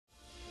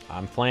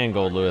I'm playing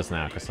Goldlewis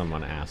now because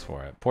someone asked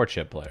for it. Poor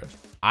Chipp players.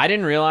 I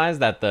didn't realize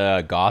that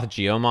the Goth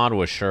Geo mod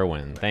was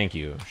Sherwin. Thank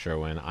you,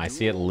 Sherwin. I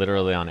see it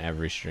literally on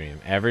every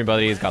stream.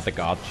 Everybody's got the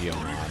Goth Geo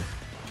mod.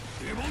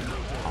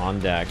 On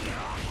deck.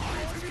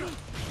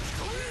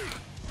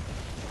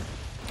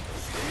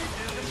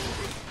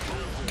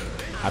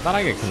 I thought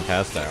I could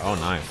contest there. Oh,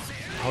 nice.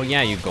 Oh,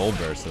 yeah, you gold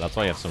burst, so that's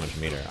why you have so much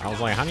meter. I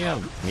was like, how do you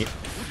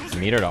have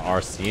meter to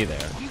RC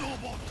there?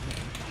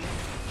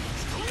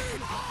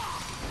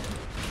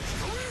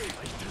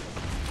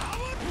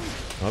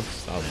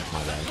 Oops, that was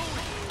my bad.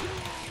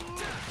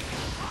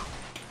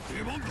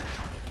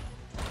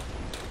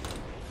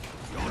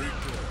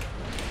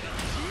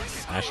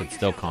 I should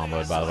still combo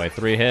it, by the way.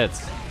 3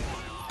 hits.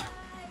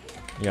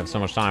 You have so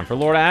much time. For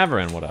Lord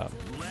Averin, what up?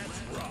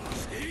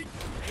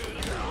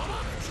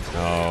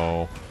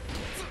 No.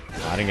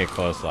 I didn't get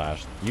close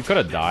slash. You could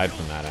have died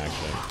from that,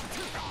 actually.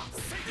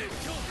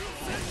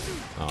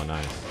 Oh,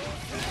 nice.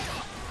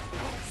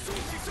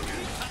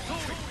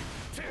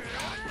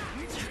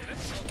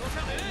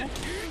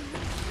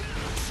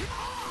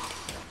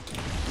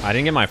 I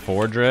didn't get my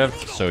forward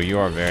drift, so you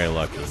are very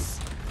lucky.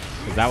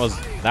 'Cause that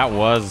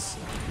was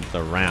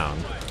the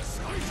round.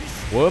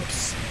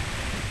 Whoops.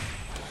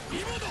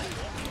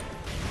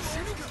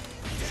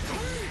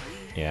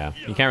 Yeah,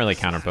 you can't really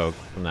counter poke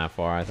from that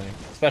far, I think.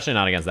 Especially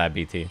not against that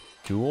BT.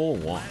 Duel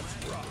 1.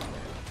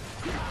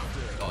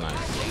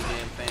 Nice.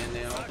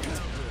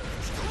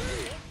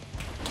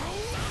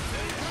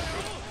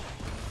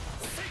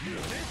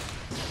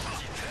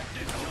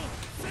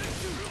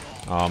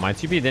 Oh, my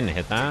TP didn't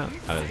hit that?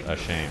 That is a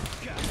shame.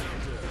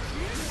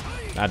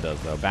 That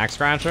does, though. Back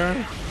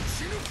scratcher?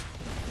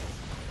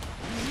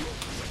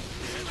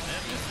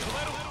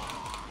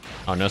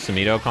 Oh, no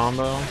Sumito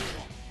combo?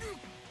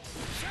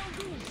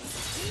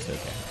 It's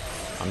okay.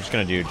 I'm just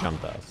gonna do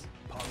jump dust.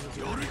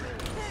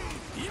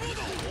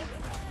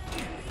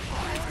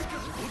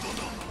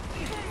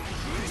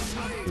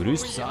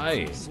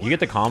 Urusai. You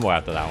get the combo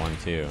after that one,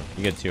 too.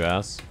 You get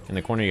 2S. In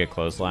the corner, you get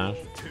close slash.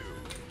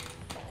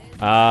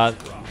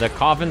 The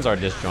coffins are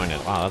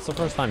disjointed. Wow, that's the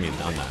first time you've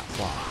done that.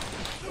 Wow.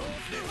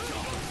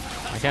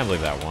 I can't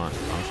believe that won.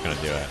 I'm just gonna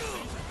do it.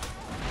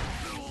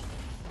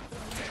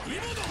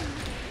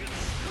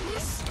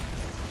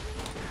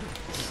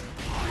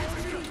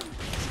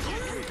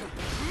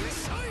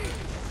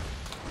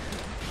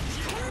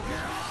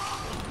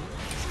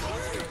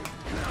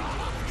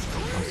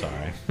 I'm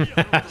sorry.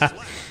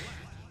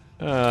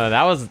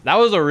 That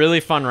was a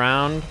really fun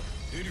round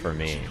for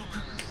me.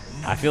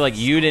 I feel like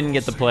you didn't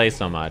get to play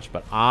so much,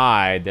 but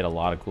I did a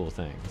lot of cool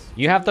things.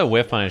 You have to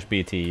whiff punish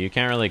BT. You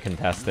can't really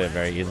contest it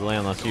very easily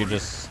unless you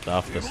just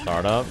stuff the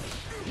startup.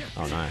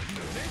 Oh, nice.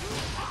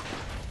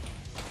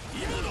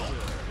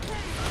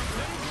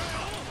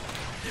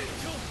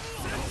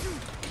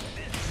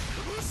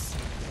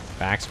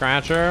 Back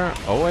scratcher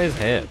always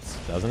hits,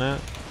 doesn't it?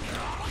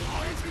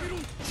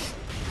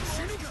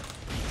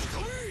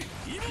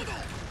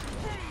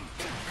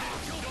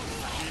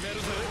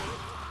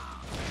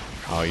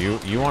 Oh,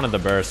 you wanted the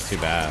burst too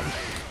bad.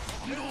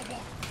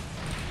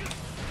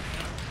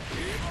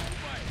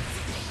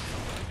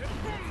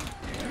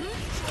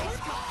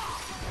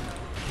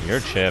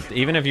 You're chipped.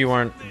 Even if you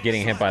weren't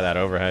getting hit by that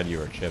overhead, you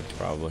were chipped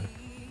probably.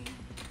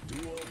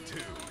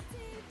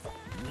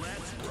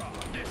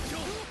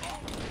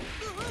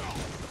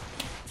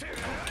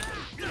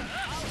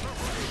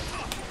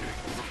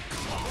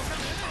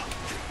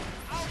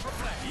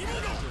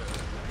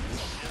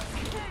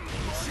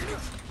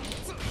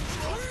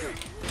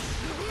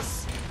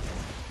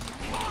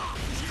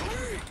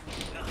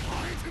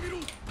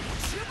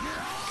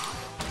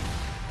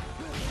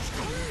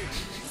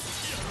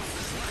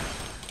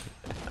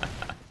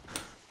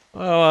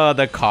 Oh,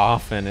 the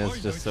coffin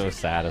is just so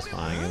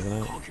satisfying,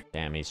 isn't it?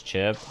 Damn, he's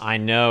chipped. I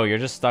know, you're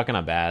just stuck in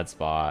a bad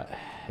spot.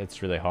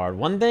 It's really hard.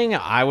 One thing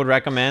I would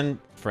recommend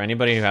for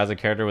anybody who has a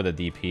character with a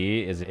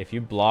DP is if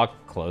you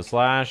block close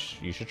slash,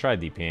 you should try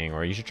DPing,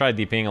 or you should try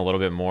DPing a little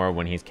bit more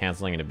when he's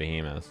canceling into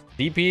behemoths.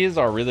 DPs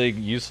are really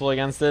useful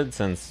against it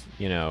since,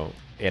 you know,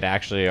 it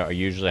actually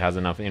usually has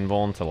enough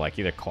invuln to like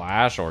either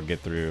clash or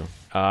get through.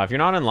 If you're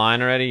not in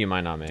line already, you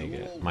might not make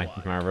it. My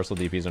reversal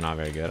DPs are not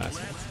very good, I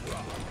think.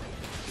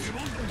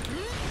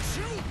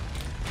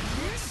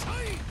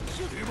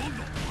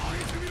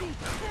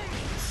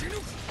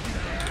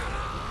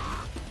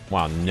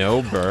 Wow,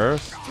 no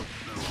burst?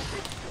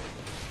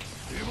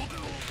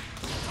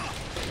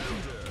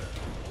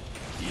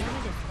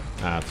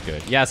 That's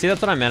good. Yeah, see,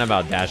 that's what I meant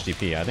about dash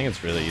DP. I think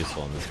it's really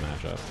useful in this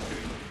matchup.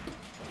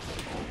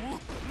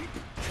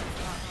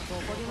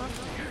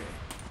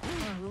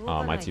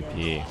 Oh, my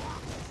TP.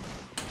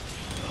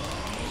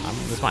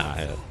 This might not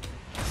hit.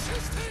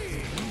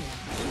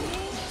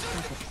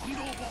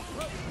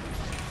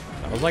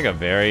 That was like a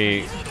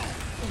very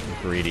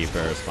greedy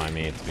burst by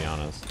me, to be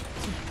honest.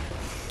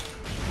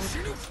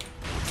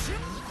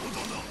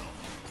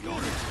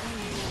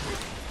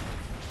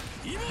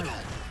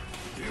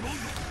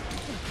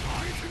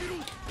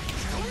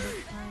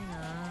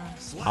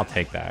 I'll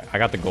take that. I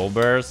got the gold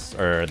burst,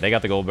 or they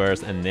got the gold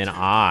burst, and then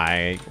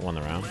I won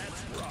the round.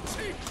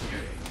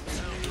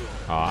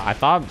 I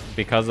thought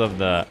because of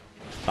the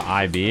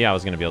IB, I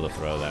was gonna be able to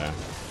throw there.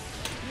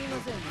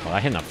 Oh, I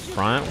hit in the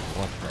front?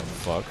 What the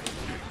fuck?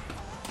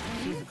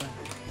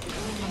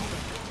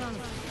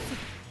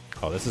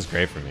 Oh, this is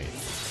great for me.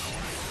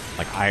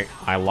 Like,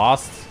 I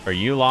lost, or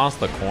you lost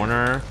the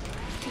corner,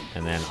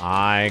 and then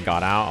I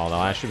got out, although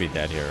I should be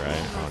dead here,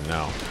 right? Oh,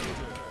 no.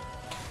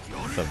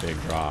 It's a big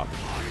drop.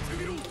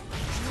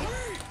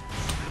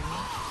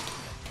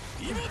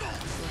 Nice.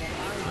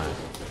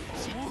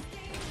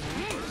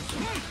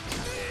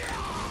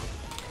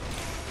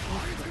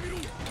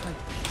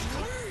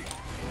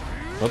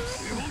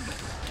 Whoops.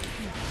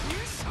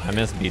 I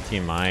missed BT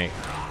might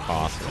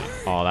cost me.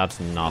 Oh, that's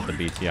not the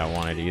BT I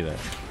wanted either.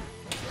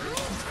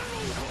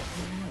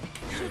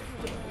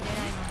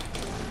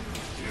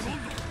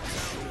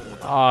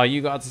 Oh,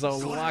 you got so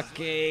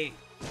lucky.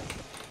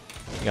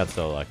 You got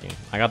so lucky.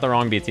 I got the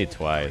wrong BT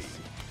twice.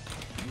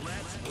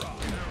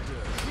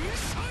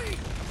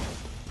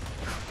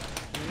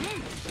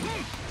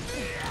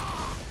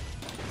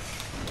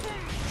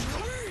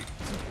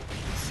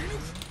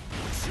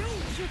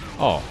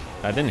 Oh,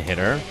 that didn't hit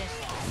her.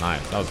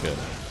 Nice, that was good.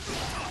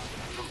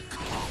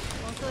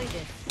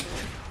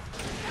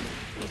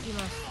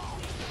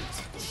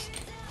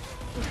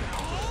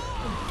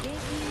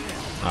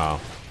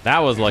 Oh, that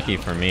was lucky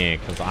for me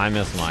because I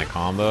missed my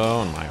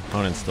combo and my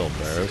opponent still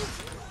burst.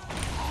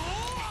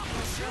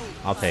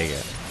 I'll take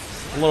it.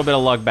 A little bit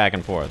of luck back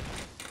and forth.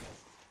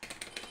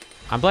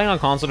 I'm playing on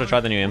console to try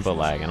the new input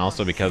lag, and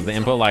also because the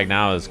input lag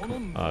now is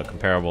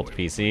comparable to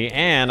PC,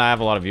 and I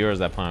have a lot of viewers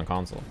that play on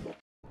console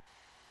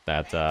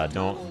that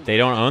don't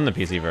own the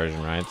PC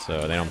version, right?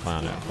 So they don't play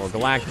on it. Or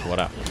Galactic, what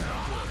up?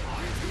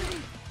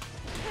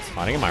 Oh,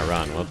 I didn't get my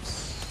run.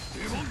 Whoops.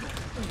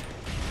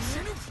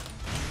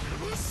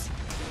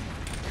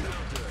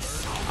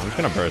 I'm just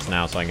gonna burst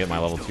now so I can get my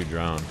level 2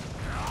 drone.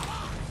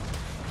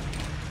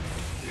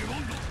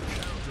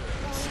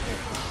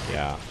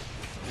 Yeah.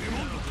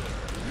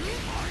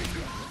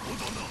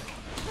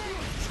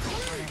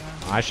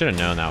 I should have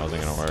known that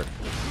wasn't gonna work.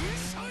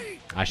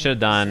 I should have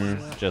done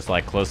just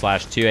like close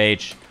slash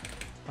 2H,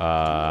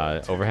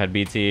 overhead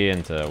BT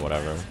into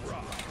whatever.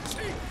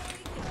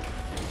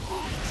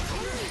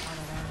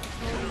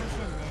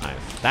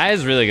 Nice. That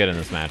is really good in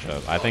this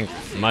matchup. I think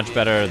much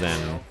better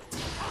than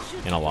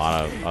in a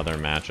lot of other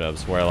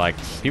matchups where like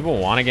people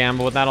want to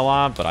gamble with that a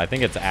lot, but I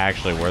think it's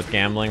actually worth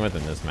gambling with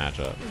in this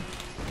matchup.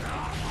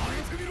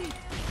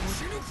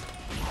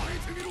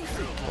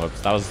 Whoops,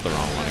 that was the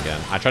wrong one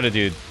again. I tried to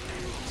do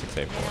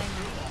 684.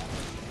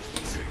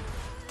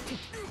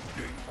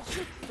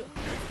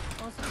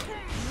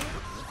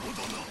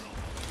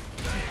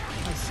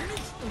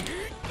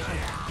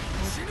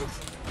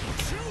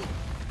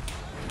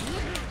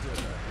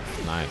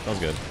 Nice, that was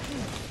good.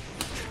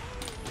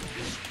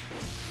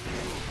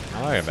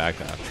 How do I get back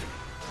that?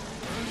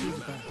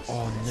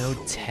 Oh, no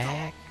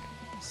tech.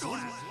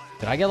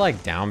 Did I get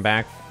like down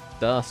back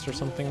dust or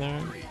something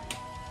there?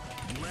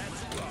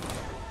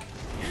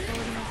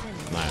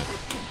 Nice.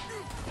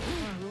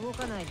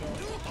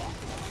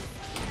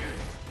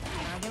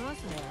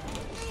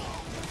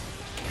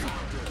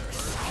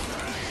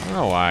 I don't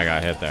know why I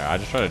got hit there. I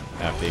just tried to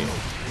FD.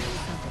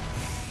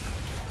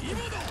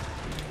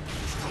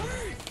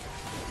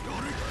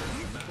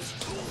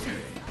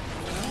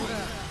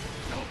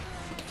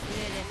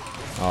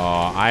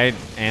 Oh, I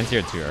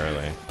anti-aired too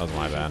early. That was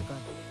my bad.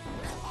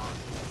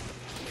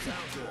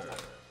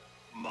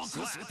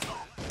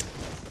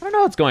 I don't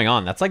know what's going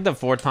on. That's like the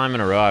 4th time in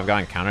a row I've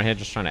gotten counter hit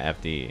just trying to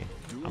FD.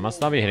 I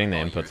must not be hitting the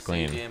inputs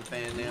clean.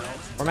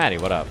 Or Maddie,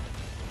 what up?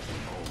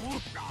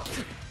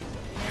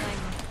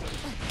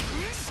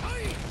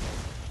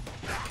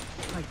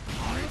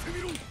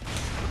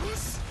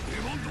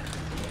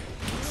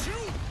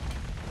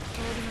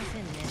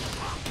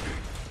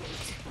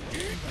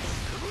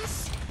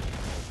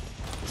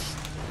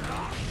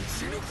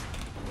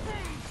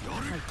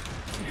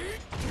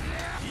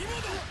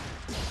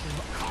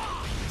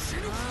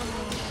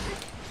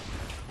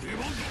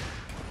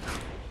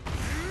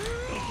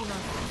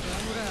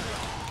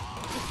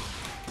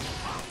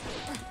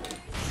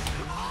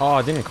 Oh,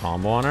 I didn't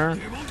combo on her.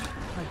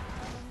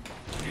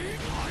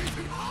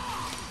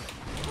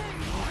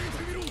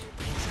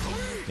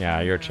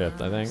 Yeah, you're chipped,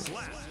 I think.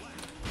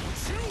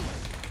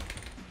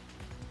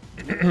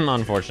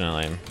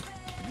 Unfortunately.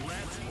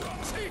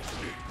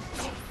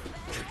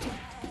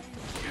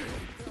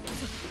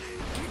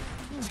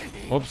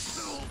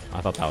 Whoops. I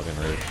thought that was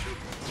gonna reach.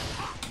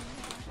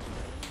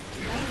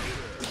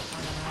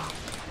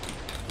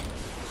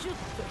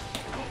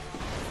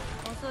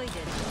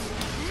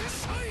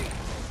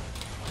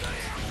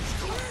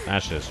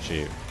 That's just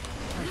cheap.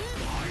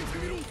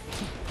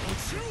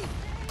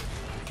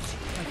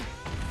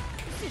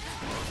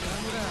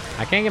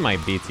 I can't get my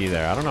BT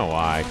there. I don't know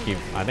why.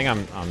 I think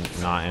I'm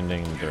not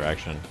ending the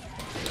direction.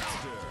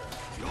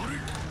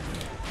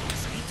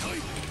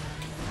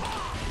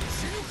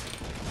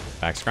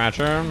 Back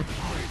scratcher.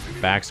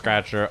 Back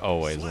scratcher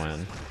always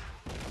win.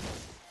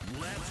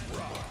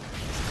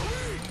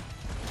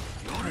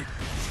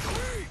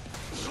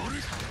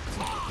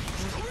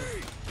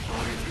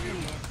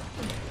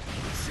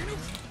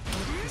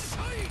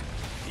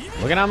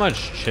 Look at how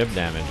much chip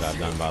damage I've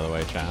done, by the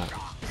way, chat.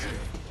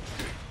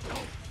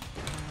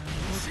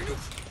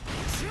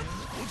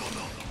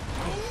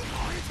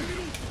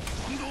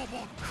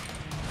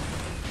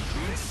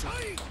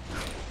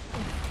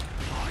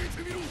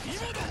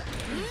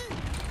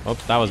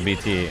 Oops, that was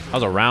BT. That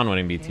was a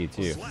round-winning BT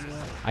too.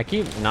 I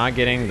keep not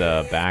getting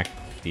the back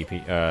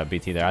DP,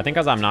 BT there. I think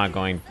because I'm not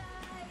going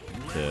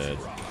to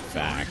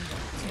back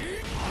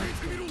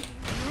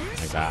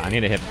like that. I need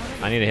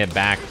to hit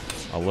back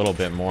a little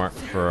bit more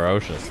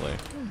ferociously.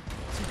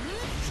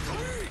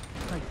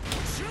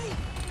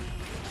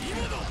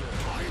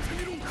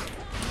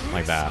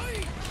 Like that.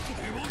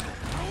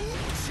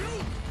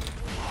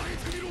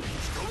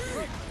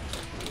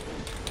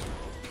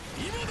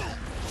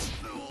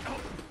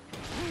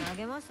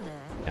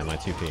 Yeah, my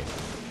 2P.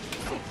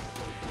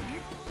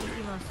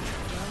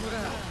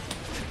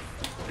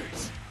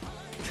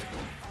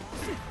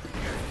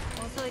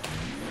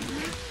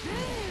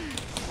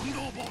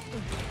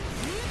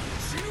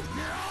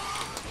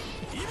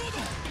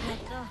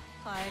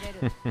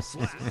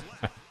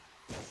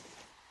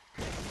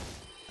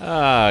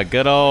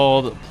 Good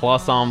old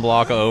plus on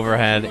block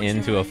overhead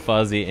into a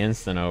fuzzy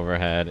instant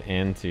overhead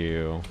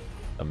into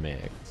the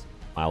mix.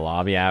 My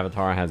lobby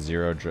avatar has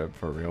 0 drip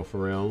for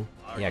real.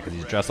 Yeah, because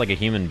he's dressed like a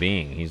human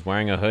being. He's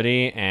wearing a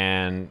hoodie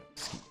and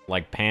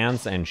like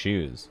pants and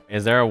shoes.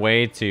 Is there a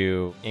way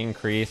to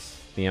increase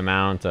the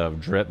amount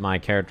of drip my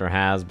character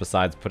has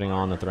besides putting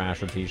on the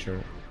Thrasher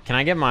t-shirt? Can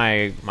I get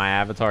my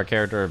avatar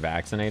character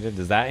vaccinated?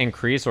 Does that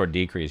increase or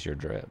decrease your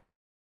drip?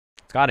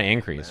 It's got to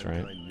increase,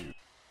 right?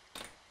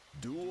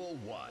 Duel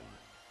 1.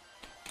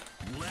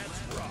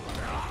 Let's rock.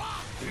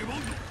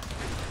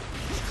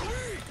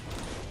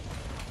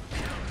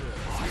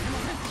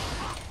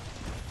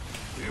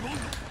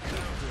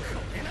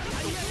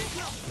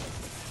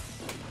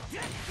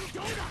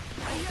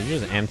 Did you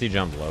just empty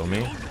jump low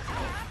me?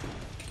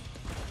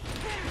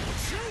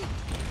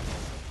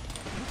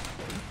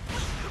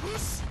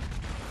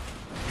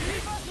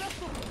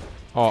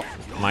 Oh,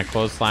 my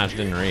close slash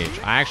didn't reach.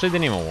 I actually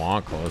didn't even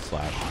want close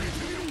slash.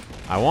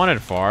 I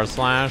wanted far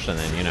slash and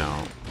then, you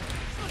know.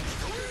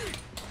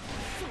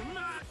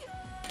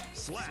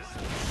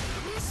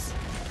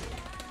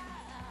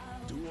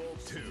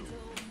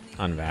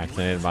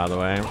 Unvaccinated, by the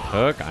way.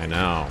 Hook, I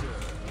know.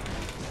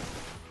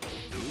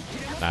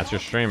 That's your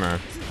streamer.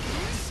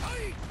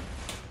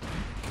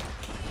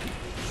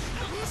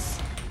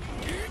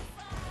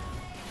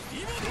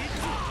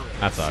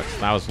 That sucks.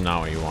 That was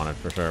not what you wanted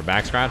for sure.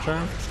 Back scratcher?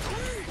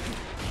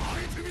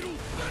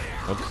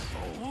 Oops.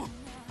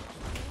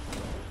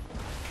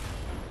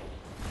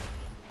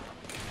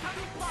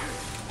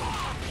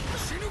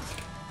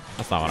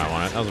 That's not what I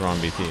wanted. That was the wrong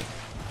BT.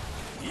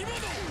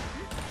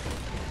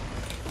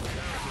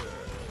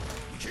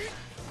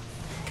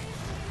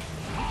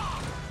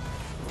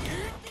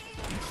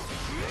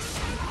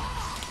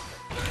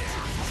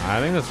 I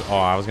think this... Oh,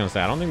 I was going to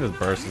say, I don't think this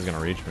burst is going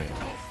to reach me.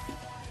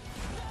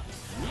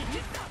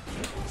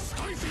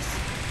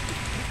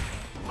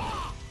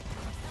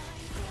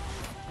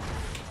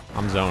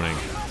 I'm zoning.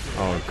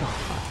 Oh, God.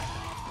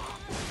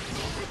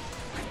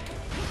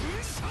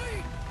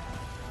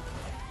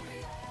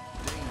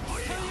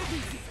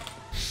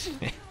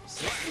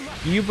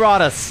 You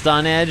brought a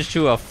stun edge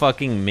to a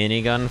fucking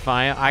minigun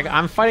fight?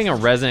 I'm fighting a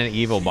Resident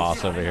Evil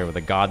boss over here with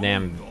a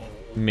goddamn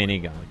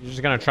minigun. You're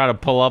just gonna try to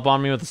pull up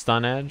on me with a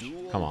stun edge?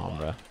 Come on,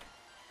 bro.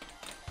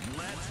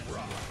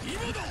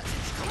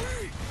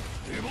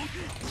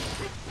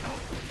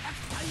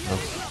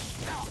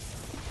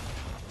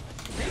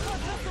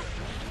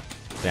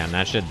 Damn,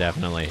 that shit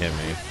definitely hit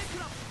me.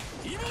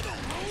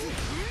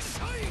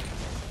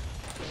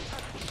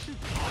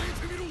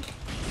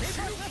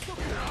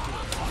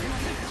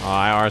 Oh,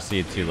 I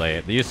RC'd too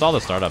late. You saw the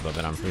startup of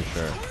it, I'm pretty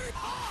sure.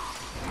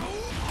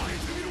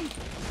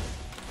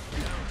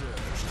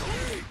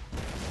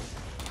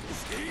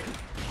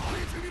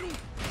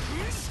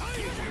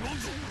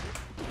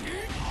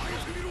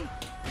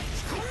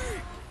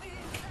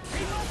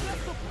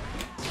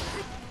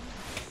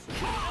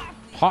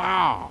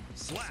 Ha!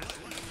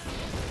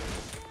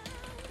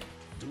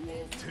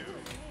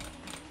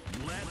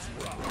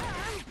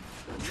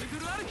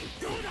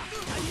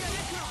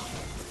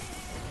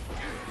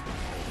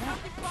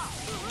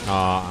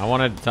 I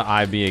wanted to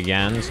IB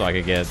again so I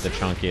could get the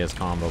chunkiest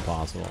combo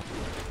possible.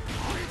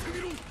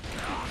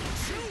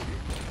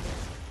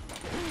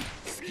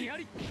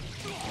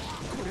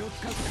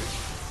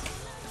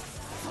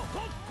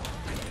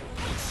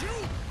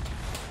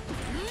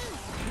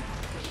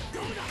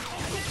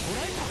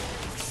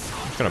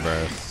 I'm gonna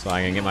burst so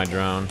I can get my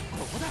drone.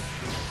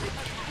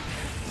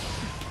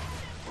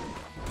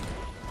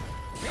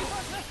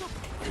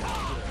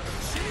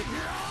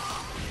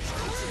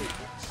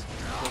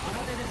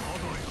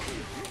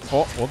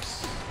 Oh,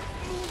 whoops.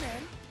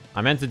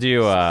 I meant to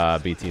do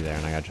BT there,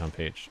 and I got jump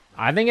H.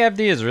 I think FD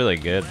is really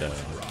good, though,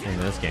 in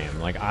this game.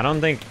 Like, I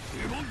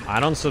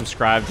don't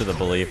subscribe to the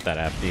belief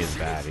that FD is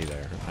bad,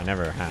 either. I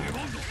never have.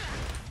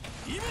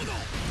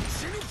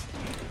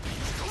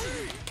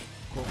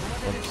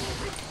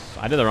 Oops.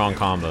 I did the wrong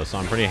combo, so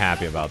I'm pretty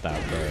happy about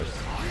that first.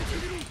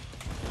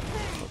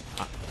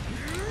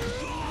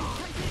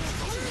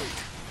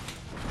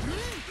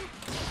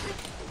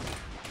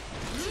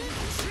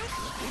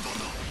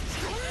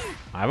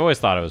 I've always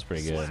thought it was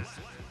pretty good.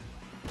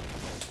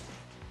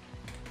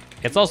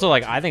 It's also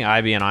like, I think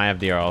IB and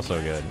IFD are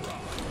also good.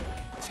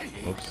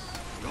 Oops.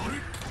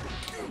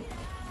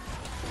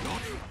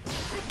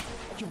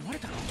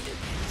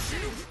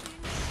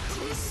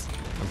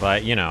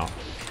 But, you know,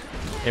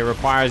 it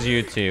requires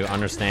you to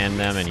understand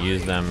them and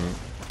use them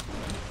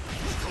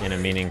in a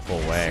meaningful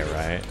way,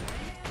 right?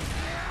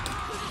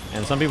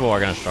 And some people are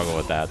going to struggle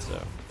with that, so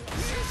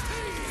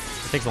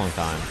it takes a long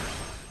time.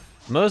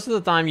 Most of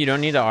the time, you don't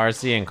need to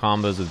RC in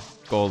combos with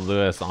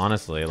Goldlewis,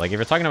 honestly. Like, if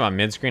you're talking about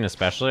mid-screen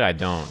especially, I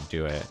don't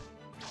do it.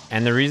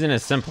 And the reason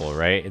is simple,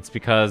 right? It's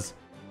because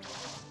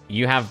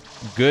you have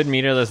good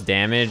meterless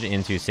damage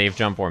into safe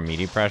jump or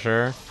meaty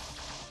pressure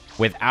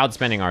without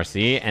spending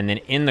RC, and then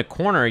in the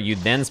corner, you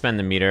then spend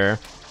the meter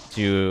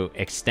to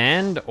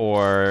extend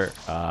or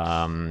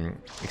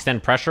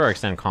extend pressure or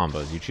extend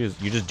combos. You choose,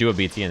 you just do a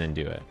BT and then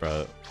do it.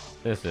 Bro,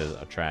 this is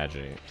a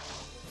tragedy.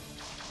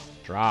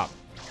 Drop,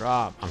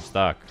 I'm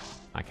stuck.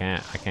 I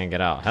can't get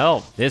out.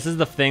 Help! This is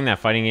the thing that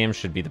fighting games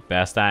should be the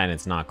best at, and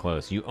it's not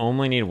close. You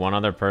only need one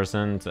other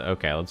person to...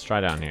 Okay, let's try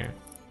down here.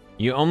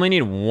 You only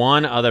need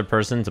one other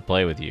person to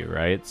play with you,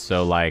 right?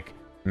 So, like,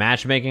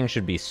 matchmaking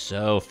should be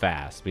so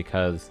fast,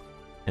 because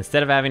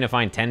instead of having to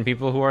find 10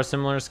 people who are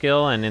similar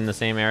skill and in the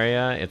same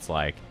area, it's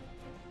like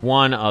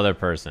one other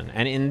person.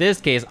 And in this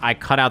case, I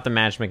cut out the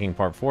matchmaking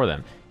part for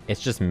them. It's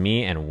just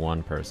me and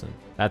one person.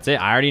 That's it.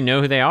 I already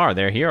know who they are.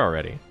 They're here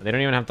already. They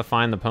don't even have to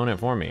find the opponent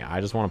for me. I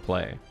just want to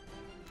play.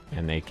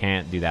 And they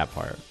can't do that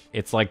part.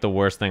 It's like the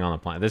worst thing on the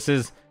planet. This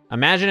is...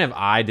 Imagine if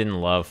I didn't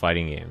love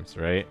fighting games,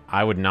 right?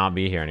 I would not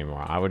be here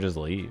anymore. I would just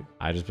leave.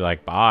 I'd just be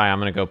like, bye, I'm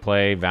gonna go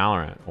play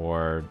Valorant,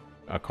 or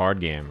a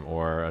card game,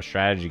 or a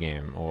strategy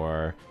game,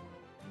 or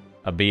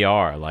a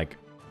BR. Like,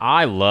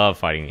 I love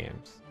fighting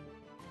games.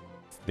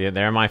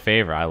 They're my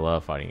favorite. I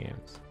love fighting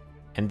games.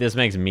 And this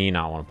makes me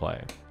not want to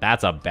play.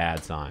 That's a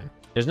bad sign.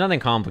 There's nothing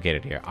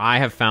complicated here. I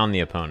have found the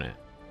opponent.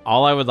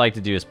 All I would like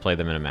to do is play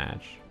them in a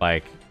match.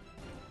 Like...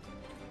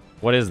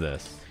 What is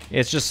this?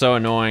 It's just so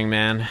annoying,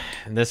 man.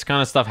 This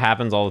kind of stuff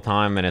happens all the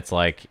time, and it's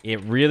like, it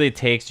really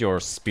takes your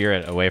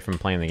spirit away from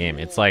playing the game.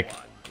 It's like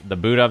the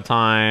boot up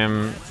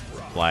time,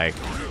 like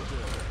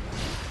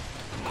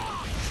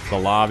the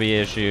lobby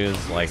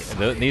issues, like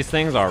these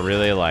things are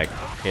really like,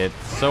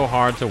 it's so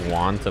hard to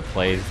want to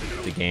play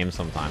the game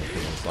sometimes,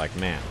 because it's like,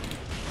 man,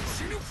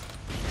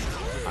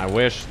 I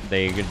wish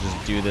they could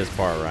just do this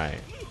part right.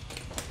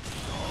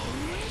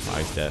 Oh,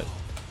 he's dead.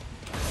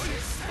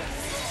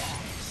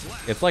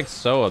 It's like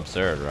so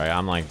absurd, right?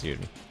 I'm like, dude.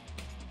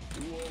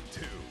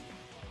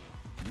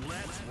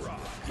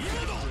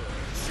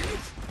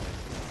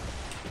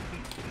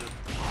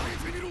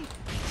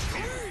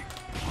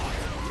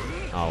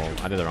 Oh,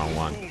 I did the wrong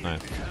one.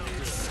 Nice.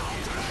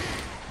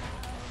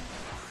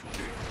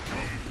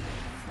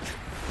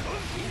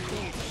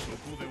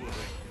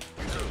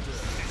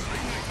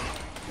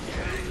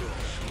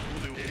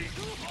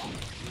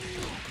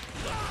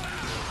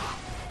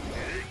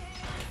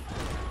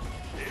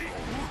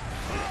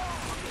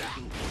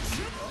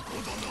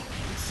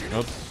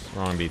 Oops,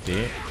 wrong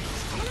BT.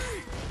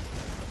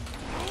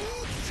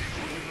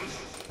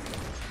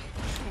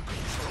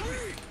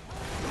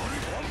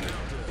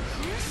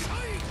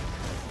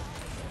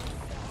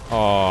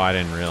 Oh, I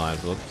didn't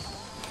realize. Whoops.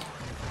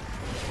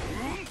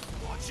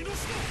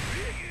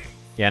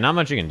 Yeah, not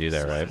much you can do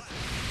there, right?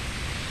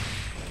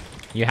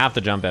 You have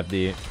to jump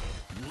FD.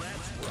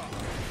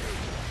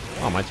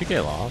 Oh, my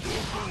 2K lost.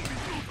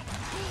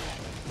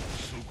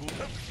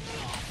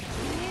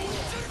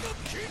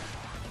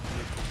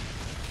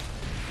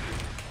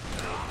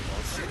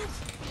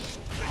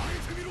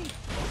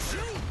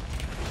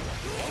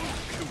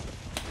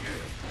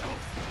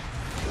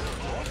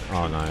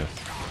 Oh, nice.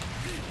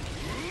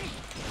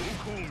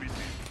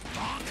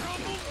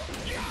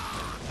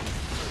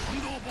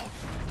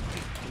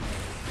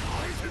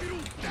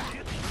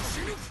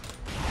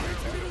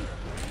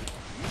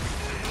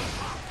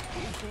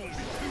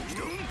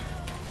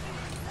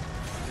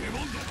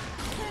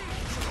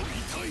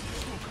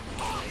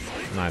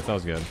 Nice, that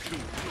was good.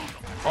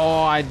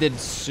 Oh, I did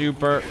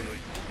super.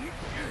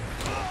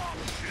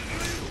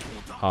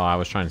 Oh, I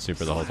was trying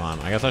super the whole time.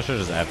 I guess I should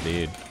have just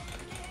FD'd.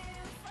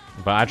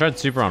 But I tried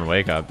super on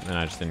wake up and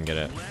I just didn't get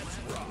it.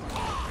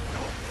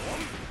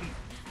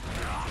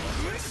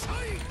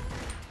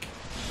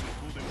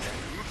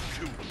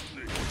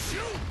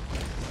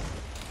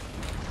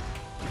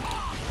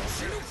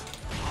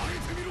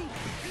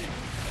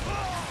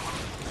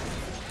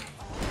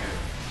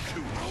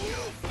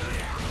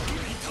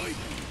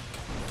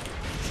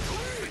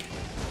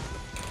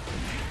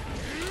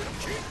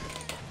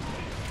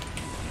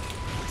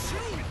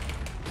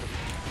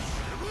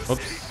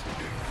 Oops.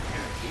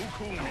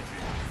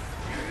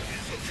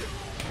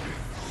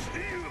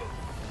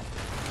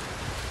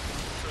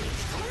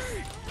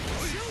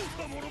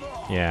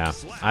 Yeah,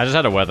 I just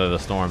had to weather the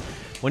storm.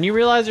 When you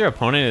realize your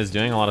opponent is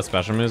doing a lot of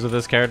special moves with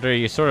this character,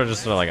 you sort of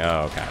just are like,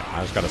 oh, okay,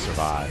 I just gotta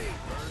survive.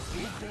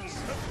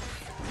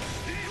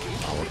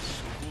 Oh,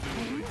 whoops.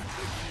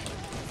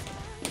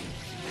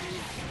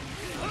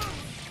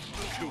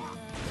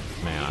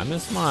 Man, I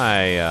missed my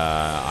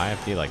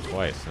IFD like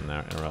twice in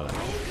a row there.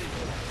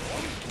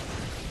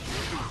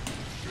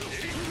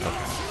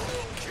 Okay.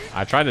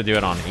 I tried to do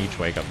it on each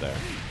wake up there.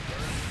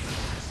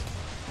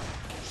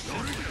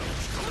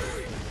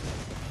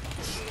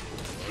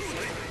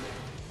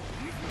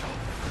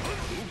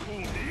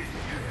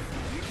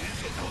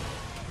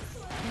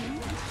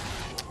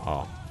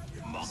 Oh.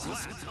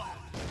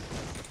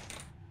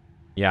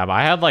 Yeah, but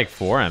I had like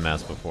 4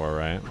 MS before,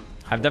 right?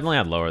 I've definitely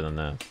had lower than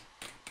this.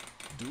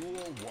 Duel 1.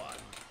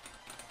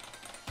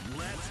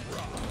 Let's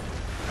rock.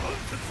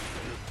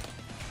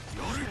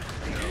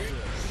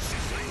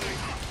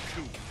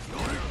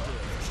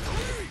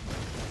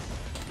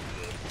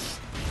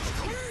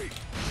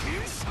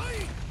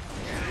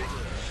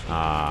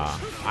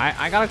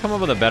 I gotta come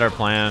up with a better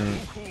plan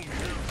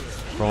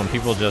for when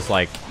people just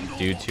like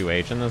do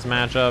 2H in this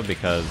matchup,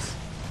 because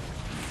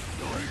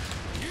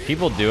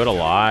people do it a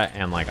lot,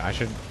 and like I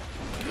should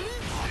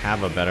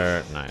have a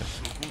better...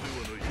 Nice.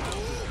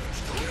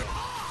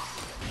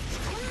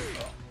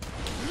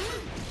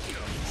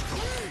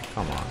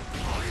 Come on.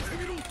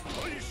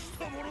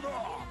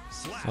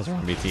 That's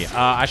wrong, BT.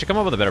 I should come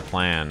up with a better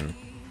plan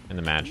in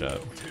the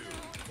matchup,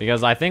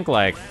 because I think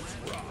like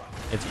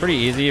it's pretty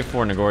easy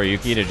for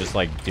Nagoriyuki to just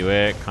like do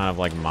it kind of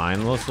like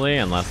mindlessly,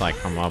 unless I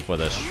come up with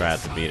a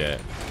strat to beat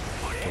it.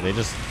 So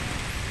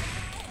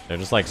they're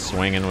just like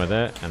swinging with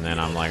it, and then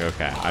I'm like,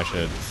 okay, I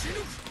should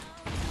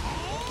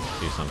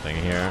do something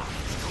here.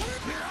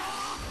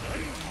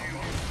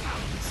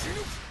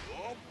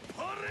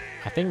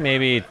 I think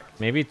maybe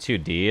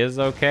 2D is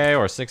okay,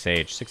 or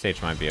 6H.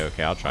 6H might be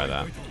okay. I'll try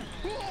that.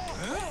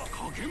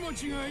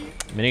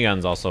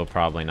 Minigun's also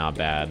probably not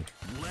bad.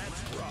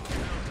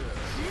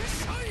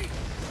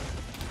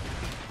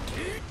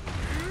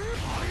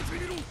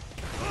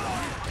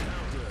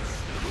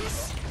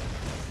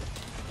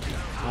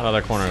 That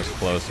other corner is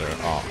closer.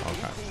 Oh,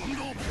 okay.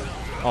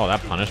 Oh,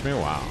 that punished me?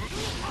 Wow.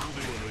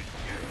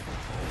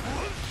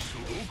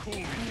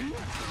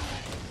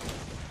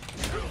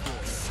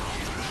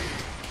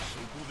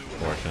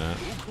 Fortunate.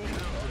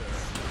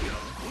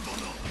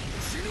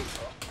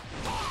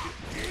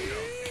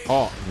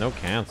 Oh, no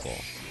cancel.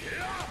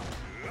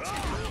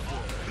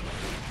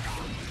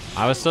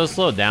 I was so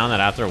slowed down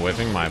that after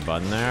whipping my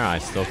button there, I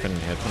still couldn't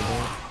hit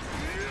something.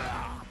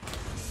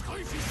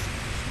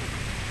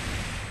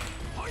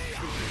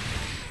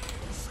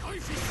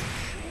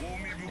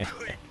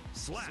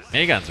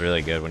 Minigun's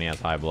really good when he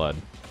has high blood.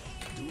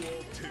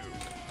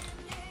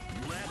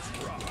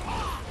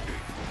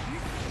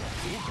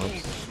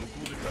 Oops.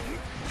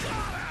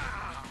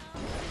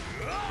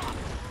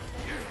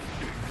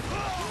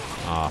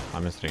 Oh, I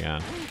missed it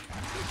again.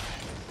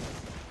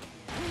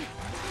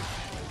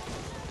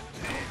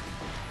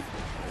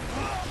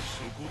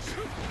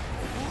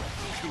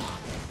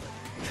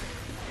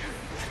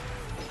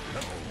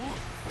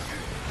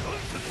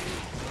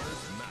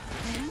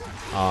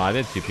 Oh, I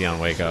did TP on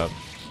wake up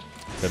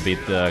to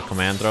beat the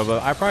command throw,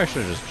 but I probably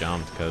should have just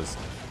jumped, because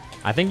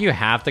I think you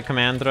have to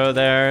command throw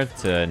there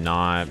to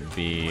not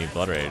be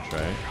blood rage,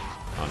 right?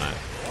 Oh, nice.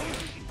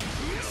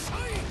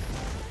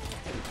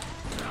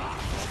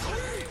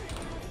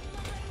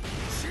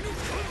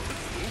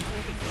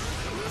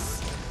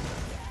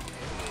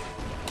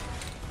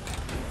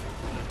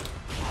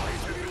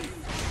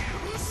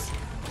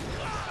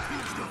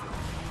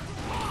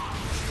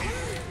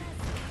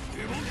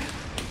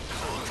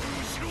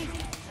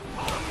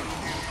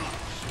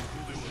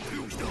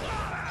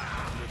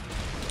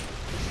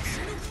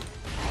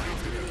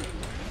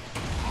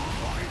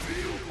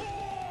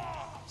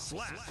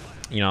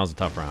 You know, it was a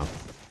tough round.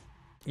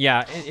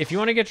 Yeah, if you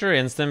want to get your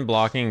instant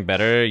blocking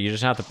better, you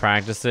just have to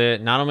practice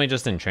it, not only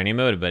just in training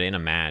mode, but in a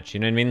match, you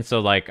know what I mean?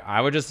 So like,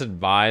 I would just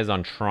advise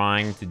on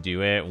trying to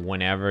do it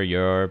whenever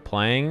you're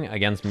playing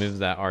against moves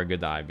that are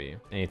good to IB.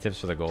 Any tips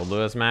for the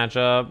Goldlewis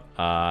matchup?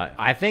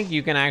 I think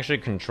you can actually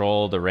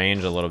control the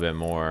range a little bit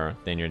more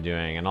than you're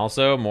doing, and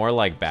also more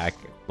like back,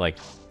 like,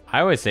 I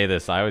always say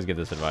this, I always give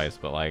this advice,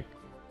 but like,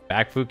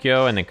 back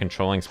Fukyo and then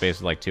controlling space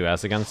with like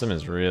 2S against him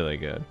is really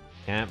good.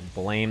 Can't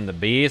blame the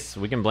beast.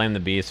 We can blame the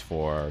beast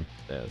for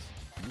this.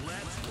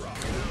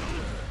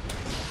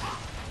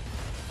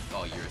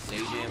 Oh, you're a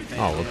Sajam fan?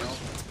 Oh,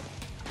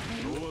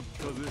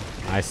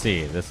 whoops. I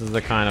see. This is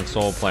the kind of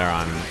soul player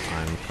I'm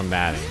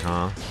combating,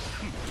 huh?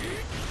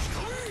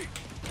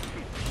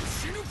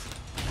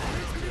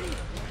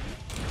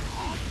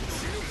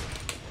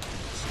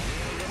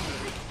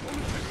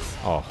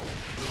 Oh.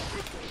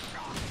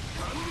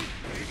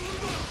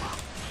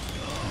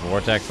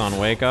 Vortex on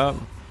wake up.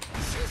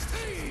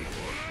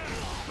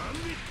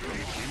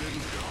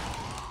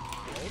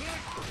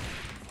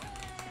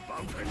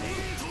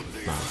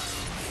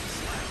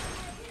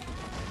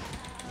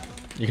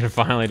 You can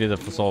finally do the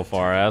Soul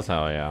Far S?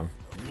 Hell yeah.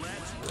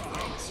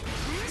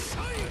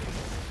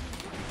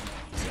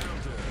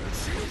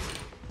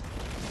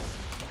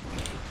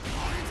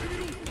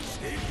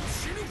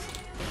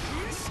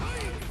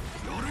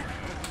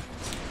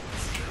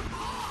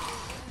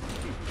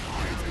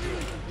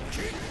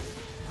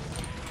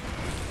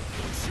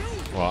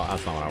 Well,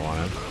 that's not what I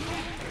wanted.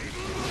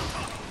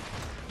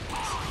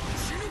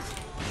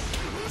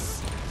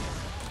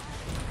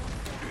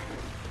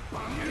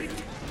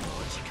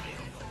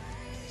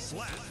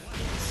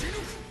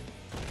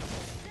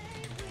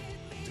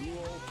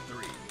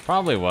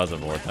 Probably was a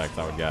vortex,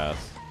 I would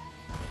guess.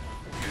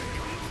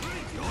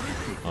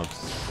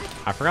 Oops.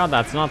 I forgot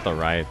that's not the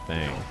right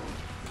thing.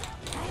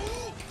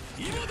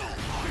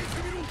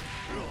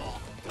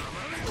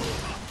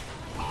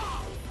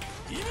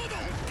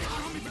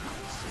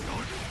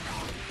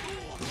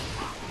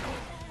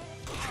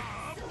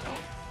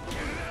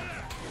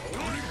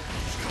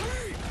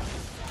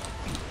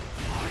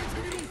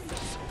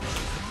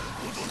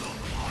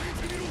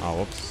 Oh,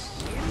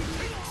 whoops.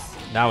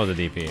 That was a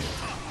DP.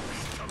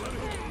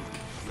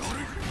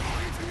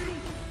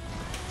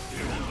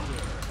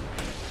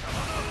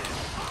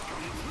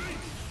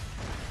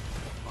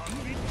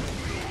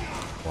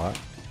 What?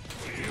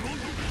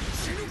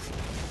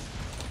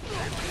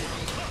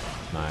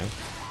 Nice.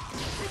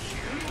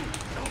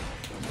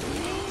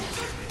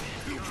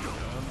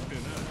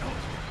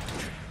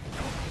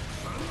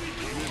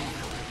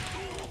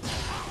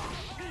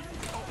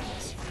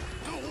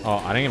 Oh,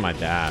 I didn't get my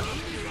dash.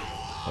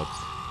 Oops.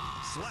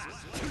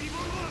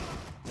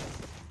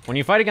 When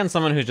you fight against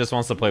someone who just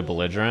wants to play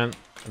belligerent,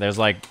 there's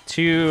like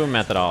two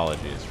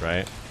methodologies,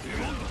 right?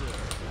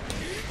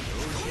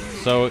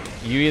 So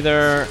you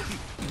either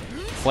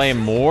play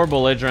more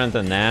belligerent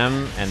than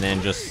them and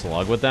then just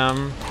slug with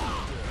them,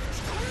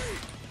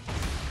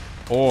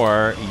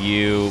 or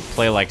you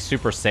play like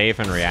super safe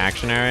and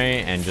reactionary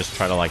and just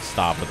try to like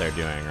stop what they're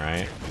doing,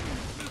 right?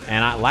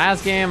 And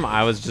last game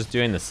I was just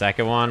doing the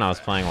second one. I was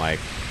playing like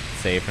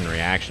safe and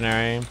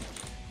reactionary.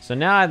 So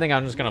now I think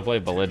I'm just gonna play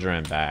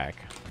belligerent back.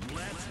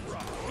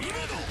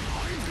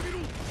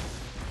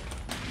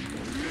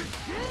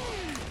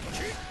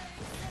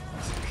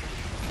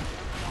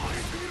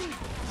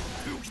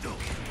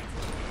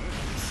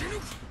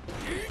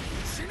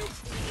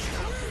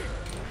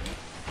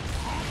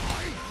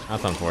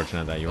 That's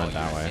unfortunate that you went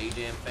that way.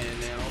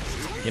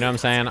 You know what I'm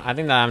saying? I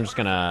think that I'm just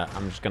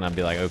gonna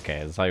be like, okay,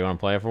 this is how you want to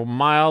play it, for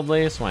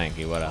mildly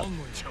swanky. What up?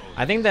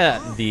 I think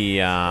that the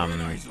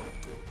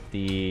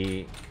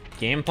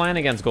game plan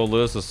against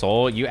Goldlewis'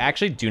 Soul, you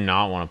actually do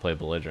not want to play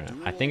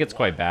belligerent. I think it's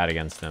quite bad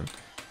against him,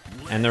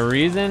 and the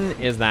reason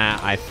is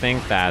that I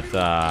think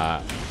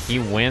that he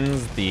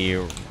wins the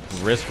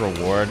risk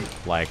reward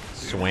like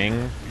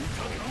swing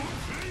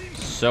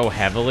so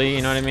heavily.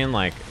 You know what I mean?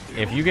 Like,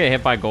 if you get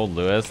hit by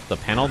Goldlewis, the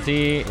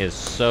penalty is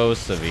so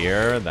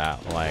severe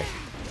that like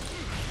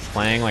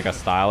playing like a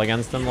style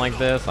against him like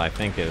this, I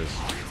think is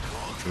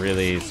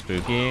really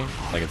spooky.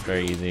 Like, it's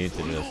very easy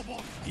to just...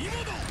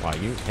 Wow,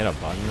 you hit a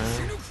button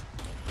there?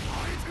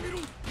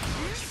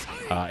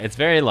 It's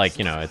very like,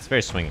 you know, it's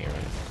very swingy,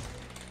 right?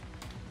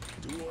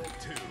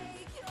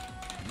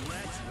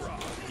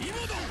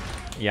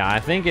 Yeah, I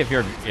think if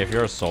you're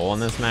a Soul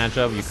in this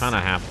matchup, you kind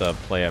of have to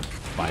play it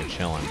by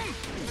chilling.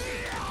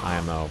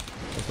 IMO.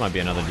 This might be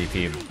another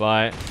DP,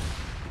 but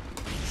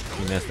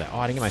you missed that. Oh,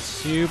 I didn't get my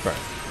super.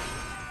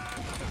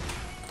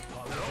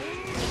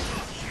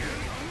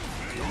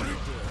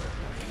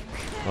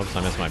 Oops,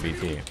 I missed my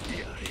BT.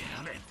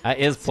 That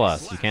is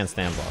plus. You can't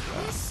stand block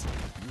that.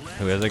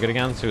 Who is it good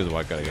against? Who is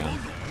what good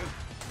against?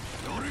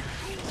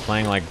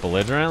 Playing like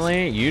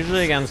belligerently,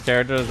 usually against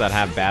characters that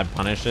have bad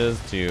punishes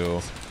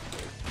to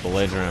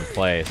belligerent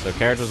play. So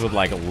characters with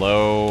like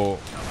low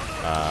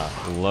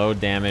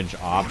damage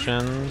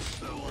options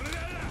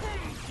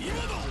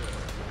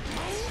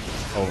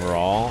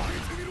overall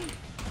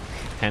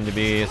tend to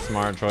be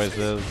smart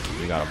choices.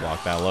 You gotta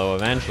block that low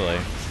eventually.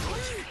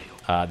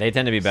 They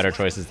tend to be better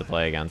choices to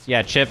play against.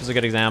 Yeah, Chipp is a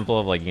good example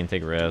of like you can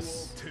take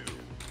risks.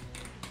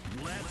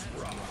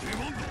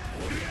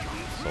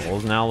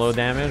 Soul's now low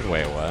damage?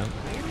 Wait, what?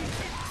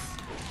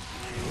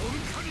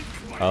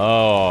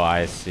 Oh,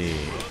 I see.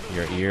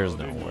 Your ears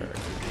don't work.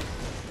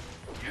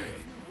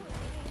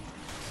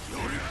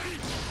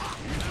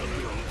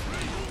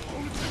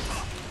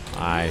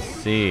 I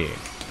see.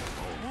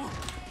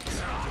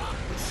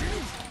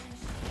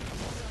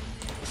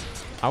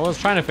 I was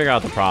trying to figure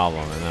out the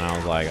problem, and then I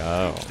was like,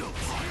 oh.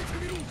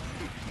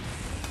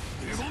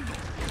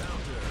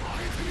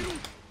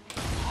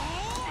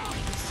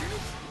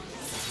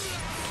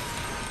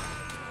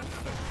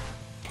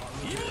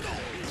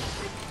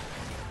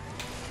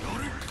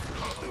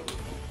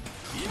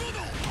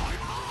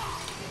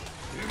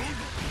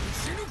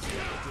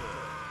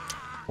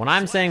 When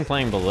I'm saying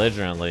playing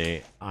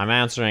belligerently, I'm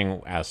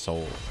answering as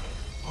Soul,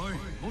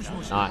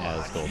 not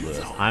as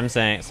Goldlewis. I'm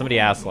saying, somebody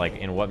asked like,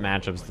 in what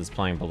matchups does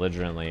playing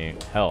belligerently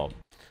help?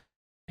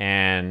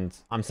 And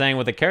I'm saying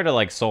with a character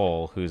like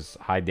Soul, who's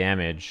high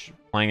damage,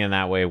 playing in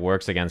that way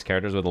works against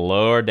characters with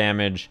lower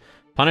damage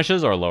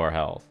Punishes or lower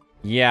health?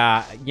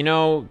 Yeah, you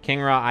know,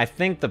 KingRah, I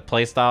think the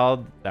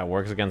playstyle that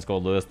works against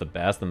Goldlewis the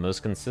best, the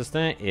most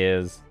consistent,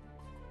 is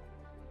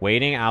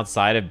waiting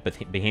outside of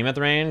Behemoth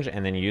range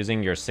and then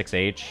using your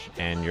 6H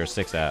and your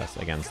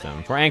 6S against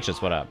him. For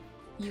Anxious, what up?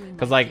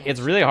 Because, like, it's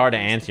really hard to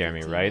anti-air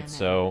me, right?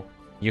 So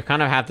you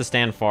kind of have to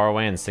stand far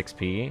away in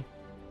 6P.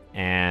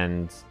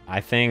 And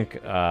I think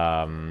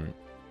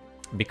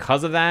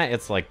because of that,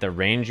 it's like the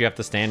range you have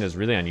to stand is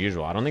really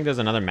unusual. I don't think there's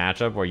another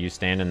matchup where you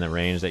stand in the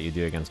range that you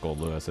do against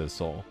Goldlewis's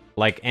soul.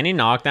 Like, any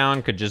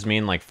knockdown could just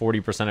mean like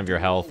 40% of your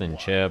health in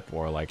Chipp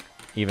or like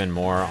even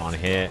more on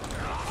hit.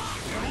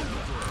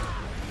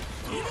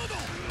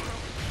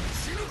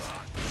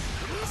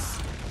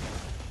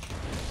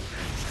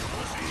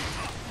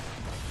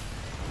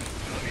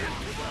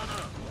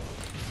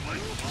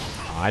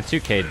 I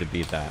 2K'd to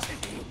beat that.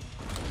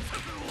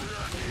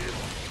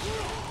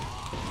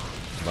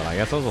 But I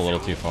guess I was a little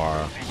too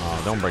far.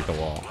 Don't break the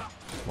wall.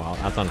 Wow,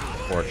 that's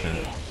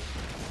unfortunate.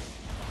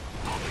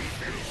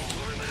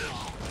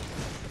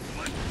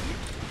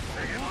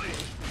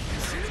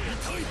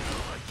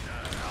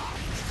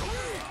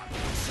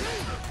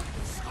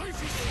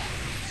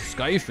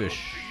 Skyfish.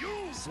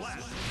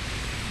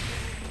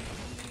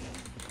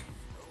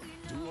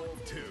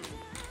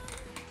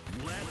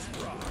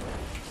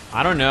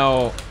 I don't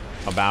know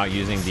about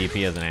using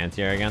DP as an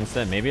anti-air against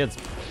it. Maybe it's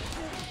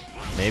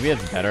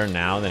better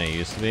now than it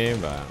used to be,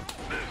 but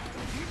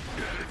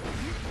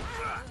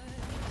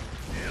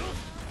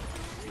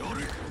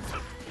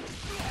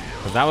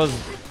because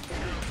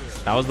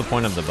that was the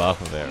point of the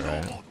buff of it,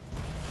 right?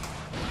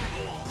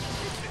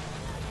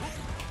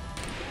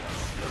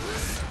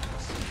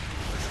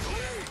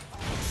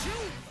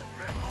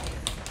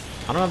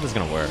 I don't know if this is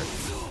gonna work.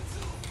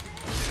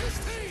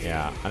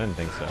 Yeah, I didn't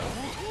think so.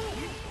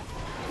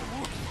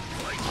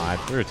 Oh, I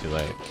threw it too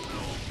late.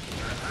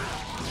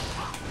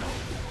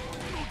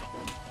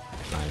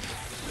 Nice.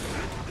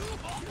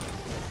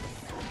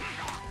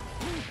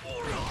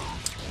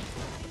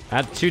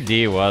 That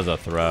 2D was a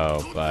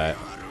throw, but,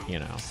 you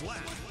know,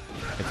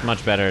 it's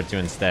much better to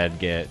instead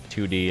get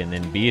 2D and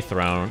then be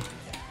thrown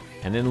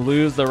and then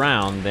lose the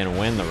round than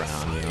win the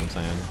round, you know what I'm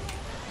saying?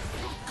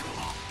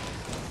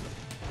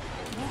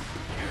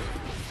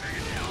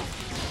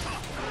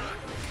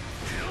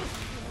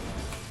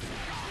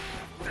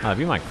 Oh, that'd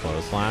be my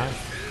close slash.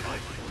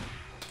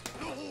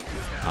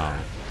 Oh.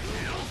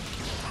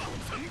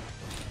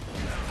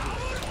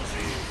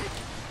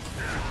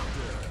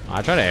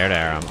 I try to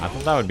air him. I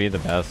thought that would be the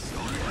best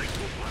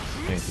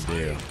thing to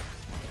do.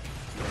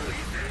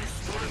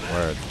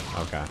 Word.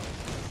 Okay.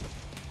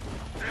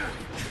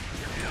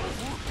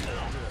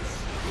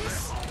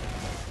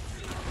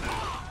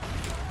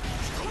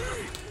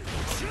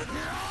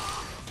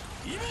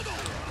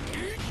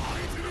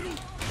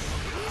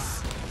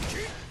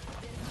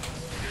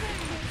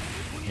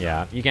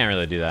 Yeah, you can't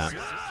really do that.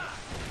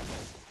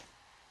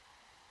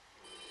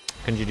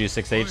 Couldn't you do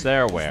 6H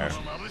there or where?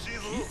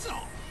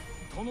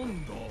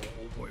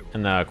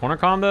 In the corner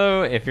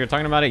combo, if you're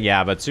talking about it,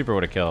 yeah, but super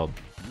would have killed.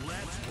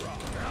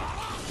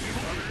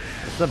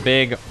 It's a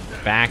big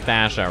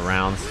backdash at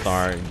round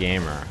start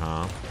gamer,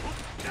 huh?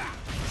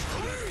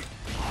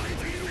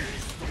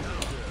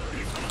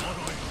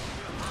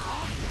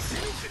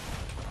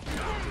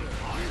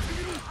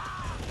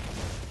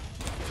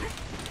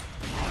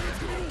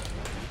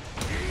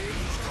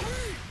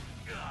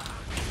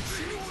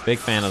 Big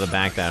fan of the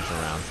backdash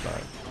around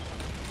start.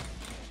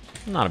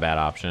 Not a bad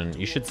option.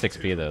 You should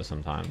 6P though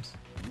sometimes.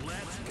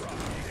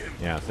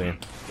 Yeah, see?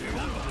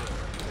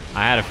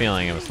 I had a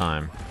feeling it was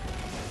time.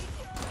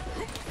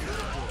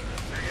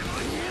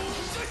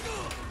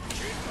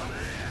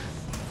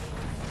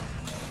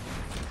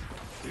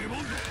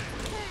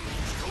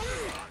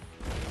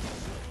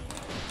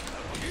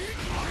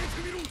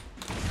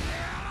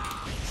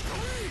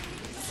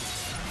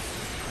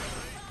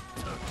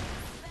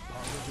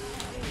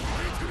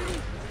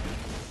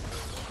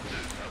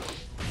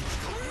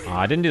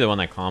 I didn't do the one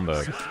that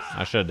comboed.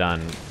 I should have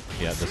done,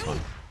 yeah, this one.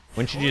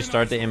 When should you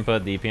start to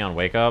input DP on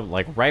wake up?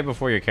 Like right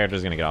before your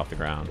character's gonna get off the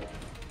ground.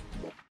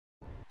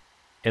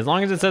 As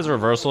long as it says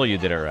reversal, you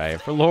did it right.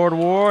 For Lord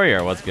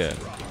Warrior, what's good?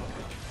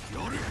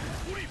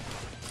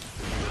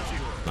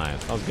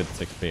 Nice, that was good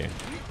 6P.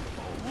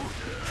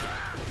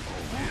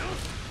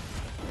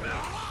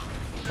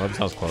 Whoops,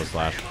 that was close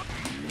slash.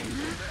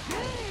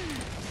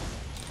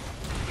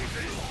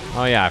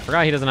 Oh yeah, I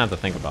forgot he doesn't have to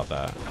think about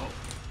that.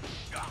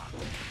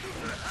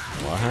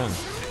 What?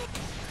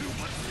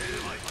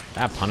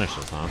 That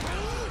punishes, huh?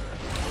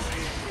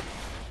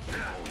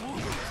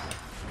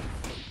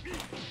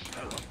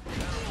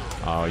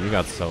 Oh, you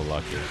got so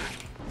lucky.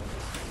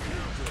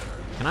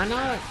 Can I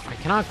not? I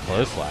cannot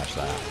close slash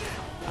that.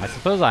 I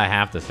suppose I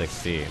have to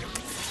 6P.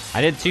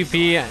 I did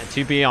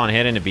 2P on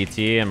hit into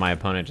BT and my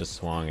opponent just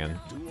swung and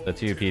the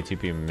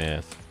 2P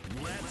missed.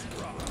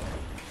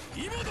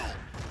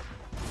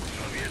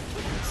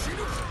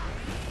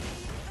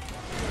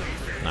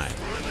 Nice.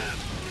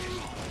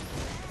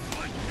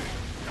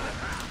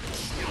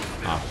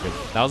 Oh, good.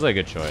 That was a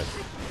good choice.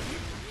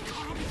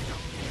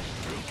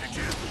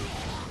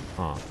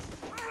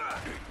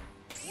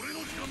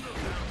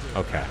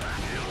 Okay.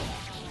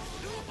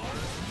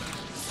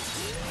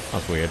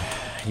 That's weird.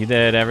 You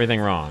did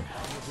everything wrong.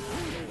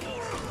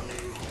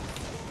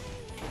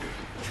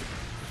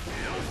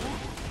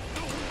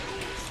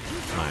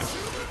 Nice.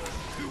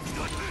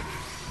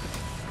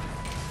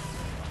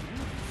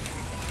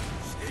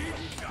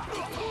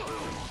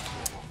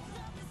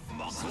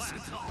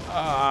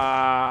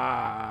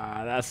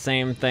 That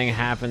same thing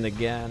happened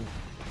again.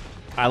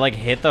 I like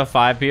hit the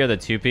 5P or the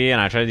 2P,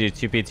 and I tried to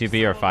do 2P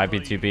 2P or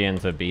 5P 2P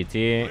into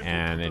BT,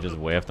 and it just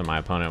whiffed, and my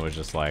opponent was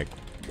just like,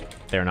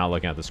 they're not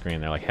looking at the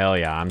screen. They're like, hell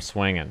yeah, I'm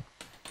swinging.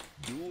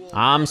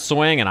 I'm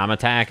swinging, I'm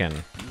attacking.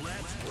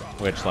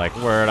 Which, like,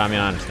 word, I mean,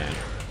 I understand.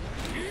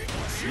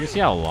 You see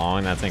how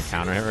long that's in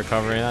counter hit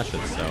recovery? That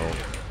shit's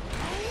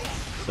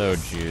so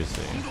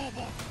juicy.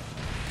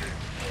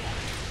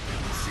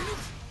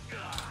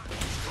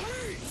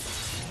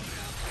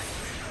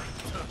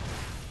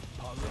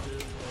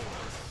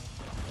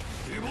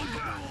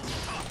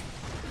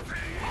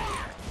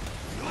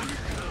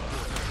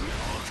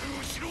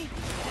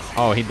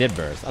 Oh, he did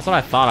burst. That's what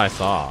I thought I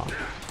saw.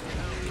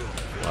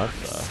 What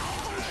the?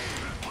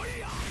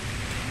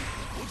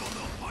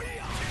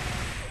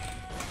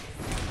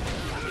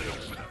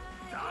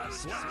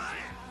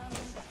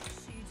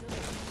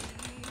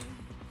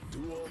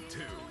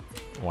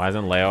 Why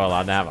isn't Leo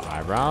allowed to have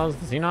eyebrows?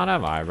 Does he not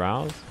have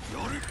eyebrows?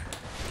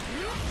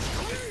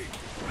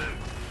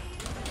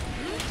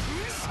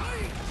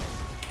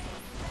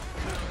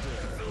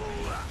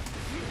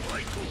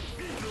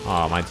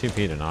 Oh, my 2P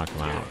did not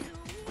come out.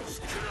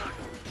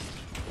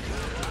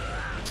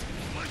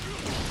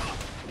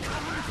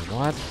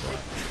 What?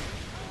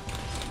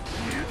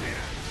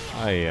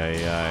 Ay,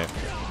 ay, ay.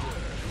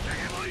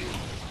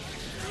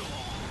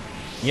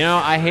 You know,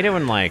 I hate it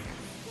when, like,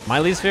 my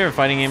least favorite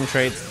fighting game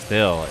trait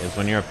still is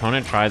when your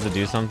opponent tries to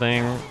do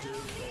something,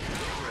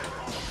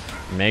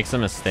 makes a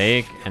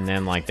mistake, and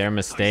then, like, their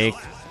mistake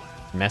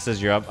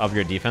messes you up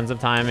your defensive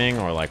timing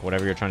or, like,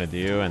 whatever you're trying to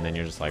do, and then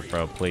you're just like,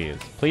 bro, please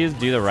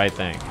do the right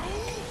thing.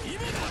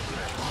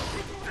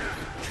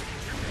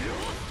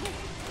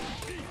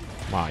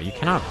 Wow, you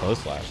cannot close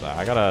slash that.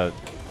 I gotta...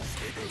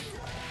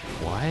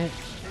 What?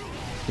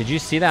 Did you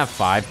see that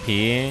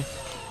 5P?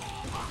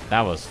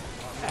 That was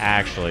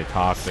actually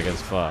toxic as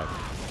fuck.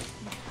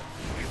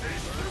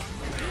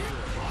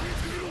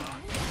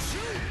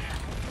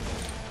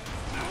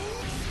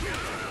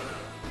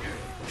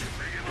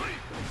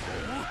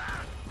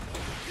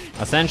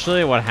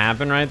 Essentially, what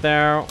happened right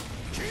there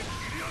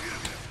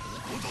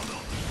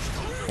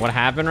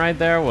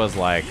was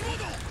like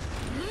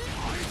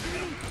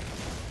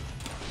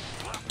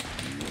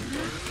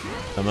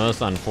the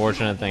most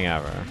unfortunate thing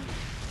ever.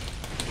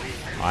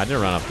 Oh, I did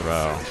run up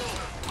throw.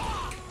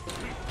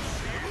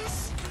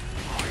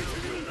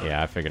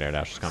 Yeah, I figured air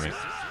dash was coming.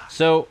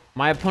 So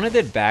my opponent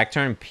did back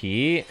turn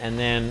P, and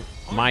then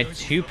my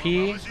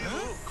 2P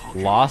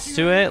lost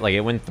to it. Like,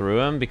 it went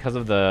through him because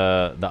of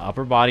the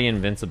upper body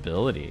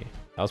invincibility.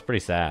 That was pretty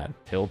sad.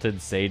 Tilted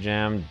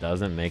Sajam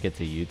doesn't make it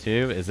to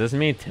YouTube. Is this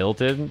me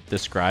tilted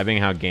describing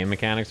how game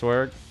mechanics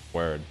work?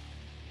 Word.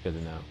 Good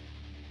to know.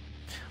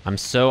 I'm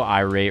so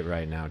irate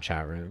right now,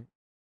 chat room.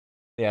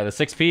 Yeah, the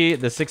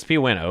 6P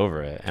went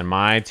over it, and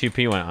my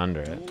 2P went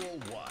under it.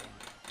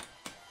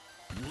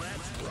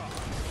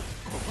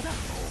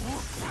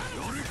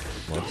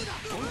 Whoops.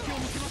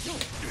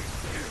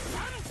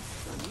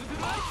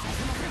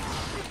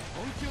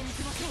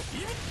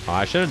 Oh,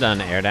 I should have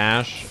done air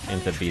dash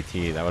into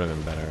BT. That would have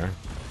been better.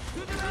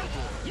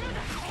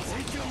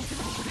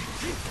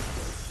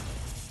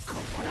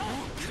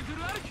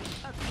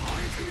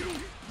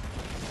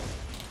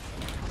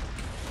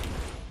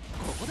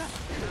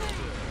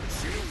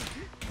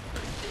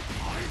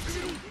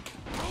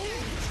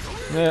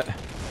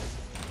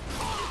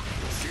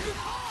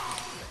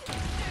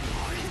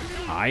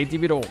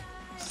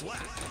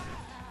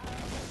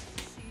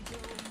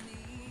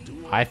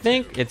 I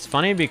think it's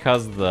funny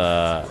because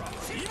the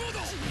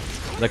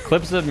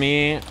clips of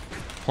me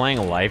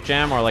playing Life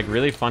Jam are like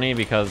really funny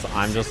because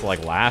I'm just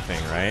like laughing,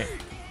 right?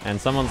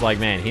 And someone's like,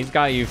 man, he's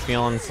got you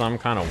feeling some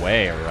kind of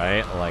way,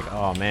 right? Like,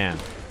 oh man,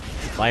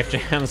 Life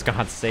Jam's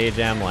got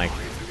Sajam like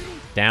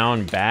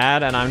down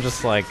bad, and I'm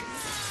just like,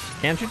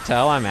 can't you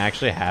tell I'm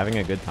actually having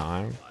a good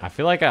time? I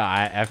feel like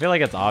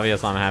it's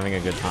obvious I'm having a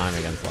good time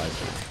against Life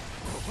Jam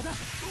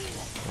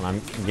when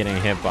I'm getting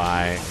hit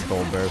by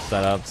gold burst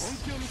setups.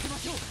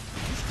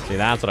 See,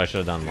 that's what I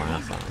should have done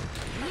last time.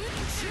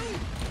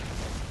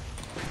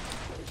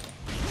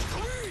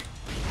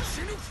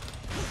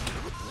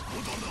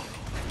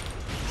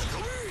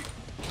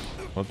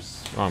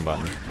 Whoops, wrong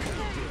button.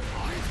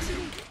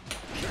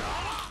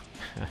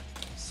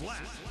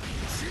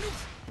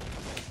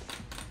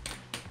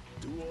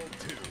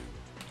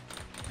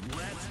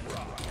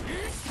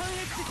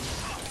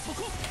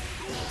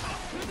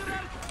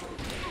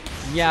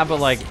 Yeah, but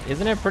like,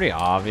 isn't it pretty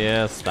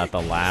obvious that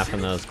the laugh in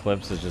those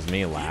clips is just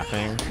me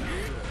laughing?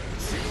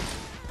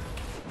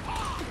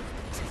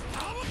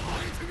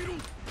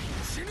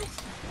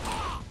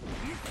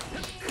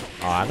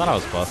 Oh, I thought I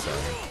was plus there.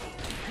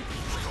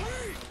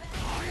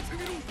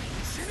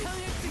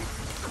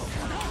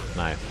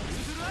 Nice.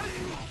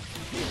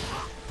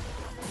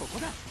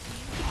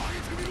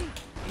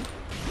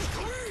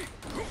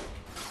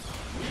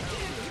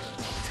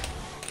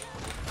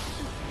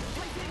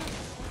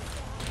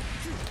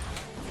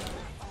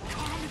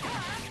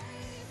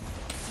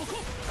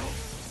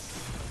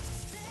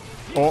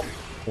 Oh,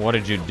 what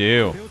did you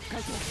do?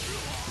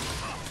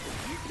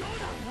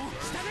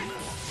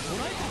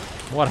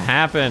 What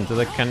happened to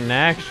the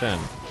connection?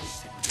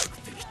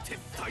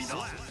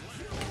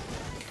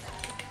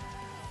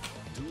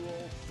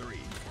 Duel 3.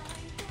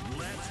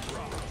 Let's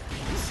rock.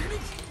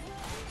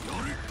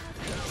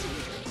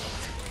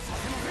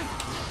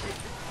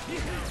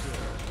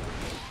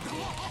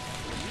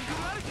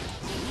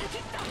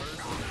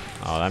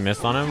 Oh, that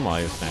missed on him while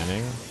he was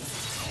standing.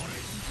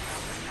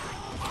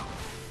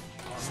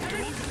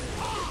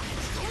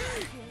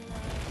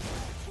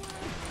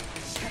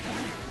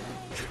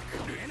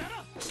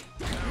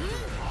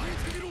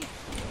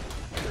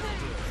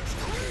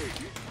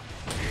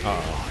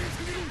 Uh-oh.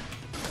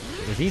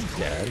 Is he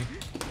dead?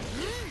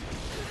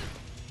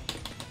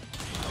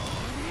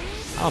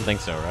 I don't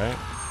think so, right?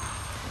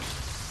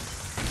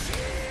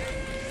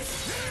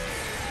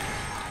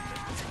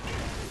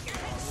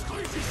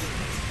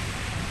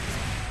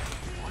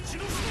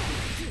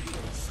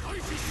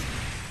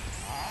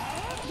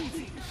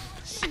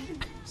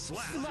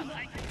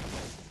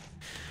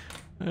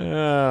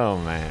 Oh,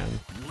 man.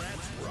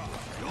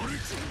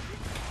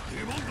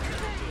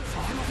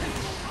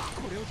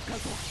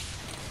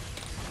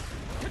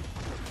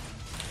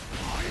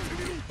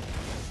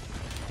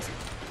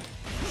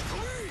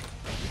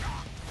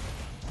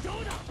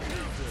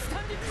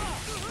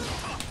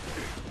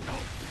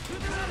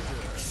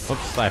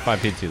 Oops, I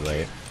 5P'd too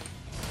late.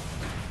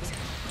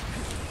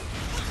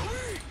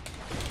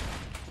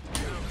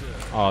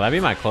 Oh, that'd be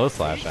my close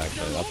slash,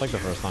 actually. That's like the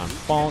first time.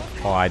 Bonk.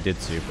 Oh, I did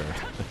super.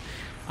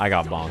 I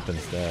got bonked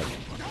instead.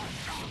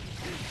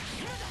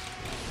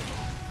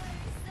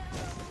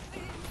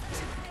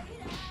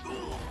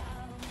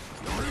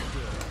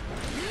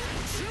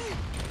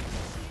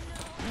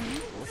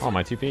 Oh,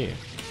 my TP.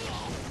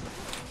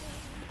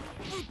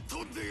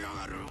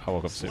 I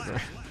woke up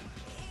super.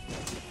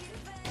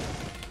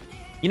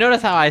 You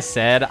notice how I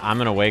said I'm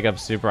gonna wake up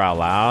super out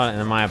loud, and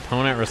then my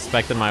opponent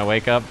respected my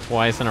wake up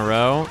twice in a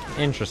row?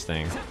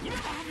 Interesting.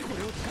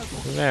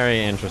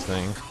 Very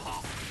interesting.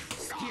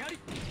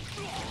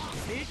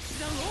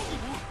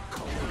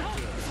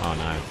 Oh,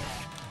 nice.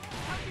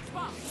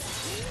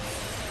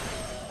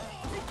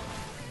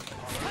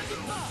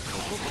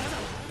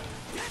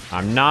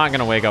 I'm not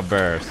gonna wake up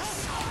burst.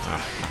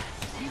 Oh.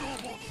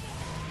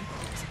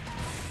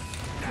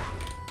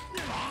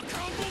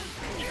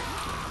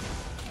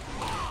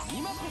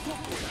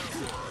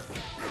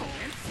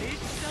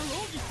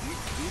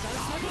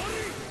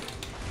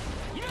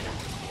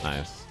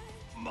 Nice.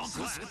 I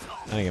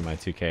didn't get my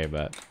 2K,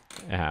 but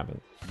it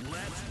happened.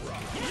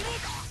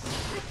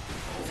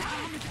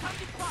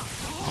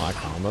 Oh, that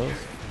combos.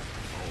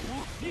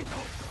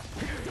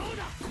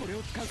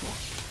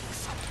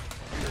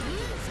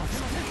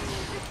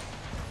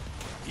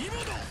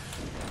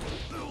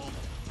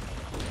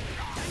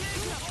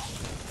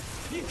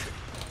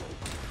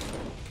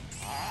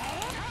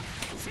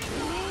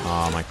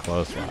 Oh, my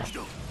close left.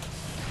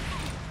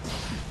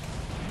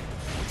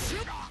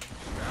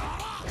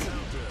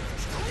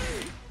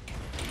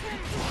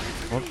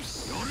 Whoops.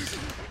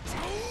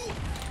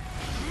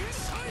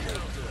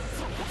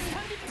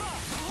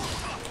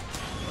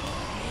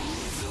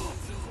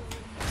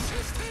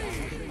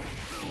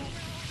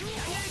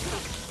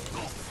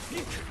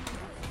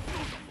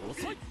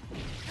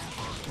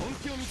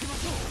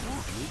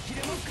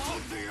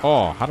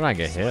 Oh, how did I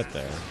get hit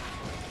there?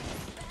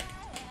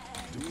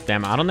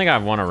 Damn, I don't think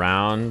I've won a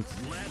round.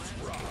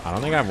 I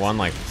don't think I've won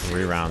like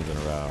 3 rounds in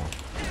a row.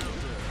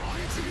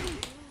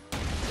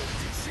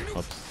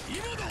 Oops.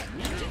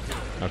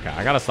 Okay,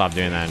 I gotta stop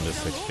doing that in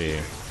just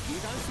 6P.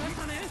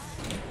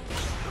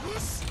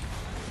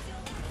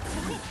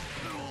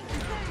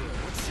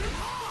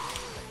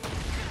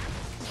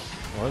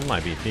 Where's my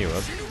BP?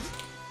 Whoops.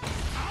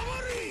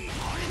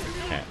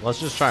 Okay,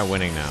 let's just try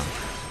winning now.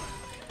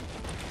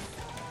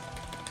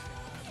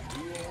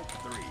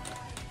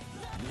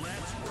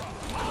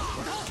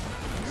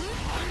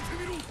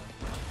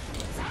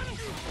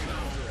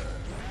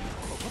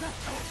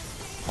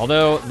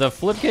 Although the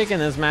flip kick in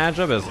this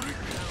matchup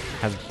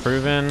has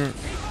proven.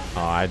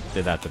 Oh, I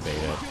did that to bait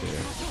it too.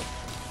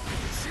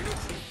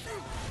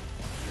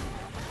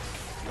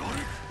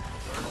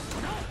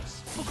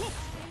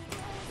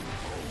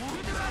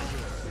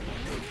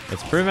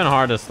 It's proven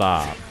hard to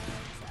stop.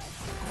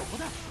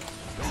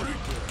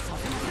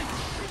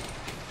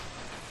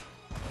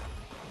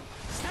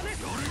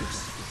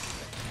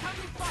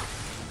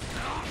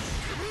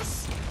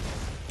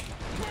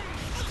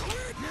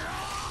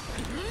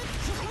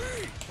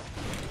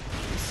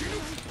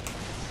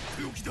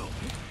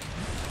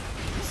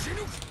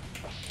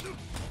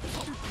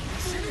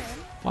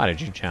 Why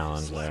did you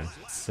challenge there?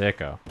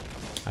 Sicko.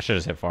 I should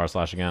just hit forward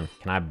slash again.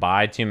 Can I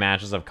buy 2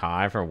 matches of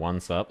Kai for 1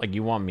 sub? Like,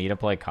 you want me to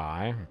play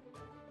Kai?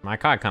 My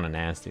Kai kind of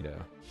nasty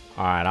though.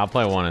 All right, I'll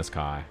play one as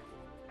Kai.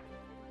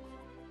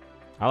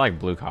 I like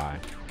blue Kai.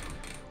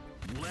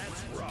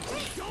 Let's rock.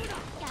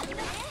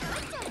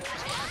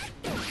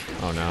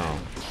 Oh no.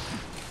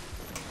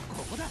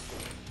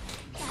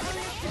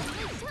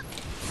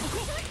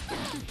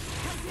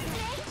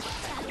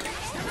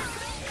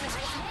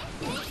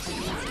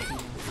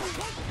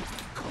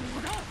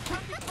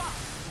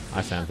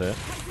 I sent it.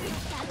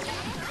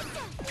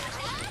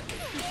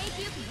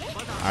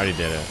 I already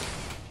did it.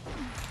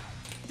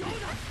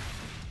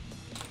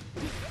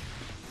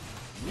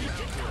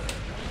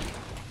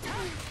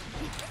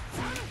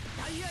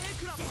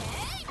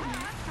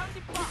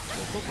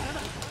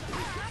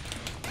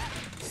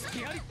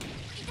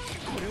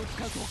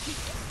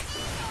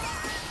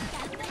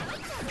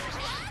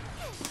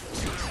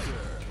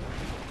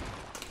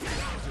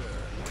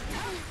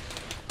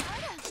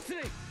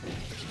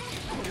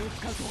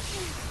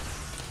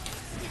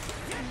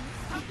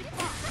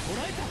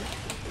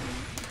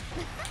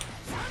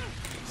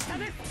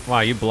 Wow,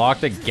 you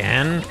blocked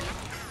again?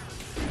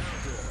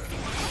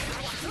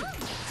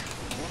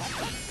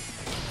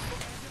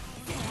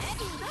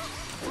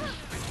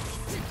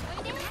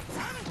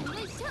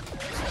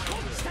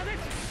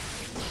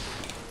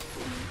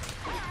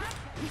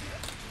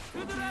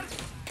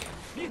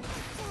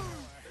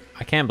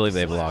 I can't believe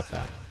they blocked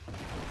that.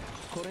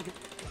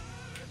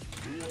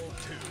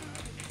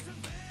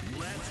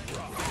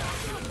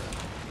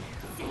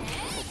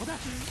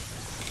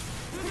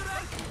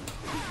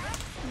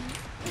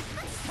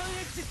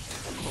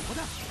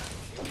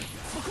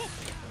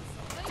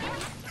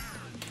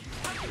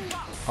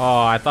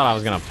 Oh, I thought I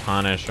was gonna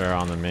punish her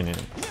on the minion.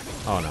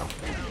 Oh no.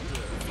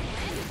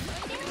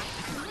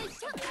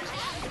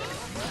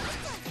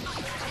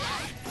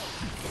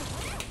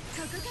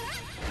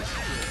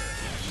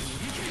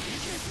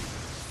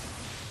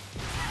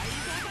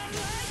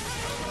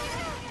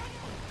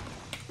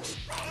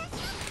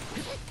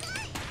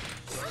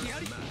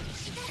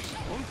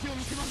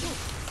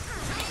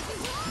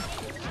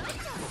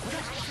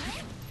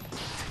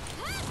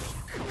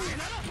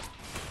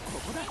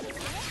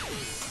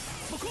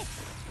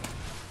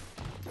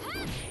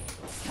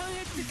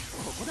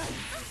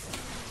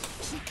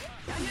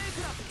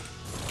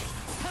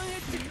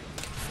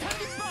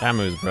 That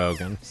move's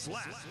broken.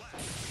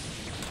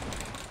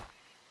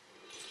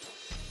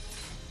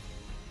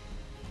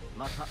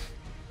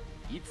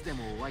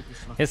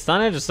 His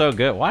stunnage is so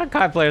good. Why do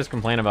Kai players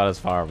complain about his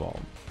fireball?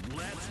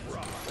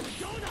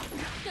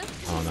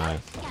 Oh, nice.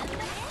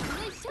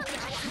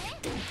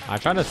 I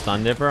tried to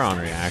stun dip her on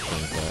reaction,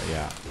 but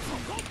yeah.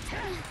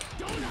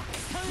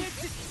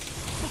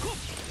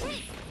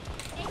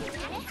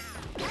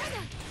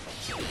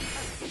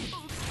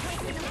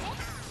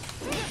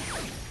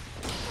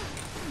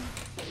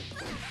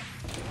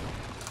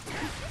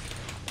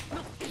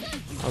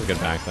 That was a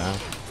good back though.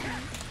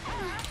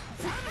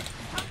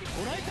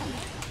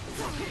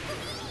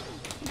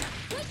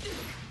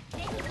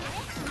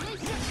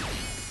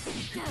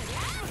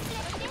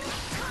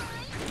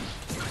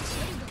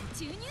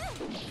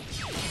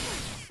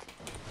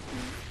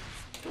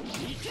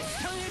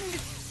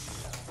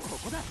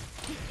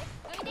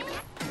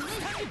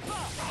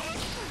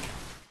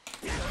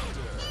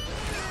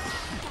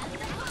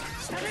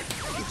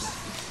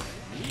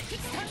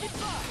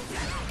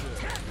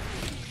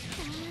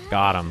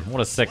 Got him. What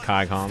a sick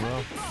Kai combo.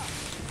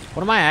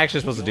 What am I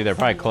actually supposed to do there?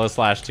 Probably close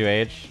slash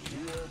 2H.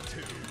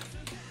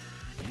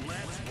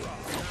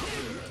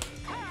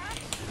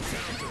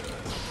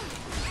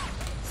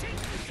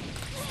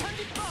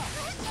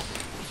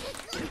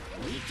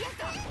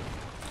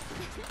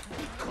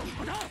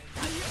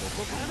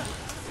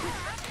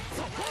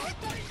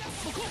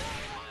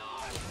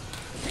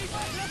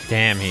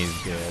 Damn,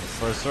 he's good.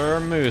 For Sir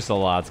Moose, a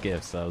lot's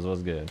gift subs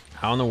was good.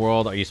 How in the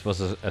world are you supposed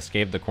to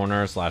escape the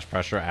corner slash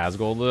pressure as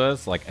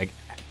Goldlewis? Like,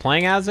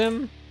 playing as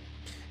him,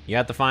 you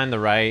have to find the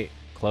right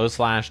close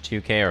slash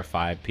 2K or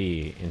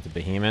 5P into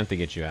Behemoth to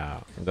get you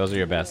out. Those are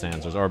your best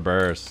answers. Or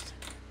burst.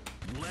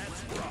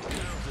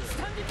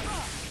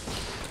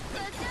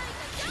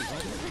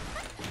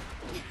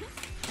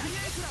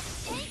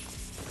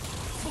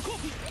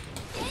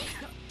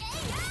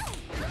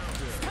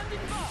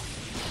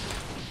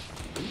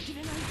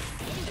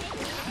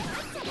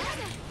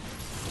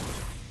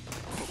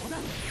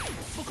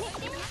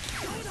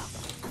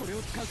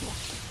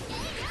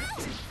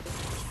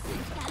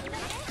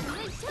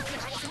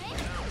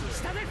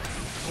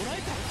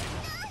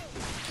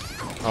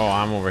 Oh,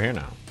 I'm over here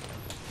now.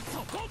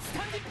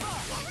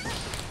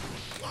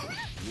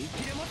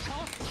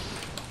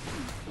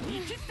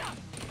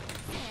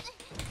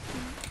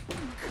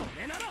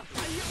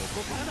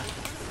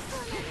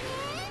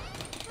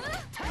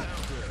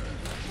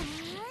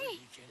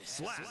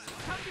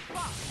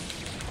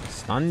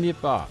 Stun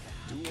dip up.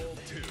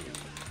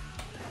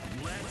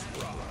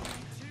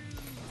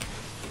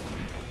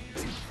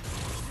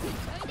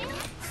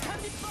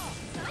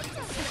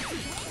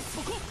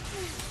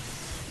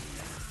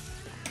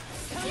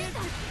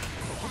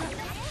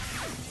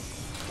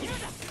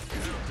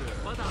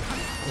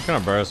 I'm just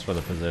gonna burst for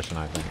the position,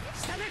 I think.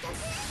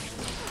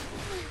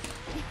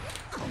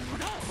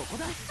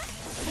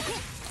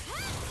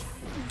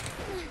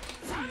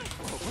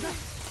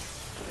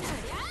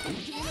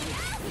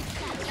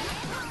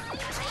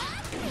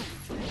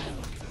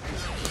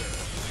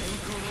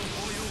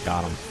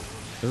 Got him.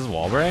 This is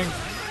wall break?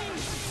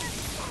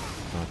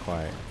 Not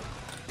quite.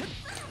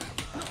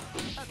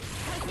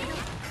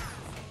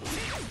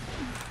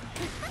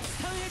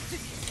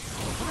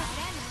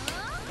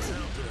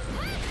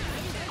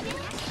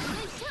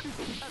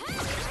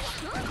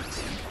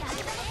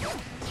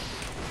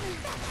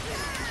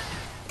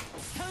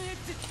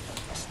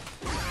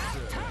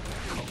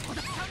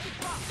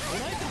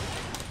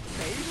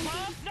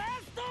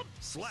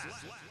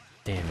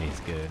 Damn, he's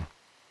good.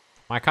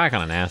 My Kai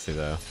kind of nasty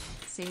though.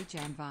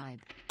 Sajam vibe.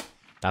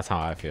 That's how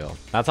I feel.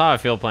 That's how I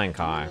feel playing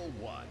Kai.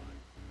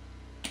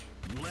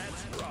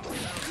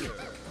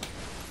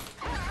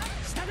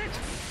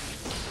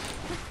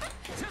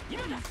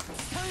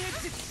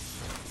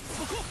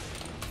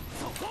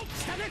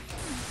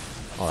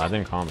 Oh, that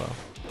didn't combo.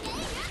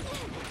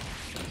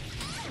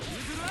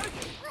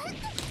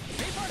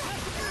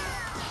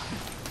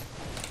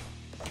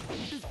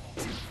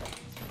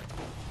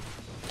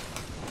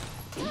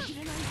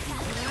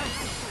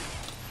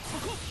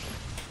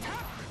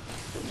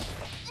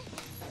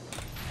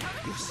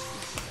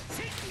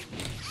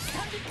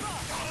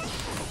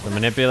 The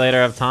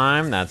manipulator of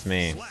time, that's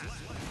me.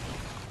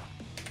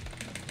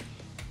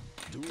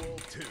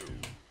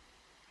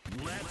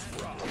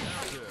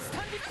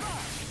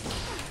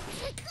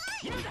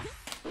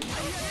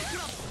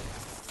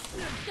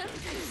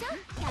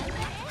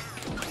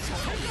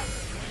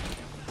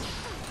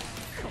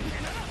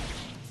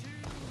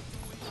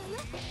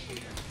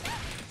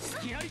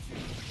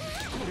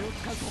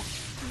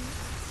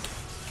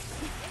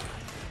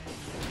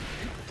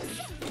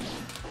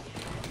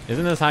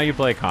 Isn't this how you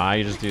play Kai?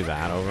 You just do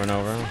that over and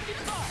over?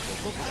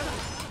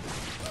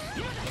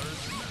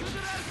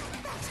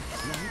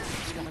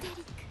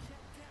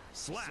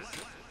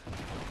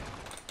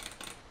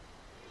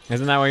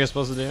 Isn't that what you're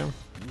supposed to do?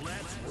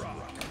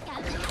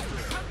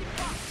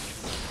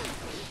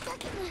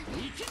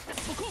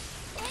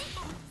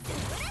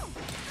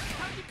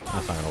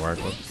 That's not gonna work.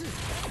 Whoops.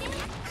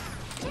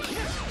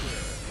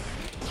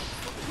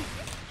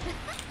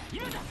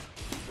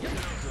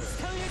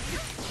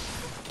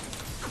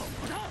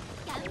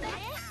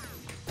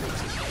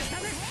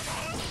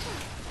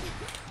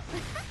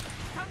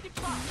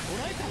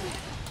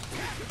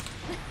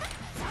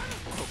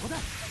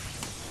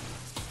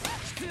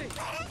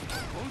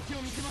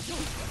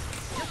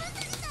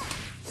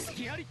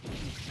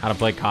 How to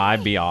play Kai,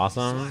 be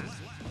awesome.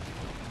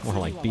 More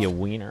like be a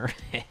wiener.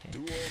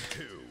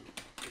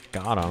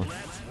 Got him.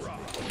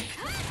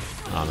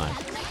 Oh,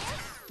 nice.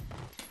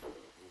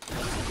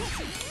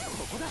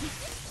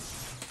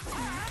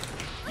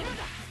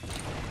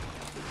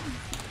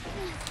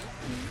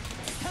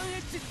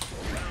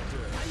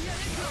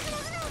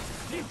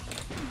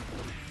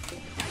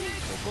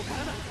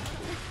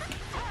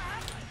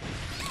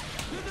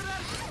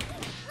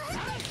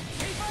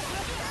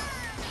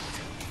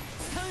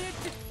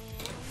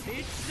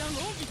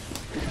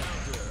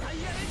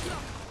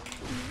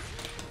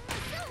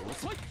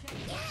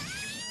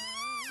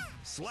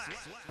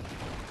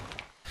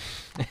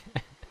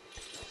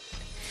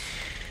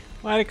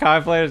 Why do Kai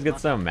players get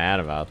so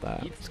mad about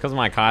that? It's because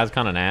my Kai's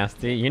kind of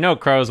nasty. You know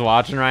Crow's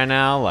watching right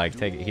now. Like,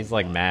 he's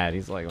like mad.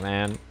 He's like,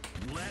 man,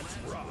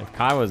 if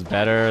Kai was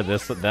better,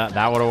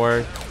 that would have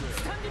worked.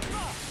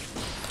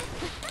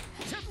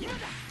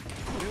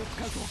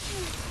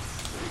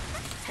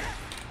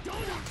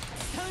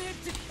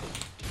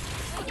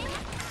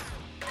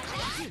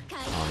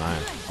 Oh,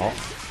 nice. Oh.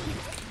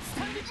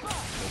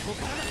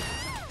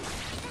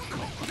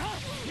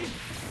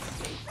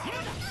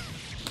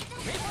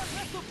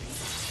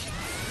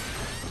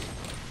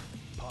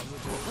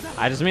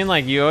 I just mean,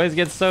 like, you always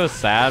get so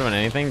sad when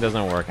anything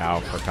doesn't work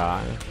out for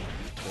Kai.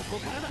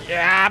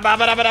 Yeah, ba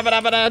ba da ba da ba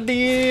da ba da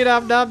dee da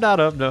da da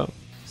da da.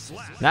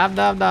 Da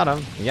da da da.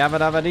 Yeah, ba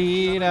da ba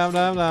dee da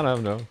da da da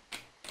da.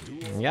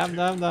 Yeah,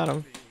 da da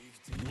da.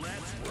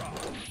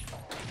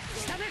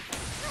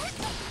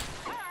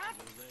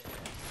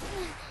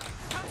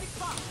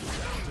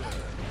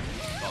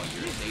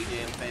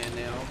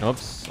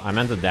 Oops, I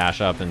meant to dash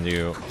up and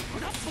do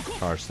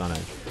charge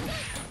stunning.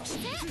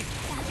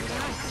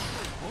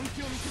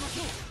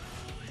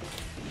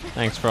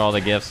 Thanks for all the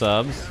gift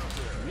subs.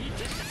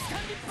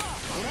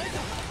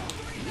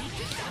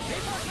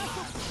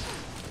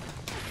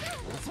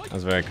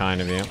 That's very kind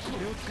of you.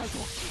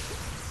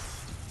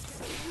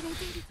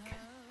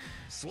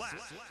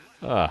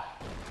 Ugh.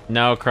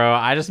 No, Crow,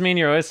 I just mean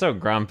you're always so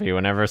grumpy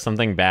whenever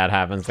something bad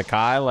happens to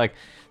Kai. Like,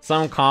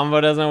 some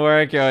combo doesn't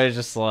work, you're always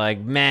just like,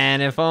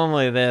 man, if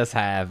only this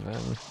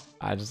happened.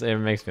 It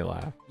makes me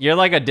laugh. You're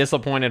like a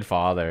disappointed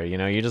father, you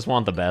know? You just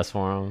want the best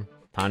for him.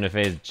 Time to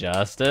face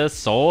Justice.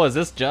 Soul, is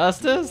this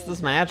Justice? This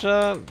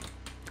matchup?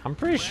 I'm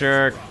pretty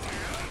sure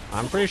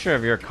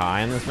if you're Kai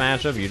in this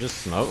matchup, you just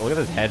smoke. Look at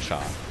this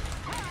headshot.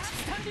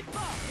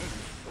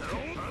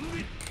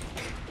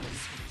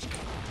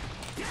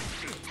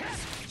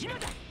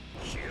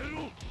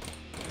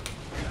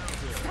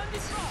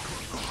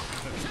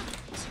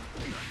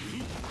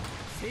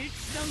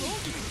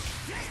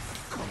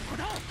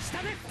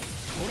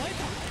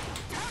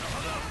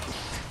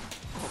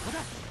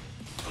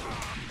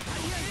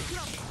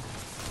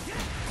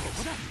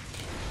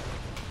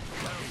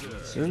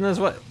 Isn't this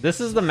what? This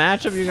is the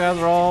matchup you guys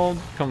are all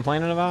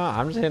complaining about?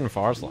 I'm just hitting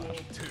far slash.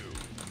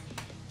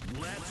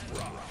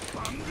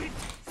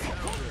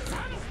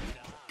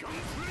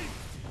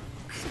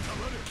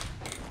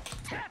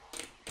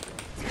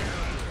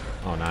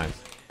 Oh, nice.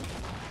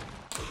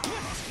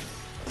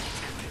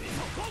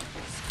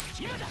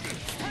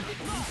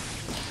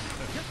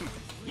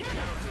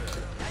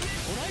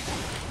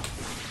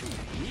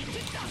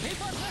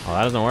 Oh,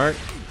 that doesn't work?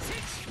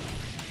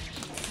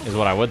 Is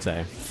what I would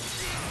say.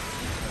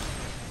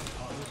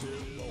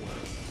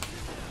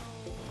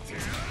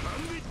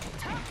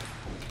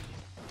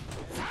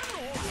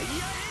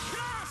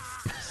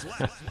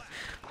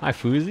 Hi,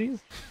 Foozies.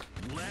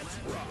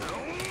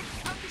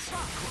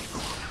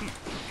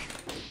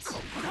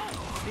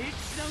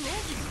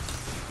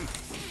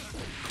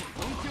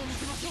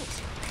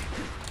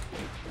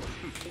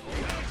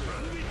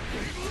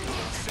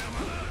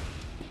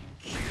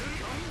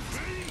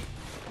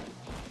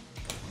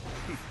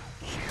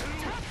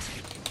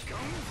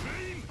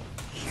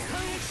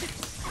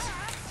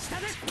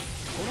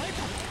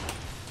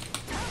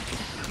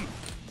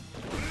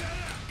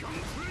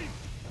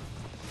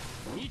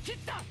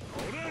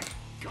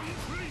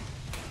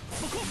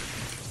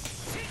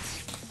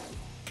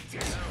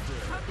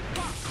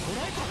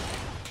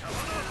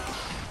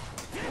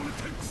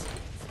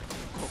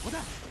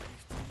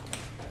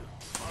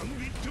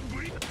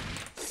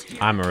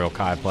 I'm a real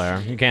Kai player.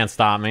 You can't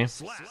stop me.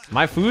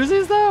 My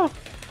Foozies, though?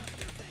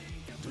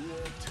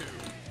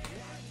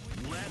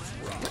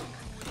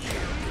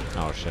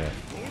 Oh, shit.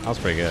 That was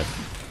pretty good.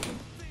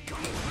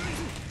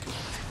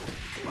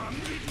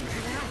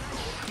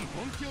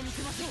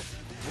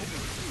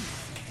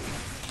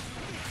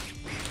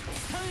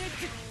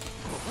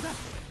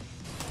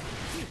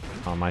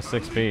 Oh, my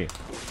 6P.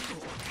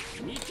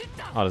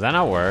 Oh, does that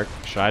not work?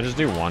 Should I just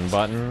do one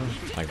button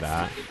like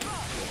that?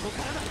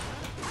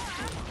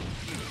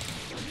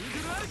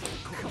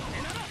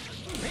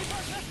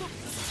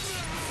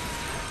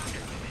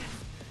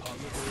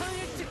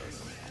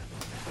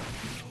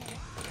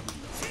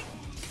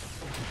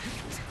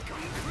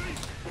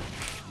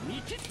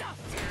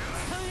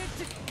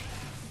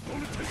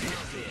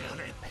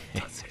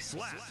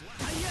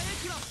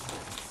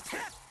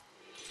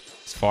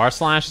 This far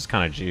slash is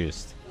kind of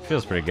juiced.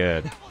 Feels pretty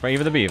good. For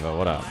even the Beaver,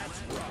 what up?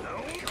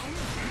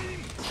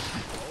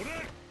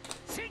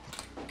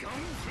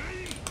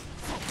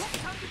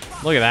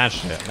 Look at that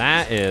shit.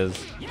 That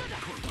is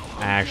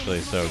actually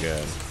so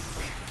good.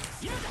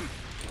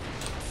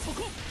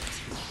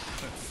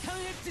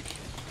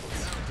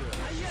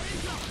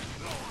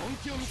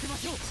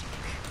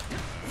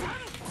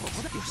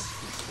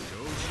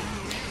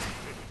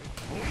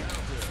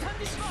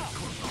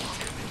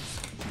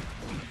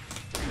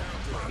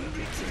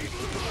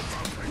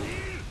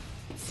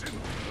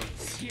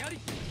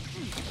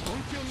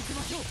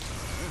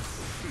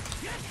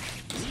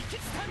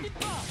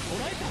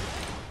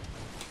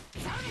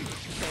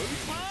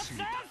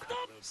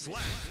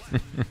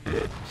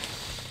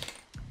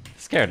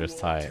 This character's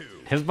tight.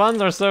 His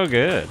buttons are so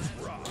good.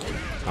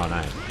 Oh,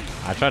 nice.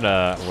 I tried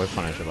to whip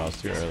punish it, but I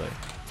was too early.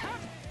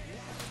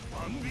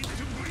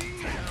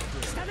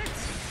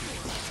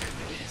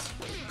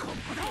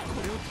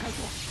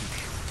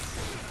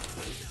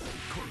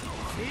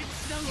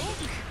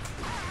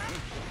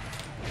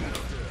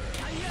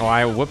 Oh,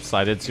 I whoops,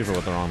 I did super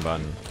with the wrong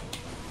button.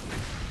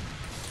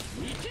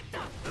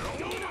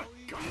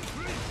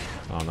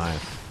 Oh,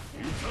 nice.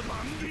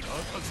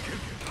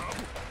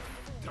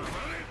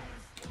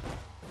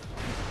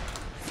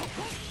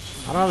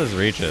 I don't know how this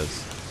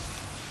reaches.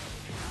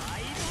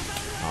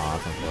 Oh,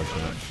 that's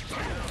unfortunate.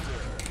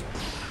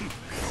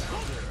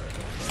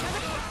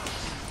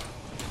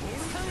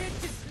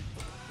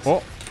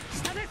 Oh!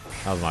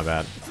 That was my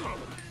bad.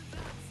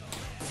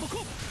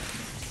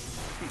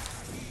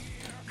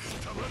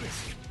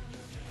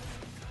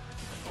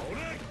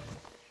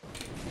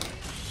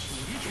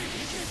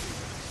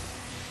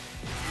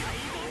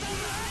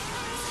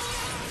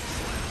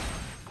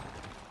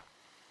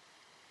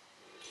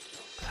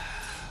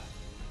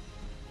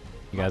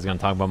 You guys gonna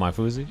talk about my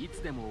Foozy?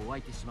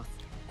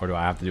 Or do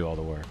I have to do all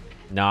the work?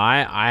 No,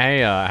 I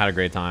had a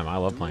great time. I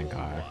love playing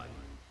Kai.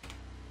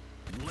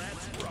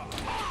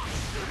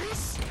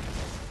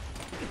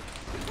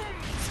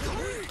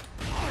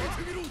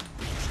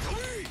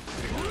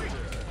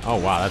 Oh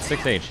wow, that's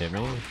 6H hit me.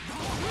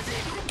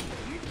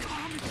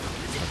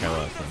 Okay,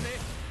 listen.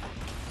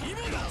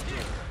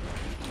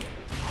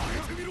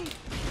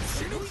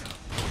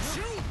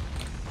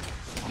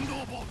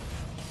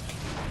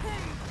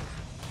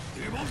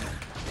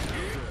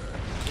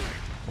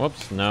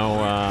 Whoops,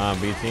 no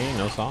BT,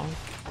 no song.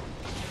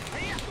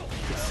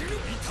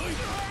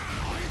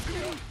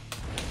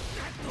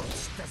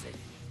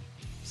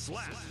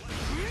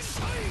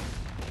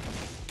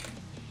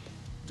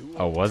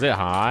 Oh, was it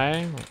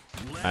high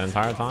that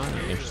entire time?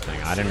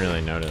 Interesting. I didn't really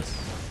notice.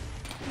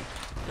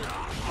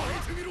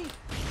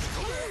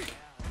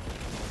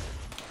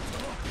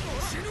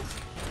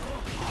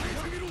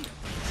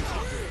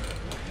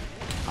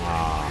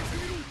 Ah,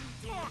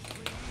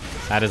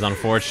 that is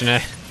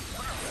unfortunate.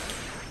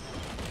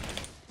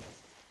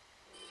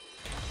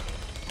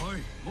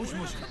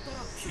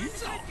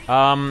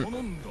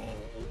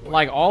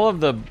 Like all of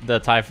the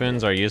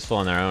typhoons are useful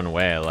in their own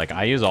way. Like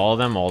I use all of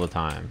them all the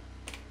time.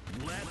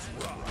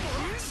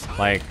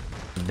 Like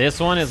this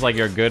one is like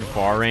your good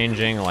far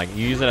ranging. Like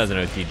you use it as an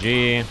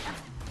OTG.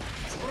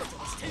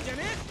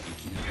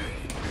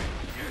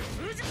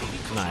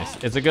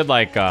 Nice. It's a good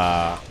like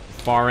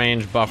far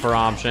range buffer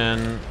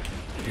option.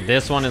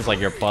 This one is like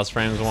your plus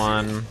frames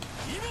one.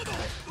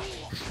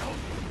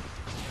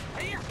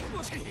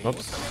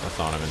 Oops, that's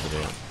not what I meant to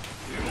do.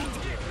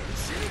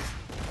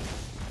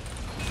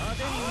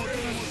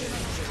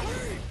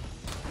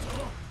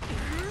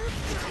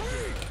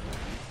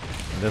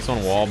 This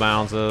one wall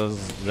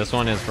bounces. This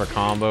one is for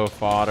combo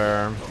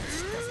fodder.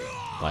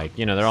 Like,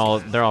 you know,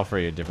 they're all for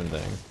you different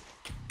things.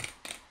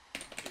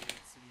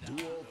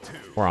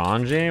 For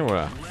Anji,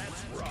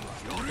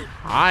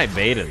 I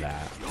baited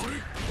that.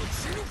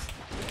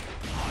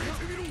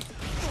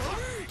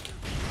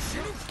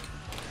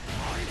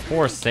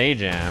 Poor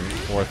Sajam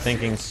for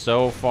thinking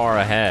so far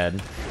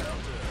ahead.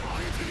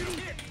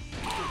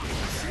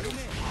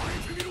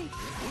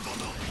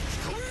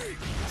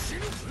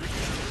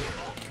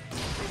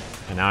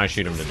 And now I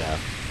shoot him to death.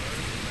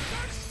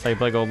 That's how you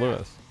play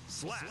Goldlewis.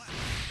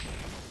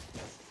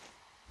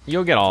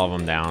 You'll get all of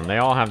them down. They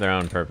all have their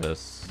own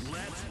purpose.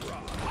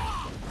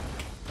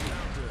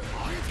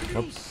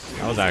 Whoops,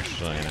 that was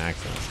actually an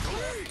accident.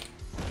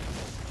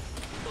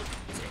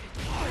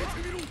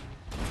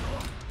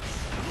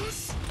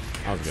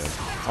 That was good.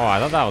 Oh, I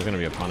thought that was gonna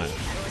be a punish.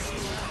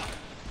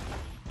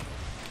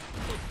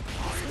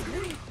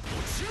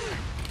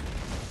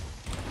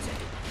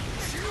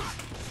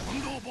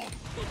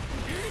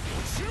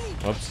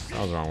 Whoops, that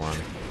was the wrong one.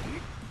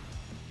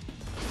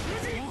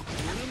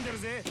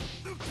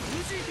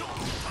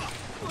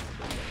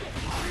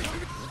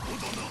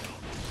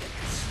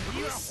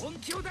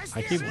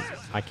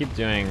 I keep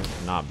doing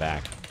not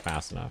back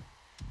fast enough.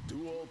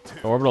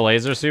 Orbital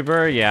laser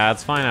super? Yeah,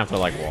 it's fine after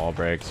like wall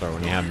breaks or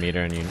when you have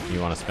meter and you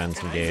want to spend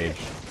some gauge.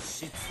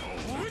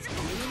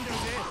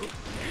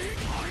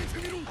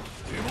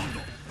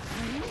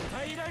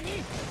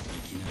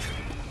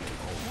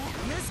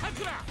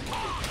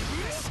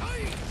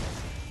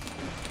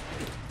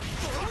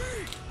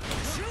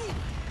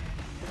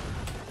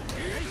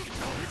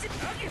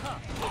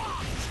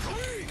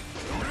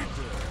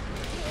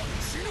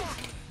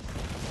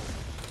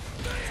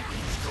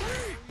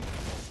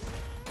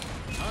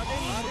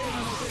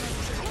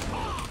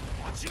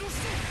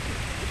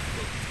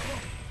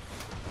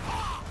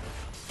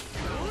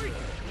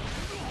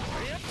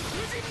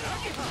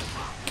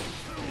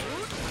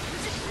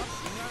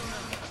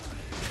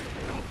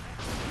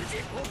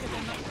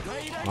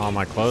 Oh,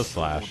 my close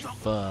slash.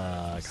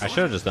 Fuck. I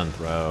should have just done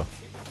throw.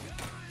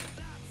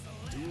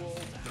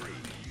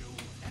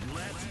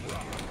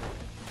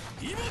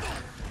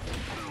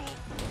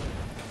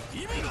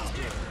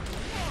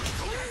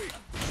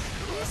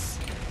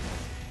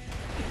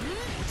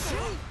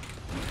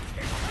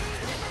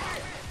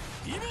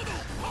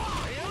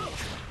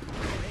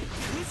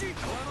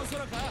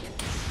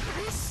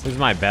 Who's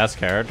my best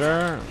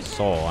character?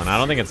 Soul, and I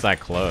don't think it's that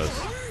close.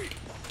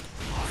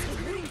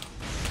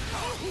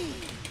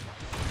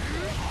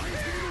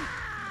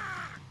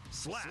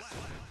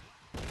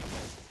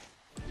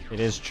 It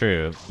is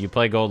true. You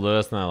play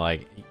Goldlewis and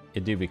like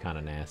it do be kind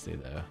of nasty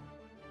though.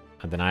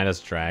 Then I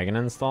just Dragon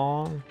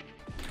install.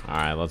 All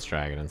right, let's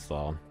Dragon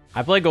install.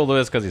 I play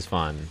Goldlewis because he's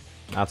fun.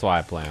 That's why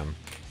I play him,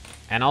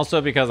 and also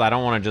because I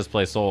don't want to just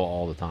play Soul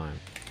all the time.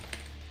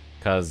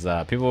 Because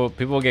people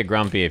will get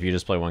grumpy if you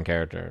just play one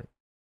character.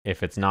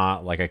 If it's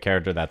not like a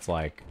character that's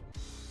like,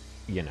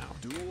 you know.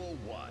 Duel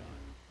 1.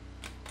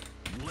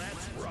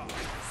 Let's rock.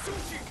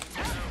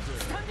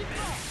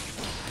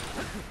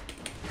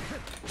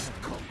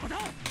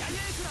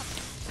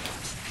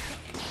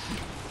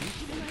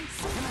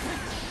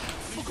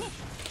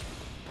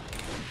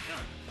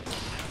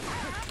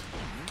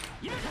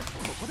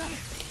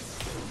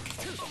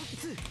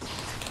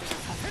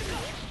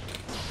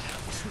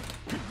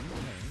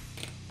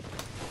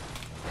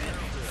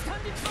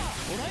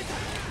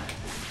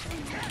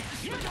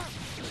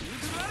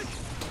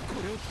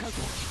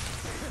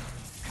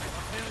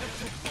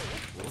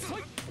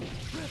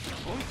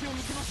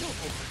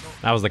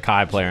 That was the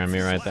Kai player in me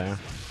right there.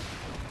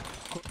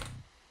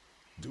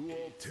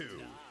 Duel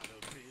 2.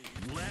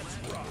 Let's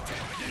rock.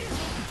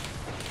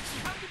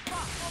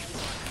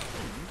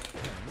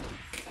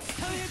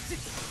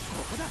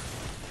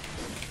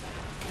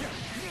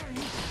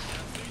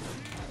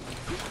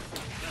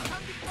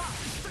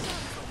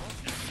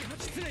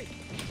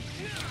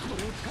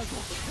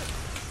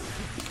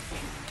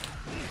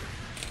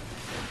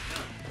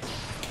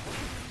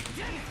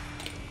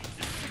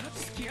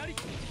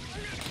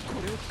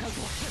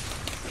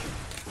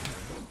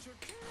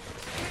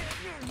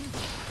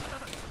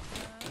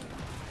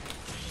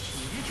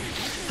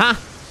 Huh?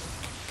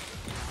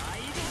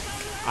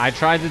 I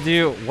tried to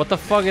do... What the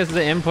fuck is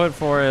the input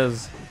for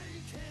his...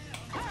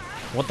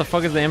 What the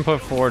fuck is the input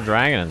for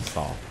Dragon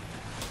install?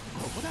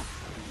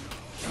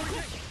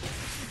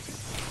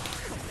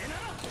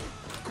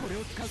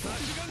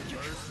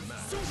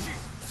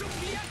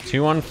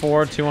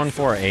 214,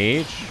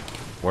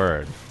 214H?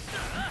 Word.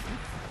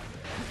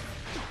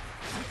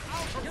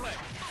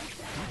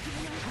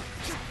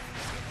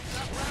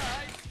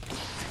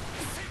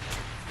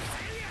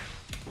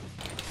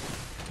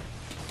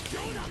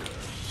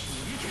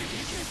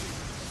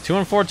 Two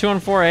and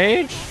four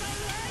H?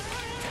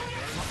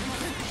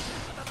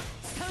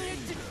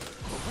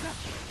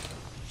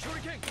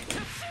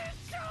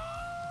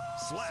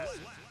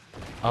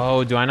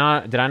 Oh, did I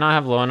not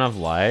have low enough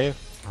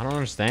life? I don't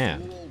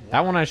understand.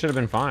 That one I should have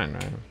been fine,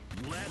 right?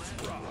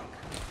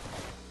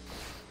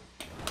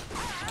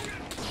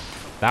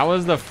 That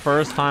was the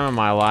first time in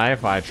my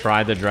life I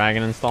tried the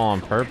dragon install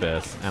on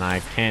purpose, and I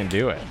can't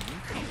do it.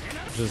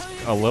 Just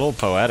a little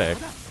poetic.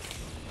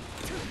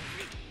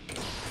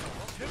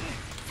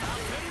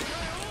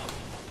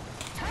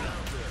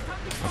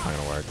 That's not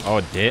gonna work. Oh,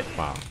 it did?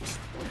 Wow.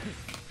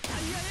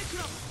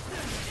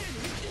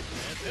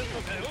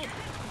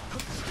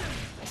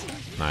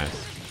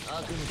 Nice.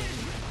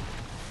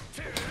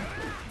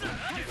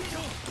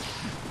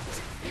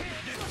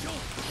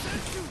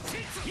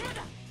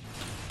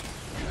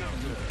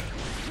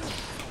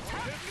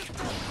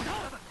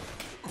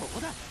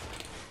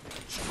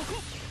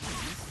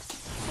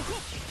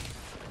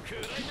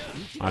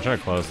 I'll try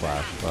to close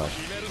slash, but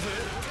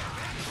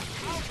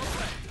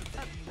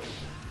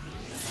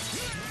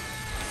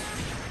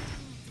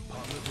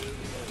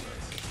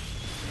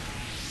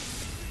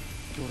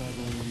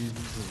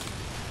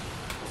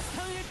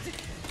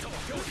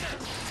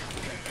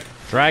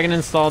dragon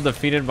install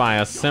defeated by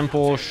a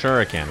simple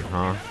shuriken,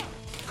 huh?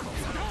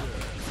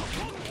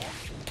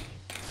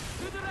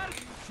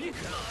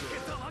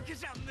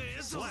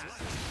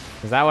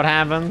 Is that what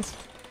happens?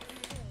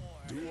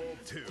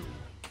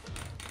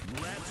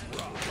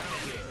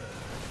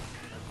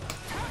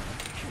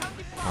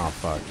 Oh,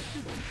 fuck.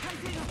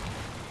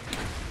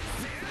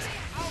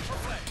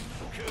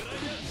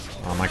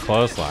 Oh, my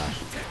close slash.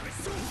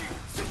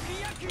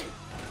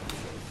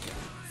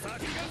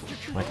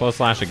 My close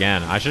slash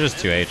again. I should just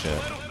 2H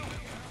it.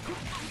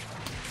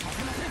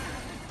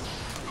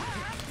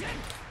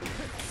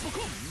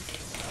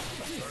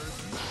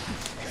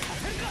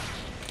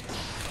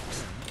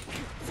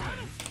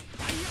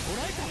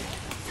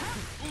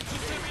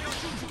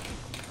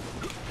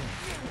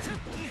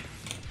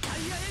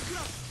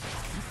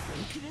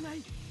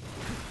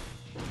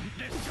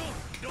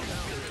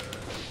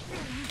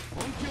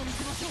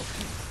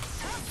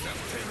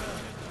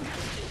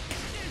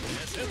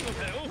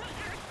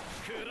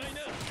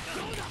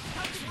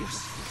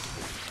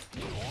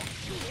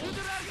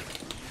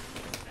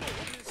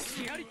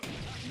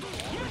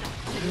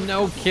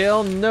 No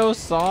kill, no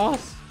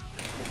sauce.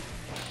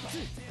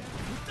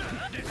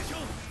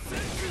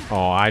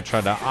 Oh, I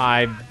tried to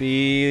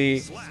IB.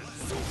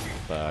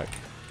 Fuck.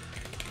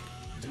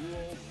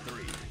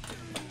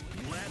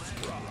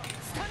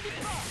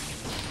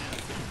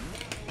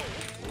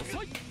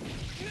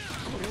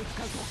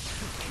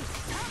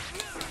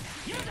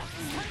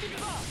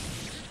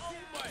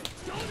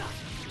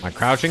 My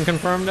crouching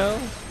confirmed though?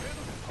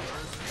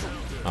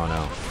 Oh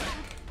no.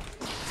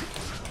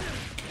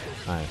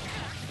 Nice.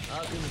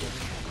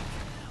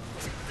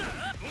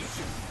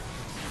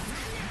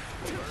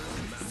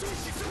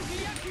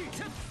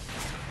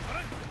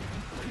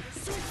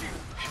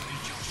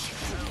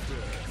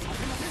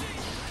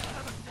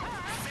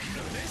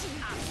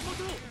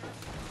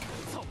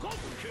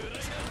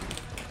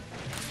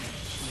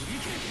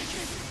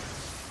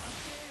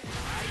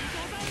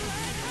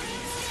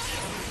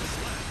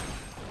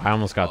 I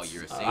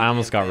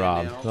almost got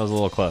robbed. That was a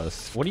little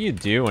close. What do you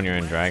do when you're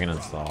in dragon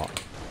install?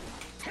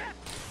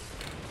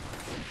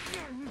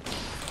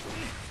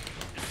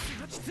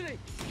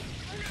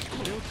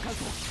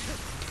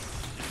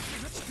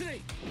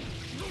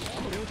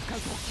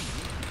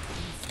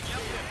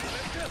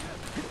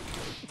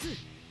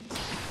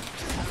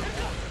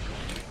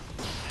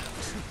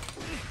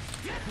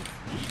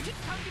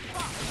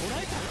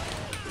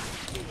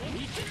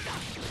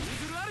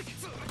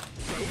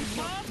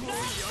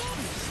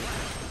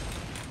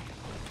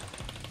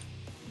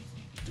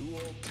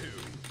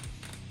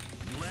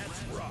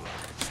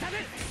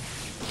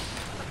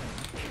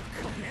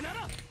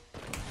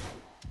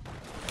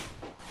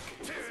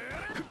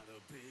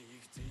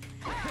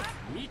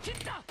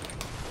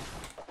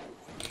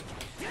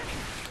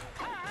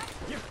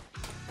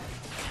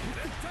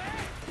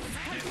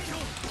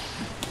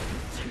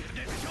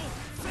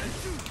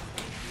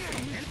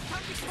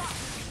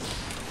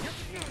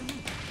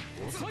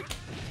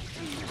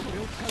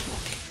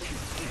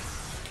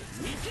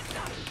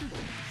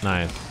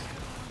 Nice.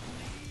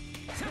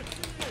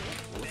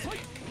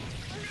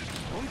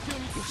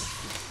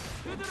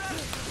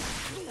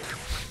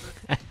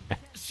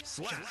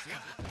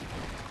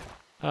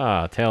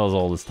 Ah, tale as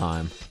old as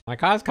time. My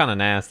Kai's kind of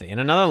nasty. In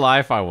another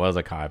life, I was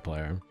a Kai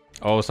player.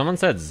 Oh, someone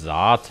said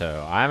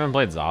Zato. I haven't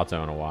played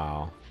Zato in a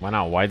while. Why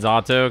not white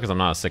Zato? Because I'm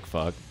not a sick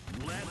fuck.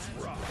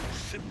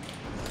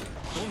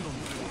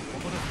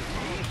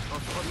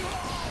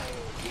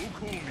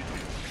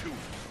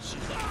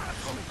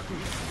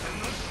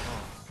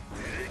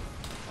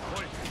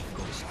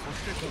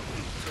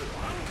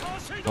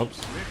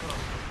 Oops.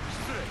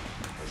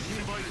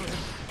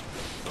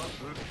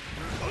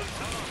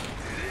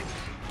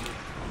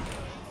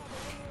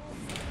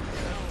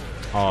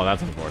 Oh,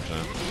 that's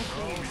unfortunate.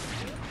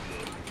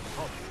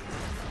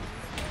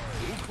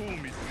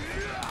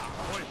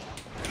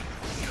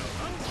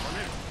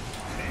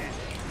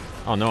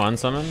 Oh, no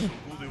unsummon?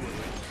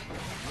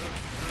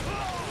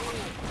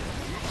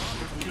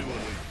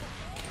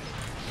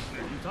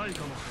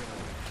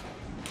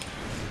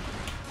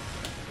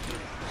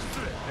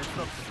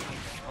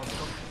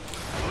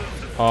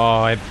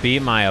 Oh, I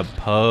beat my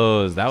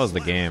oppose. That was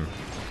the game.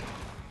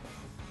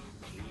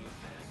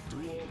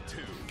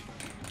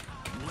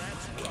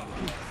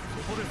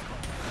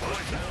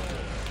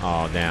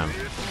 Oh, damn.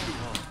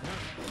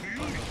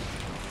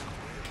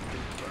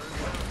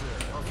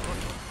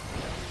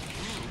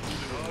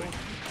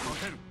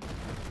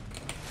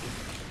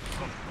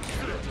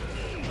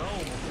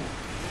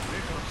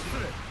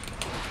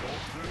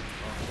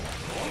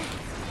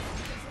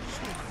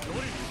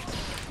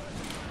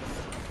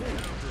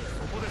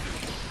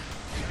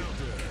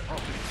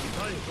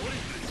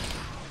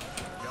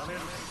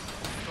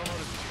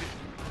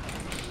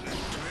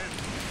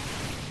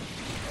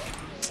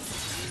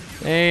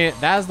 Hey,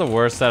 that's the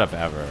worst setup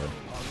ever.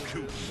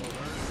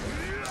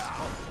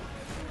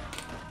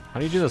 How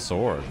do you do the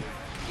sword?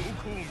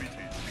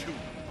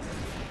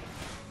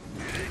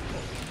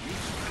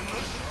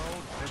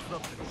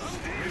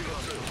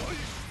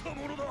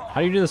 How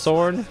do you do the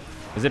sword?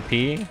 Is it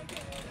P?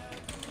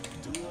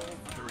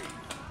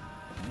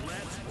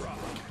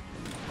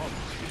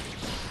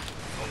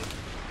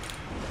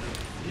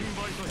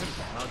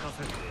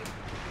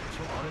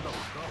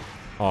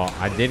 Oh,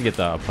 I did get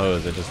the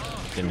oppose, it just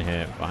didn't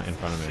hit in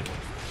front of me.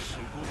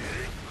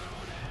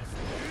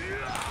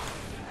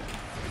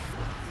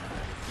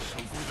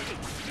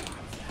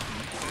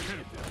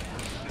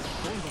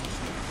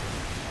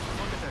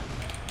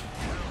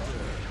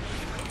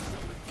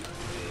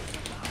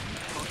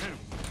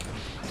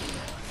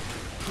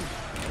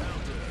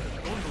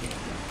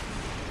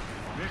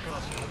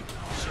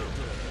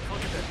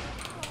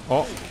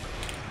 Oh.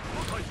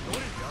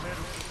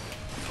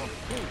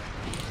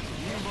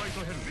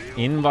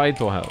 Invite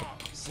to help.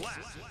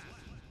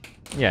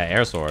 Yeah,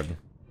 air sword.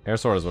 Air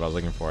sword is what I was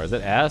looking for. Is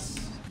it S?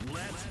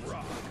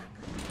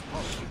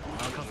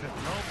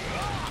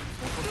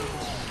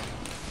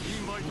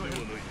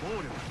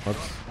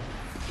 Whoops.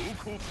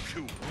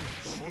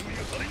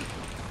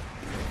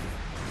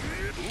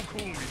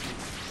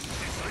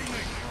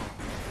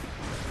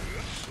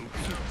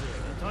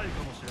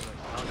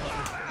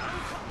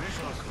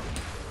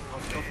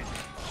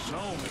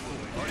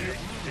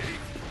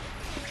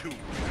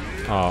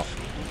 Oh.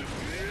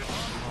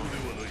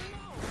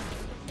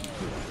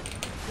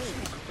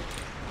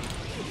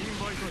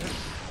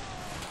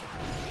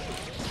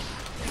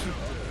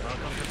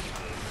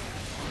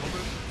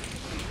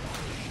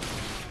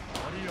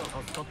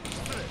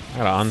 I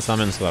gotta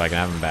unsummon so that I can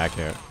have him back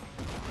here.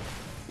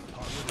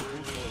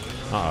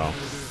 Uh-oh.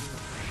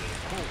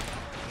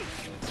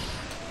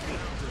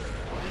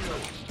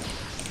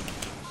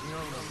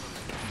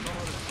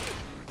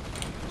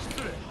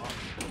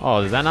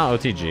 Oh, is that not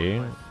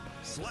OTG?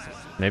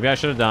 Maybe I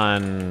should have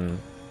done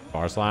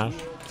bar slash.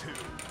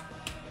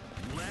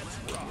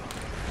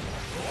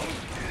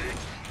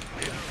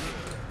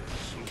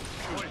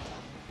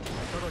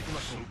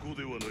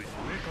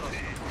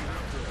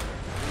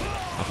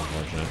 That's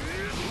unfortunate.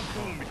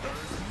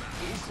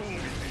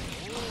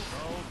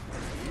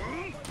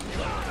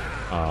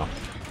 Oh.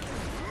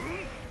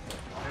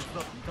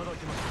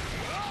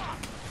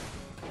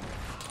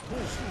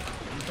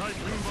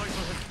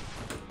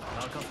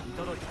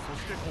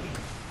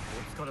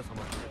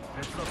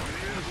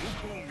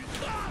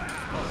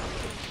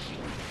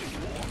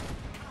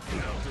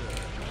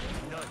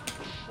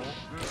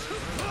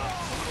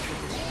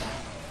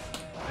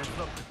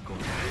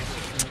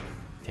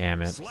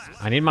 Damn it.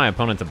 I need my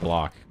opponent to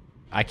block.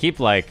 I keep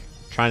like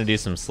trying to do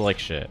some slick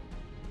shit.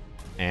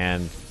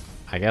 And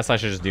I guess I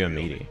should just do a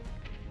meaty.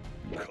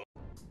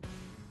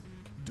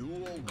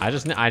 I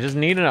just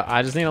need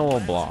a little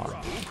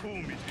block.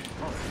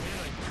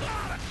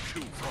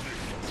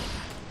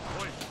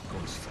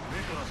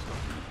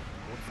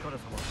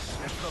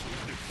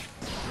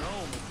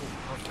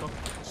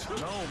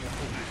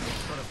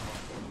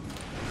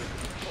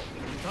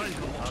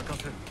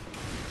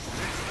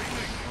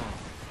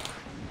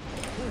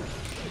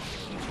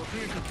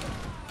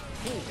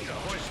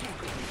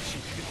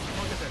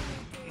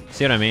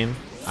 See what I mean?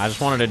 I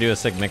just wanted to do a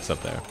sick mix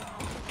up there.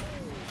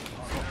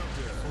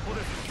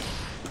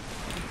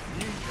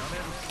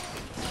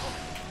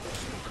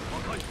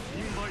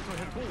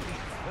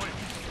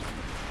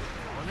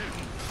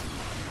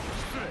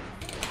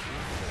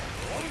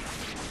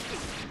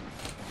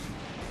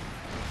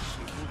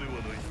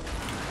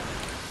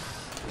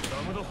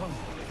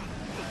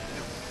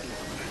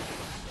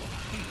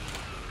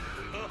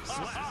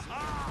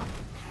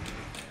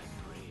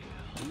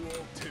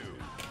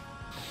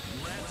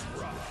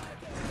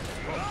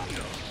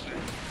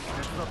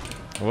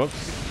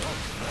 Whoops.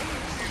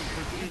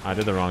 I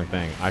did the wrong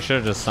thing. I should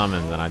have just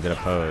summoned and I did a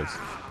pose.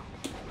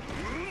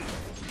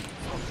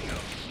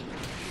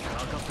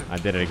 I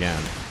did it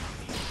again.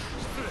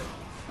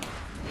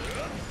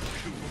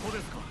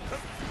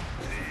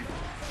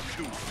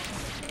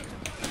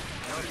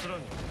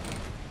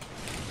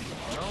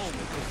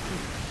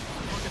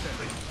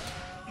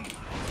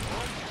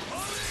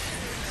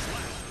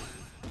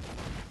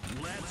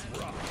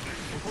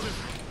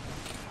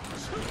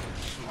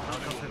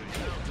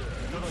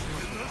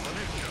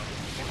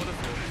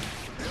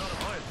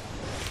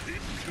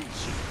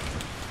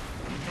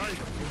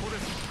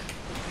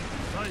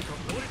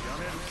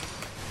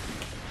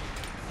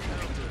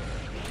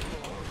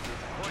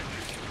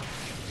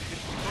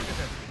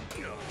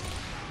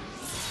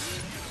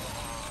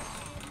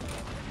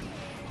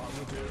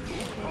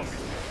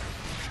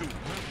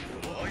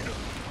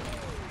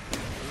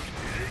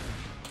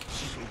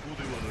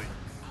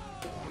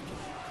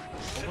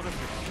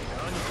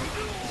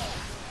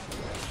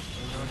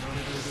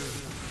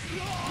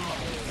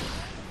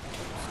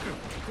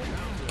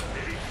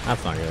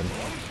 That's not good.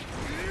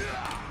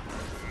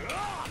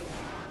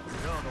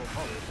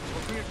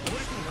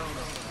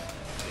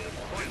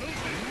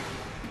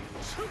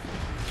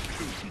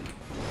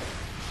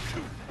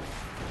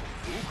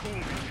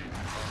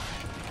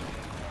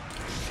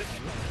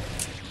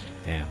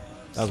 Damn,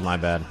 that was my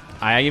bad.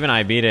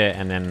 I beat it,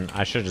 and then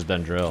I should have just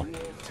done drill.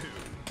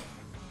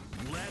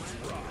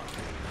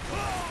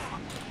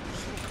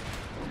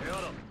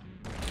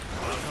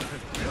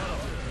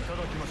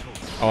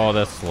 Oh,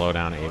 that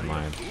slowdown ate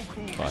my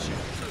button.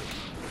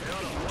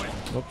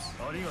 Whoops.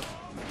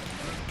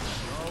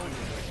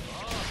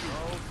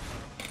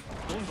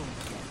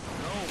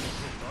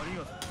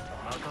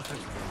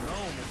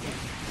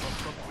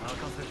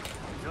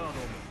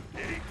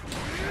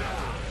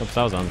 Oops,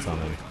 that was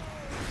unsummoned.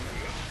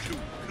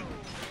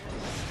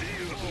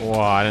 Whoa,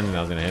 I didn't think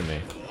that was gonna hit me.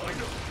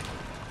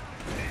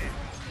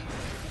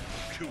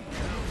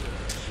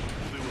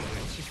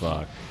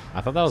 Fuck.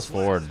 I thought that was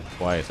forward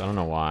twice. I don't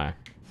know why.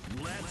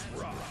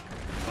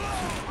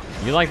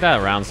 You like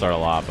that round start a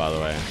lot, by the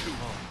way.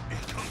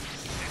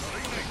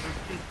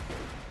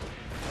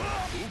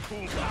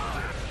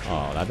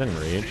 Oh, that didn't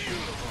reach.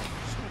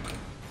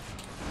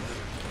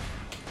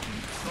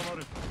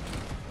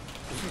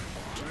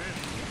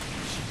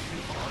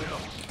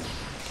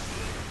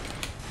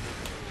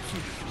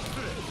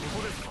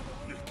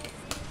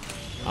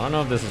 I don't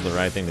know if this is the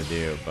right thing to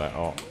do, but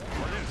oh,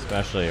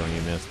 especially when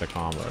you miss the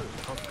combo.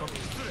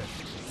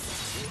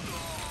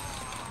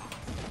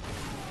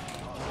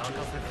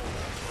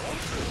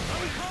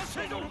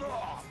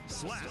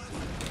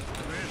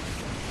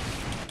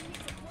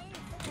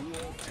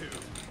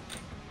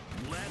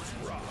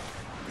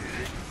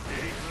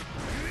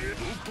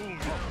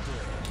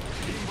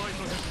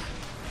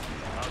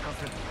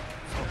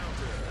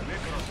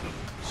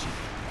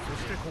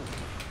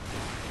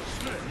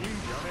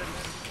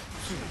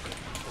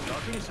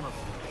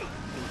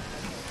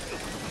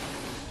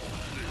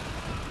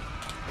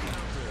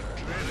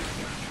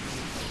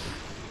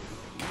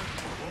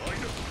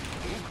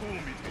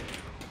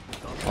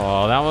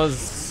 Oh, that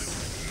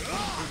was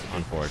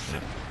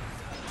unfortunate.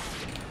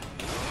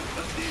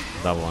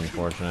 Double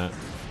unfortunate.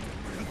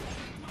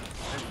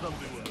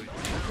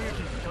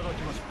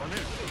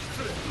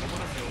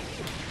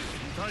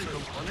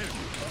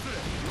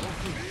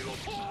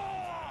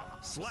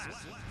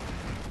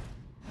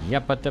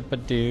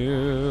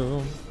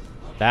 Yep-a-dip-a-doo.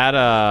 That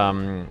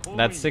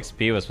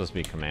 6P was supposed to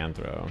be command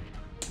throw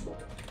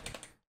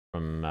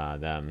from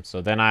them.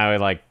 So then I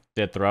like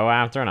did throw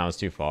after and I was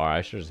too far.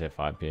 I should just hit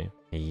 5P.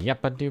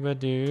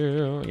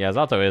 Yep-a-doo-ba-doo. Yeah,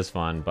 Zato is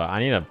fun, but I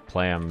need to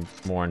play him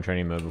more in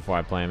training mode before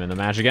I play him in the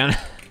match again.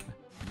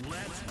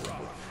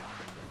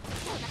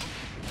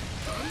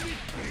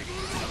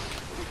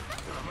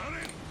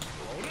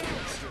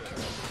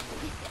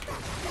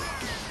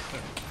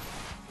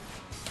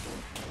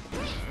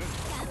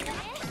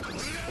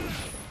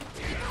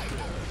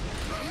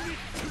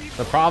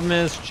 The problem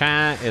is,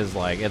 chat is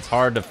like, it's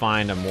hard to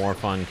find a more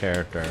fun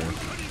character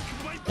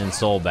than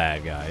Soul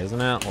Bad Guy,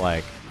 isn't it?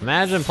 Like,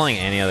 imagine playing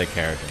any other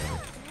character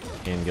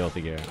in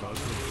Guilty Gear.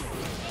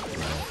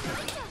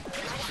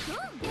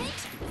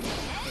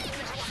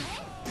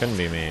 Couldn't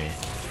be me.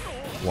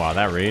 Wow,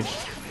 that reached.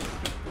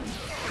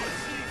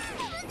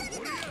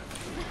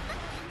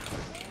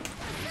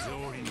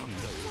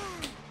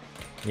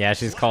 Yeah,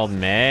 she's called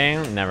May.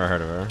 Never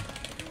heard of her.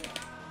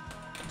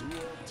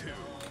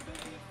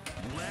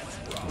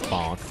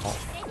 Bonk. Oh.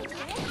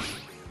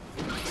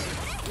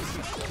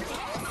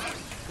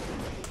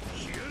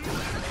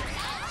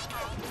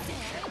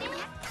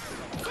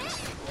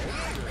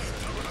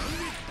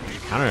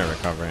 Counter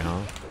recovery,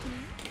 huh?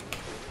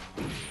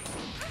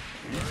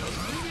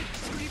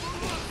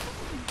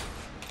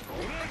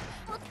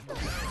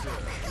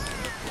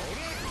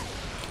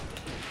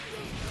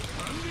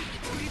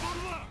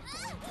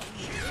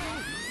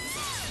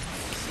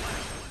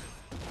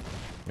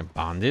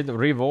 Bonded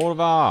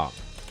revolver.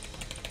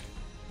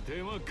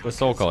 The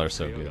soul color is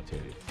so good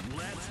too.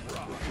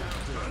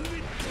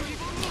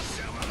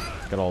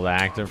 Good old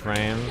active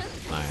frames.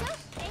 Nice.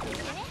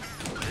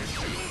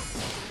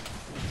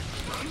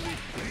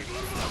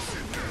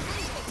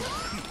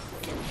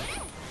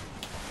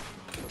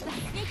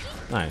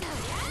 Nice.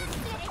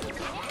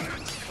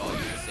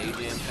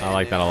 I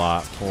like that a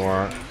lot.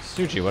 For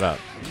Suchi, what up?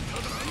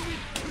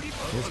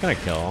 He's gonna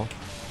kill.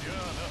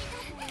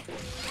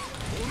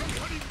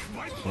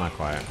 Not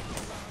quite.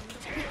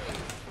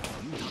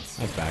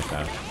 Nice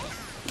backdash.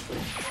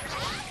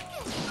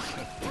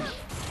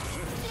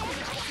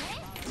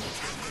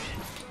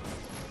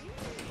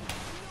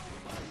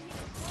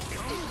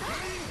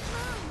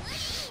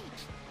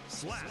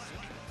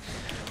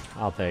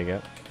 I'll take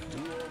it.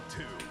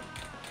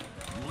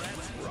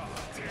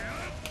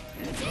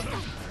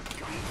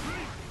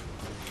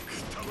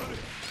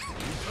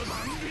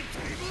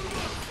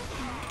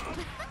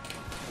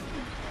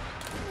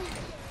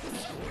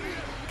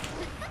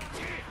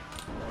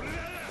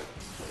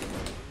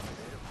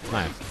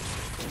 Nice.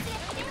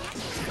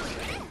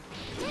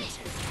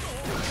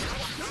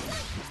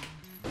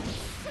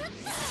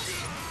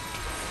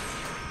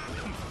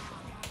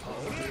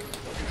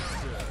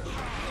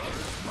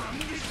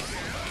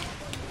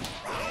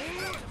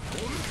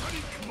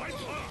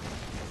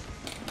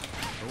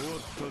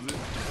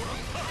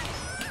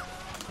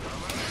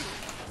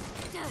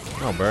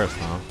 No burst,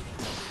 huh?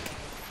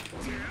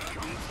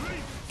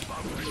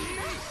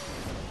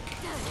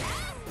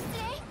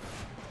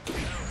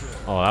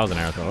 Oh, that was an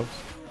air throw.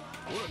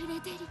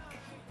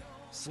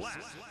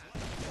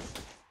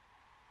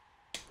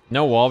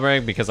 No wall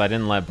break because I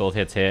didn't let both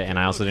hits hit, and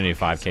I also didn't do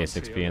 5k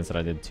 6p instead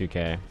I did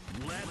 2k.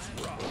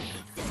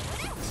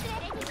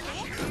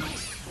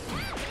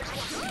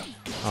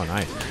 Oh,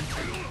 nice.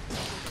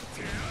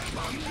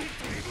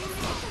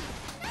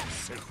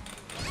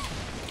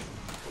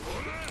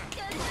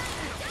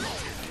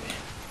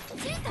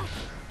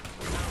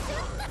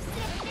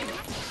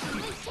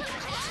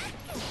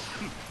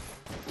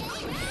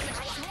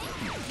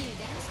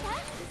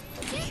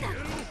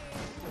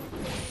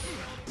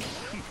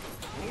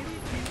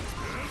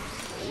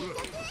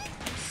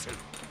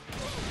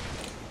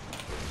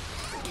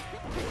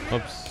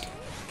 Oops.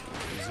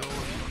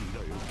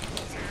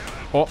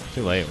 Oh,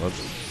 too late. Whoops.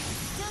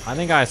 I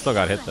think I still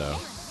got hit though.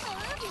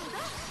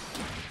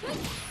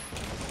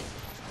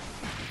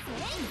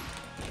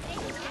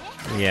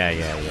 Yeah.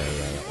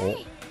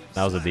 Oh,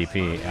 that was a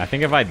DP. I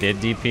think if I did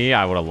DP,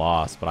 I would have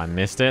lost, but I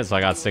missed it, so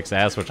I got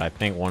 6S, which I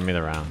think won me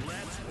the round.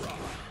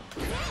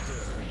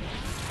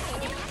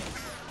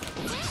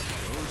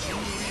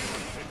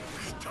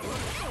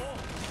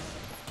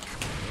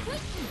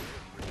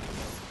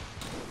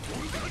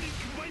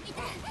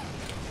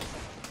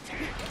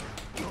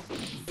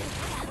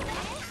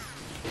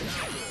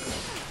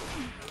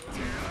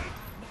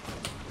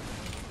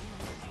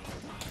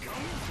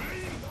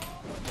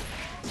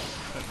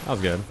 That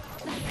was good.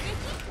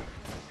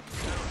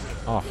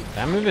 Oh,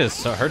 that move is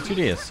so... Her 2D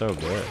is so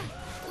good.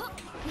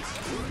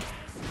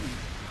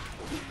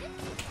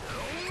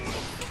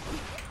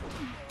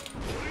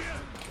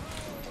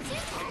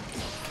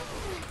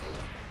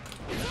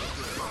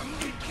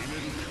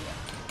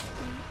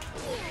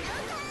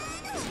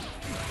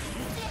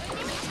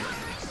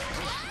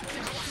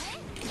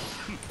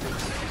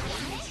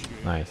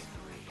 Nice.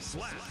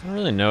 I don't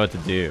really know what to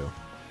do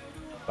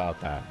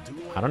about that.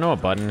 I don't know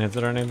what button hits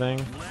it or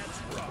anything.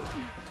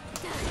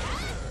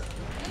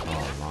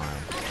 Oh my.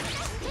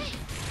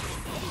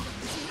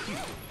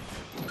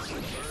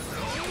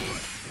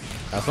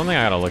 That's something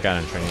I gotta look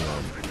at in training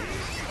mode.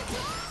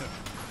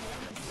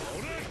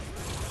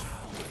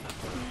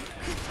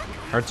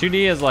 Her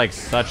 2D is like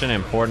such an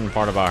important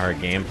part about her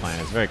game plan.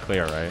 It's very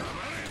clear, right?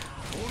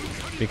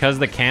 Because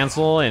the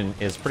cancel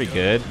is pretty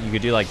good. You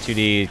could do like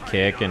 2D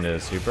kick into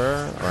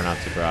super, or not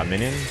super,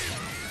 minion.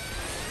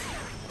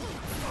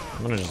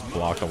 I'm gonna just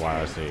block the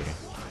YRC.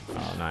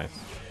 Oh, nice.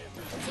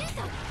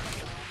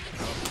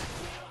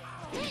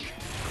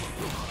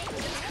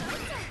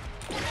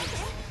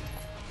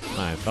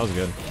 Nice, that was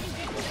good.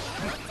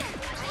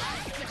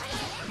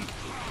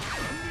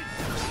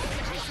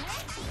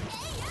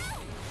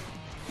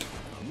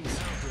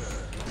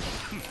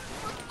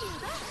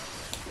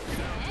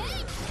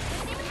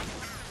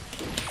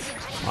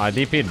 Oh, I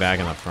DP'd back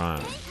in the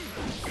front.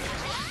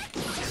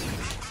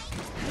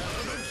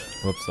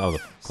 Whoops, that was a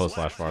close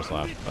slash bar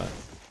slap, but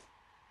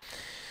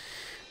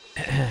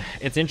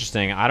it's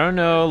interesting. I don't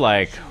know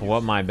like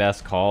what my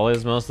best call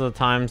is most of the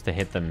times to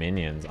hit the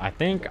minions. I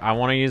think I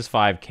want to use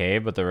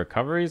 5k, but the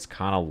recovery is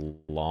kind of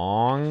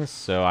long,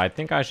 so I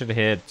think I should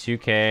hit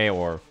 2k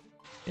or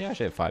yeah, I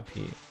should hit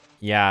 5p.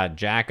 Yeah,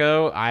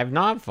 Jacko. I've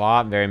not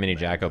fought very many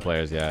Jacko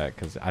players yet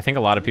because I think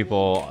a lot of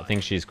people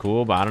think she's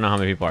cool, but I don't know how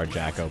many people are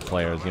Jacko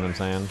players. You know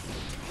what I'm saying?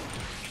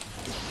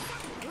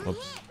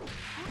 Whoops.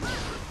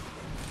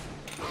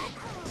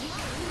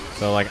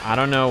 So like I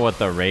don't know what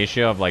the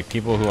ratio of like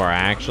people who are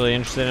actually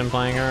interested in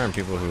playing her and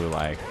people who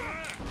like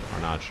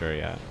are not sure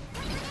yet.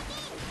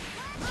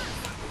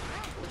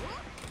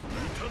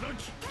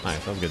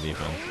 Nice, that was good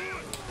defense.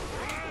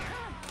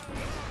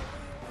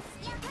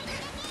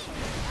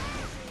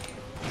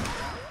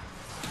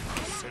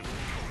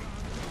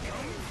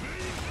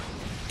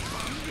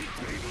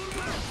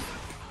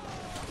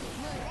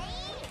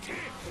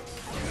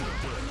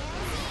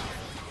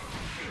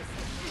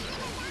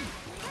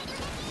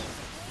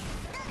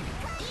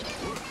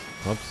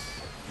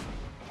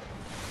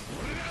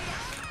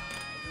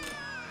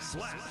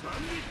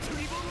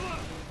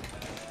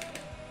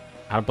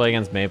 how to play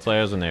against Mei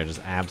players when they're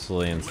just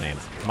absolutely insane.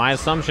 My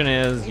assumption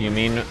is you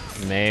mean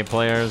Mei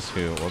players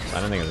who... Whoops,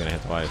 I didn't think I was going to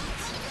hit twice.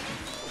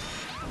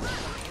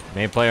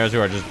 Mei players who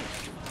are just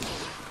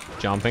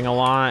jumping a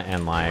lot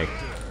and like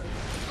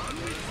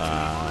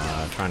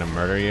trying to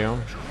murder you.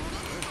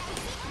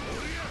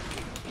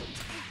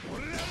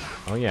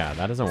 Oh yeah,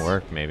 that doesn't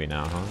work maybe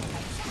now, huh?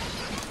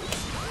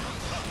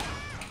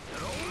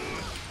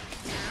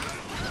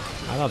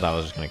 I thought that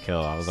was just gonna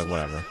kill. I was like,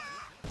 whatever.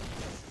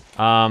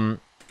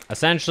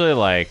 Essentially,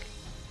 like,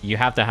 you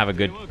have to have a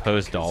good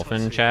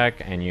post-dolphin check,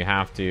 and you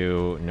have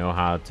to know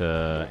how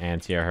to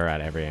anti-air her at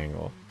every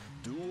angle.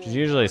 Which is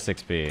usually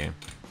 6p.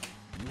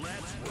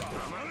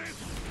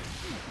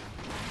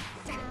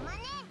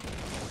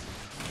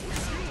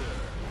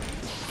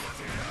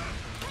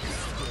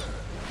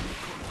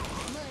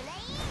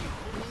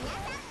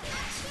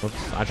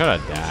 Whoops, I tried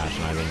to dash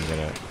and I didn't get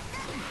it.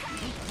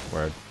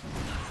 Word.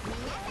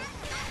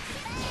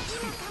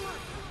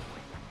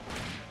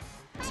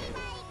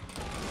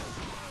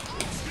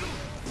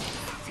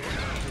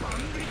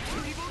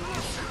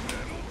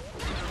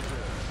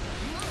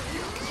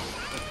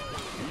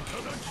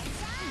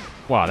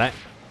 Wow, that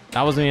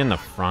was me in the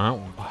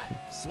front? What?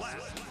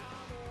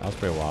 That was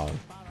pretty wild.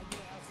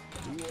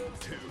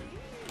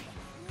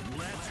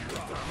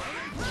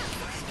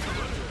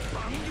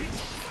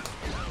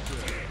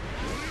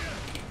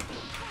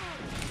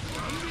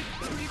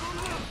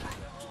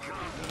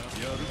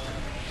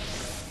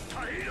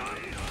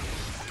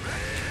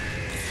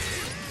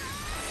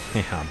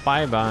 Yeah,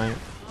 bye-bye.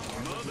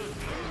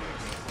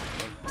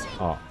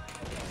 Oh.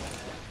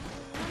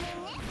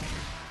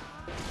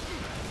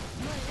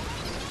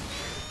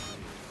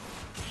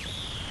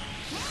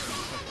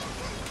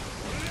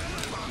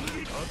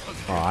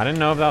 Oh, I didn't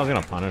know if that was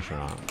gonna punish or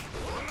not.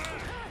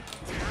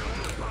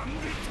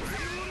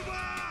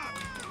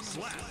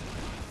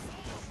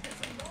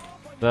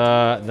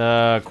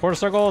 The quarter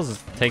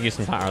circles take you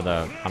some time, or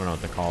the, I don't know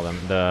what to call them.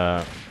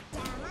 The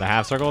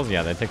half circles,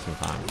 yeah, they take some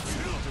time.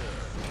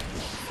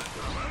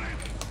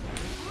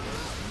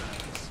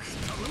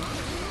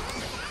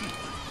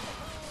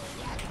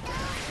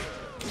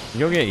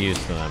 You'll get used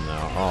to them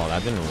though. Oh,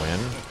 that didn't win.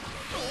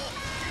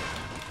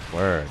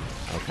 Word.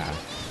 Okay.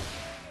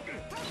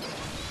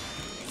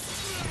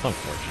 That's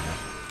unfortunate.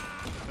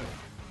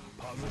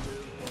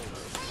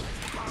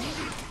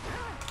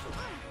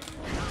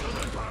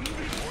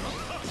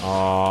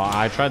 Oh,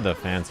 I tried the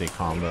fancy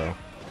combo.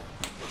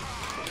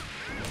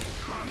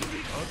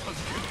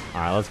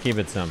 Alright, let's keep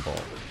it simple.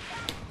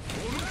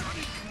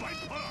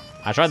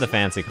 I tried the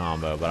fancy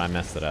combo, but I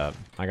messed it up.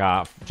 I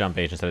got jump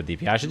H instead of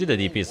DP. I should do the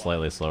DP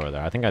slightly slower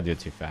there. I think I do it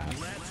too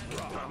fast.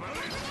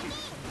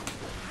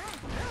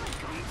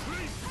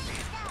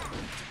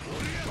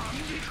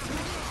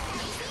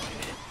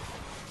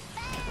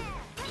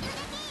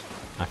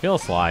 I feel a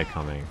slide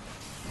coming.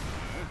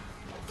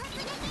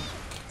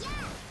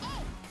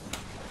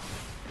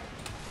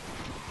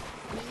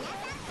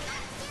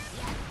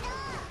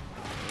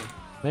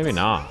 Maybe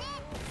not.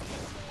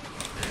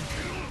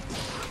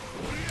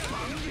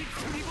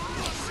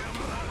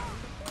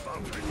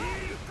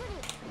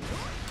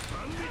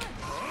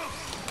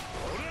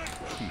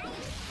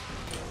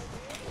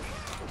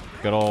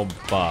 Good old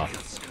buff.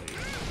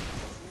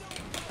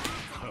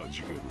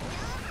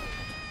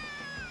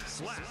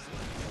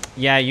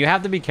 Yeah, you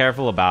have to be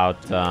careful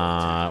about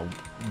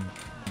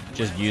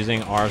just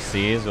using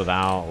RCs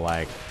without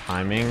like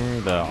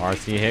timing the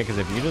RC hit, because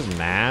if you just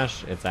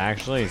mash, it's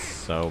actually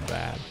so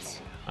bad.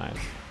 Nice.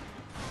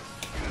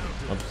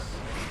 Whoops.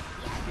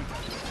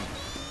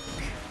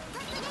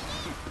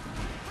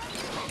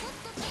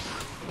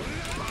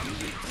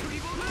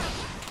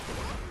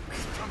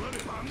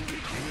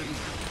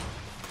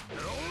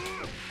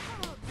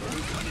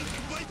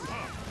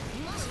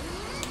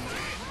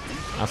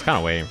 I was kind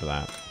of waiting for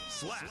that.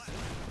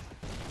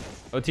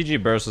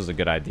 OTG burst was a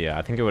good idea.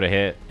 I think it would have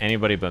hit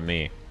anybody but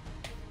me.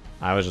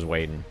 I was just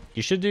waiting.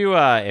 You should do,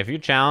 if you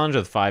challenge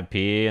with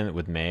 5p and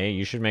with Mei,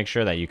 you should make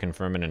sure that you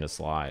confirm it in a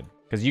slide.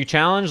 Because you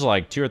challenge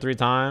like 2 or 3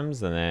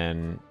 times, and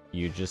then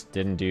you just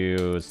didn't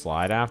do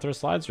slide after.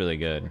 Slide's really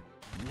good.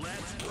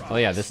 Oh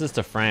yeah, this is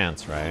to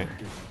France, right?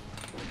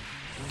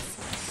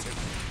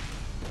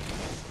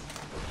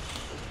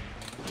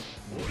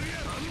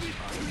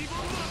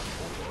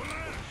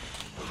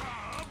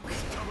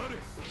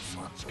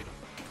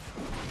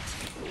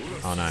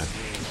 Oh, nice.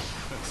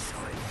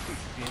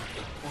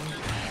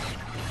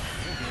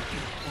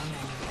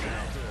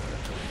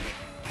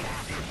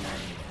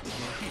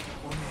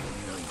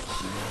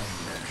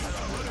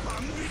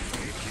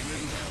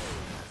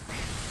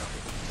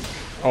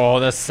 Oh,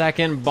 the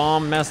second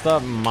bomb messed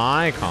up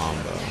my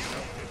combo.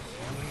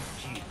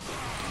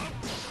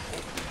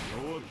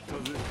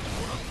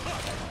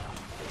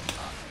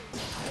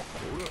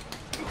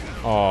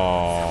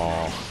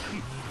 Oh.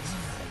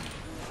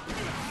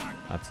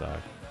 That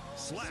sucked.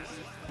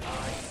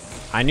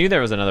 I knew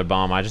there was another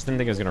bomb, I just didn't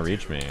think it was gonna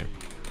reach me.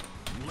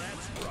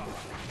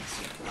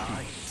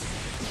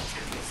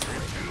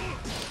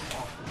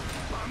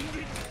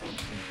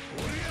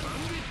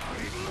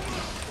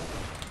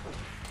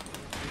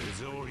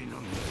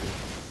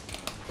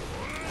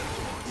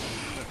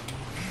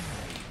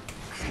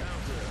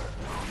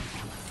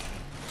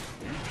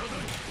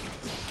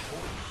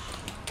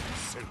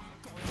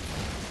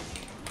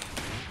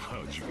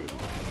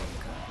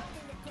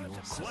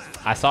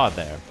 I saw it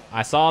there.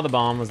 I saw the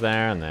bomb was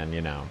there, and then,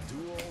 you know.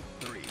 Duel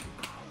 3.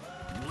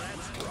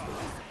 Let's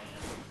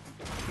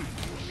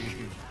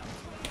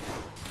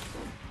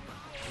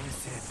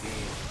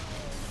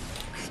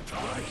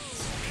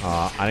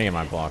rock. I didn't get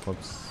my block.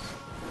 Whoops.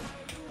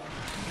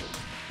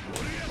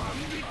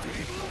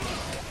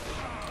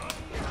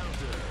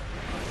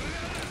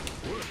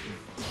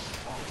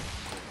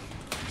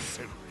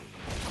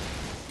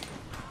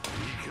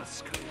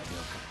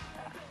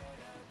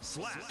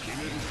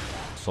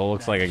 So it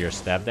looks like your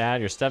stepdad.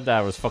 Your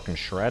stepdad was fucking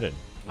shredded.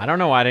 I don't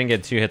know why I didn't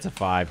get 2 hits of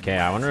 5k.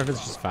 I wonder if it's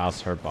just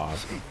Faust hurt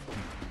boss.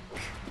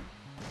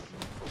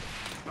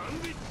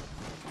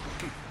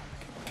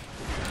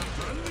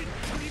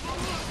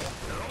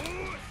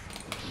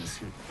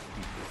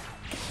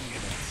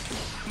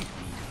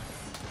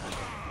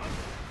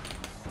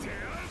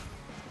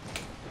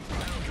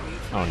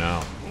 Oh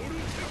no.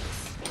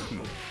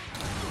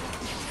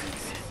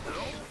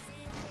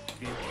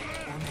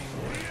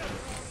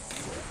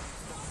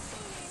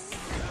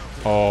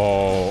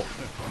 Oh.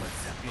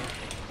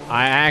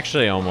 I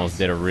actually almost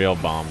did a real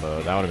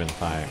bombo. That would have been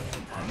fire.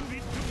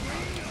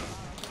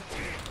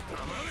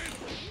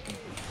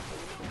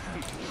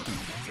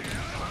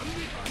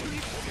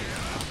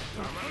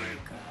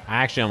 I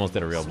actually almost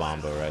did a real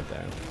bombo right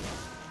there.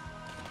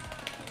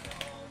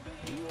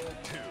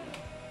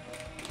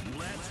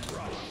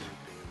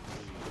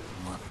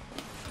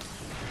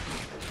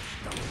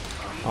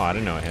 Oh, I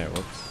didn't know it hit.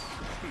 Whoops.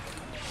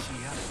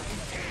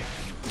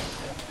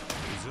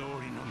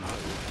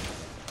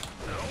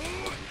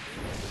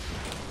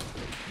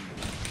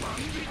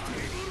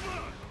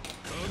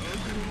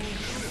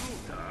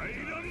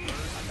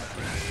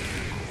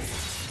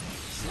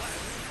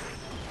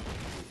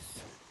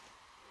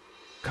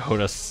 Go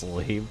to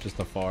sleep, just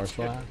a far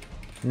slap.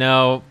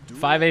 No,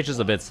 5H is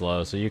a bit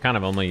slow, so you kind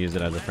of only use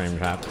it as a frame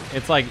trap.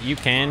 It's like you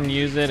can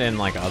use it in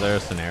like other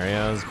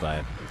scenarios,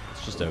 but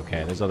it's just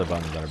okay. There's other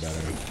buttons that are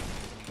better.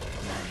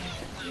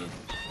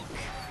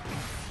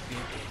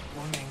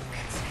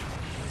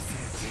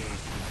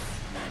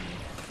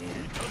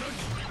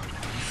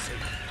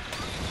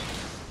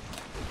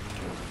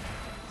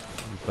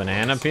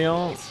 Banana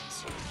peel?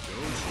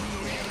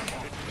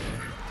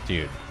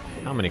 Dude,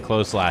 how many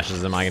close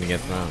slashes am I gonna get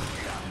thrown?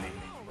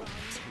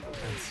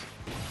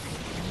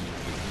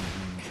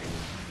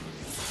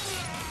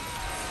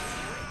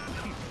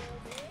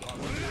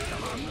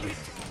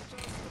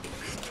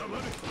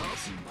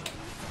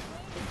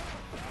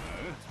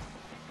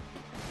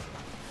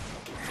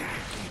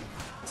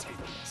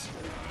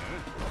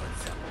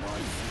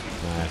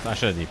 Nice, I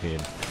should have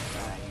DP'd.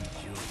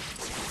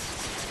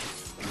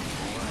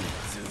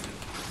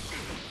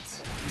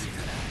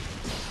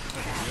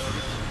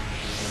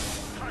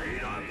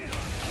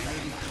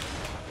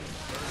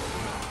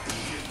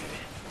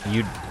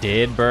 You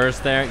did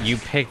burst there? You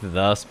picked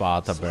the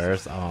spot to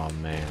burst? Oh,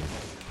 man.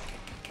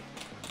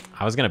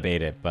 I was gonna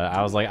bait it, but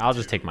I was like, I'll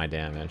just take my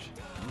damage.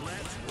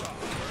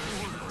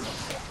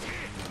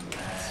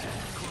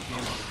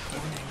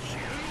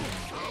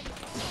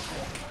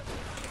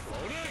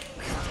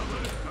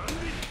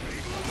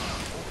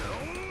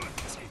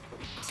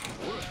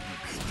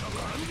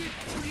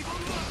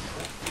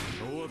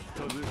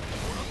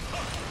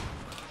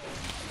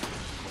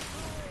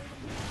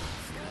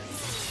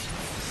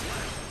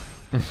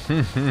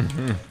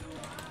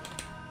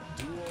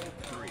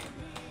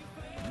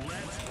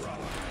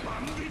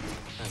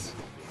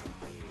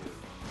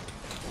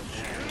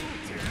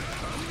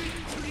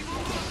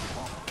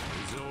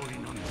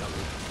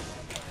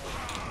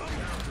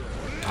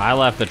 I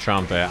left the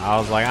trumpet. I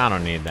was like, I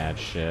don't need that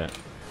shit.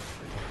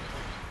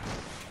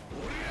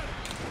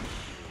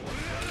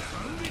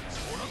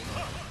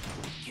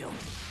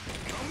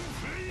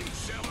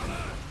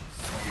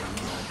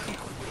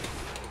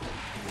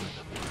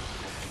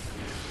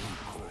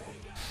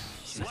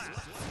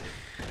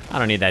 I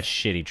don't need that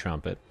shitty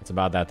trumpet. It's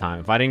about that time.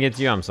 If I didn't get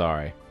to you, I'm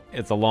sorry.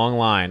 It's a long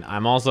line.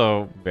 I'm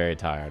also very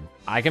tired.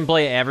 I can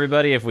play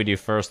everybody if we do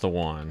first to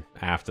one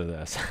after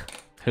this.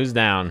 Who's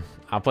down?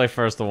 I'll play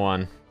first to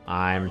one.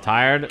 I'm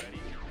tired.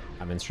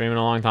 I've been streaming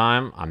a long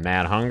time. I'm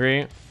mad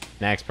hungry.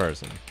 Next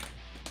person.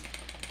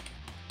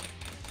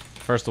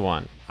 First to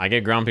one. I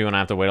get grumpy when I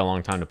have to wait a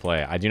long time to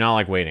play. I do not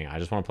like waiting. I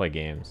just want to play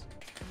games.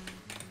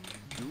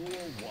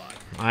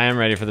 I am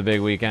ready for the big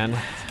weekend.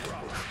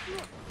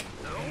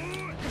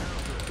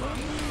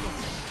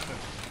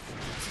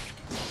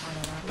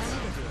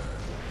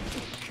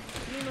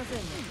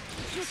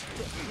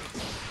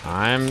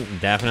 I'm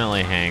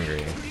definitely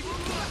hangry.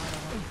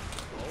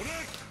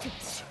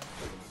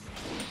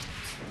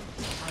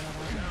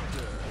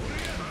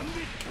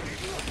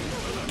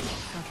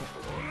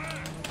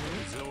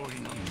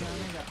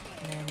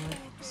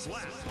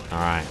 All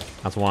right,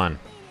 that's one.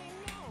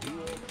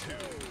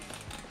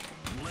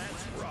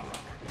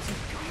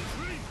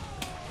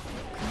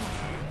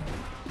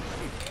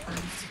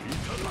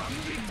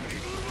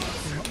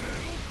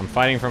 I'm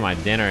fighting for my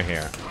dinner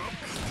here.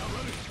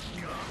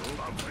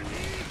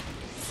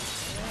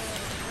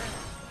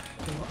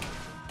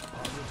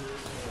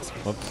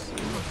 Whoops.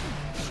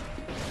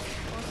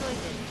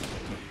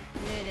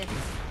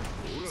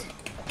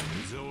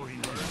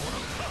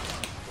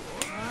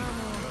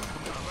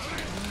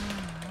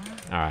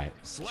 Alright,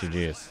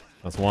 GG's.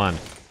 That's one.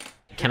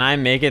 Can I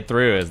make it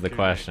through is the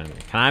question.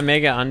 Can I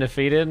make it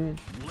undefeated?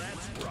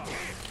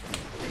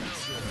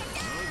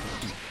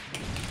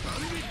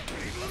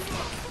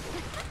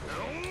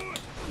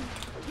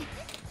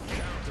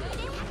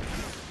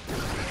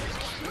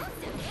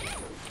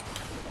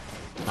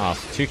 Oh,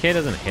 2K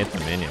doesn't hit the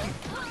minion.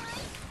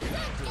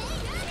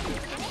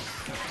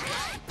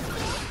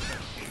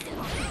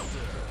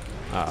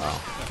 Uh-oh.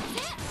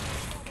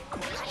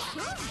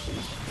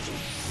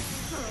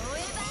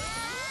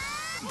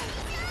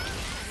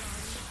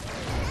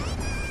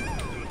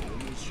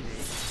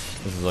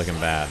 This is looking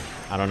bad.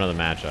 I don't know the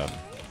matchup.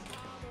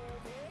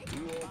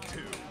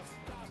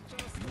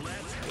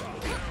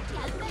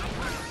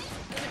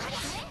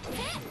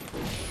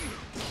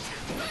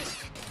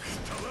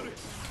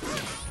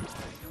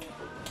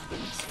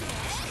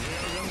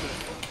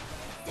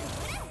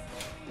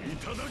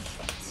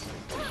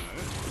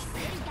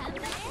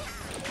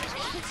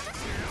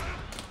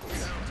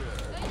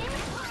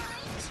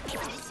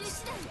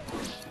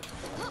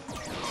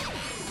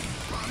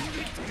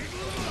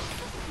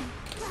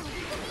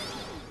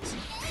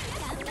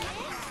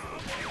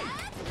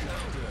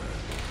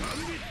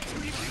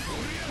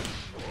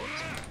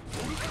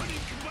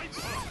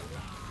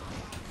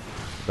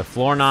 The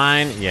floor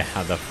 9,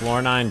 yeah, the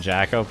floor 9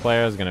 Jacko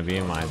player is gonna be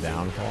my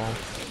downfall.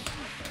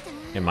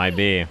 It might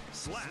be.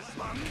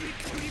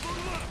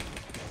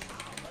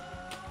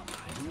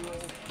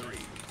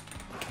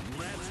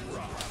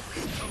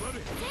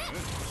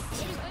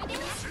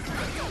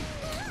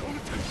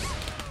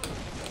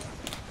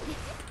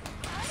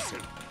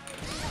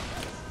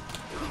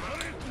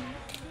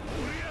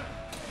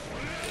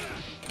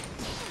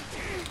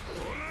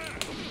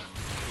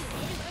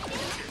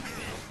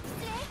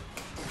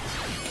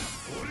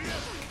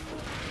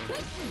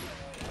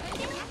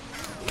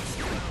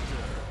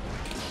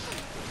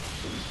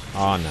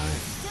 Oh,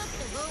 nice.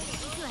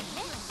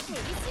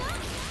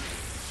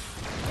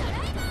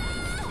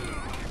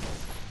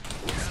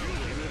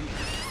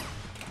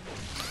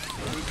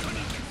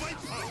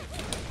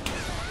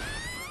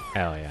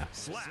 Hell yeah.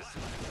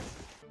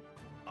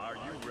 Are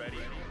you ready?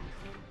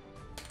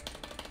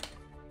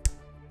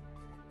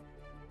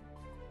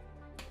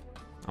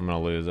 I'm gonna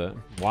lose it.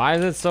 Why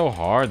is it so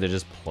hard to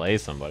just play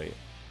somebody?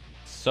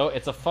 So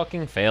it's a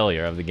fucking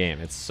failure of the game.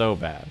 It's so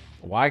bad.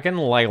 Why can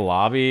like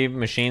lobby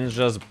machines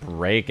just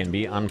break and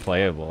be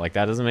unplayable? Like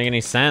that doesn't make any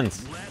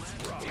sense.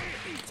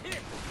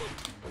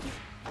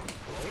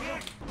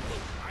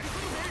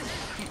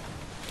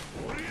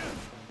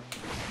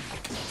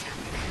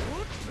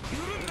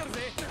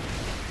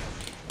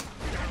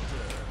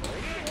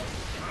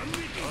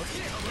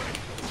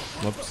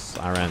 Whoops,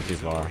 I ran too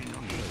far.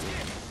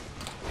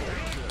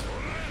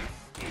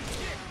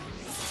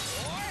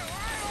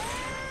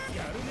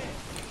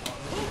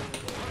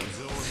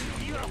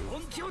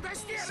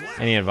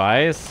 Any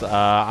advice?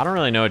 I don't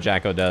really know what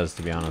Jacko does,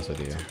 to be honest with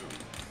you.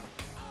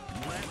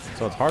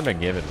 So it's hard to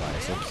give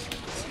advice.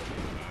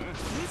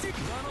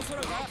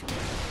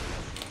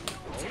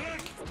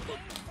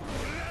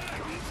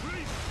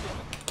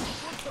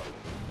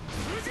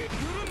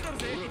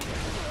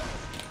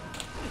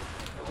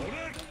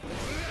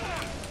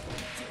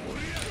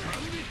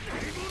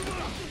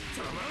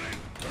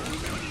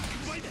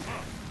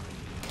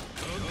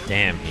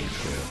 Damn, he's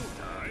good.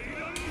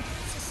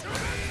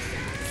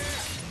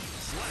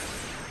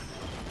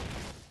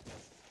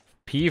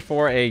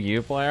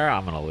 P4AU player,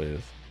 I'm gonna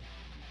lose.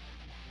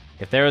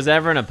 If there was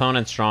ever an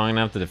opponent strong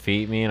enough to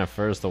defeat me in a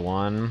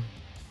 1-1.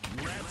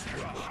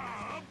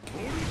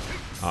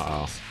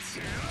 Uh-oh.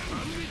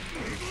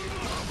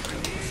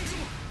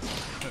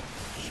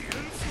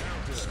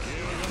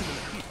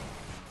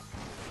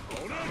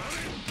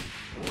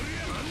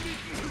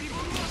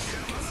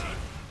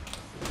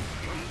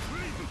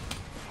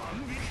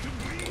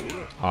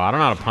 Oh, I don't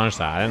know how to punch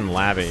that. I didn't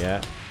lab it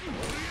yet.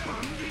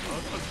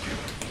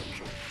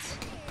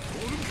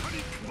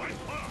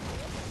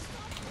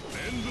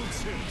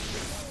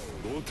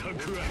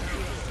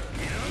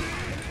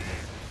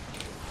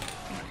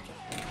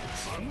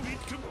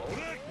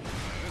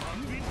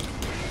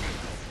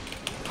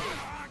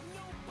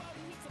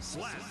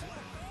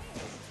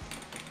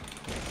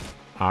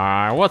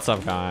 Alright, what's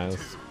up, guys?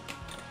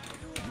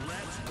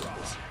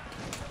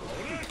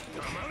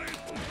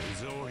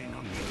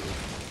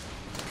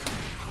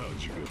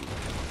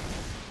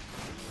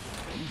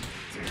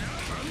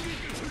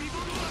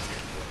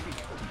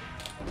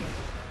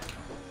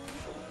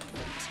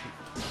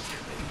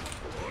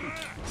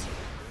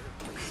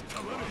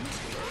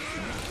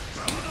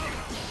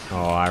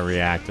 Oh, I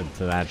reacted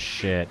to that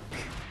shit.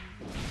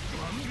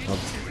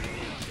 Oops.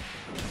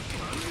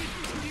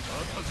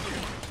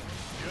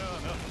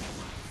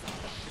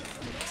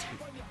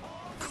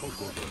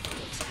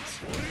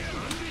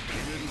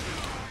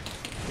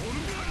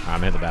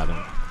 I'm hit the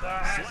bathroom.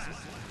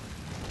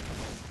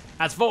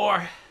 That's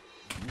 4.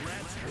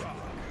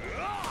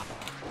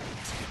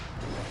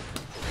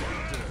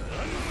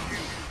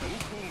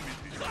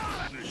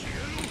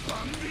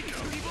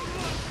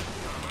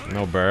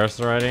 No burst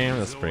already?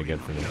 That's pretty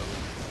good for me.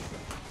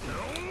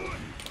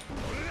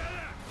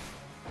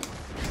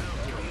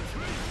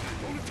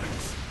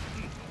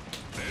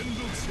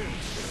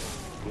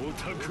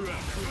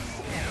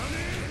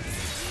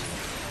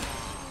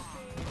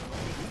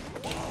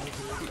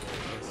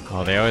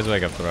 Oh, they always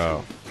wake up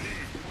throw.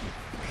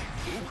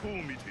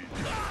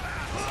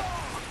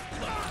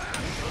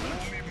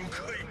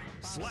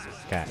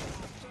 Okay.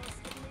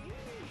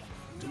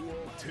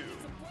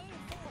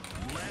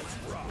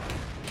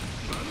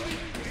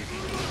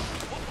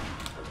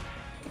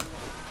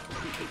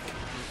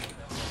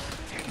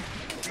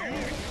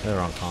 They're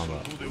wrong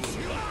combo.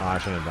 Oh, I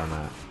shouldn't have done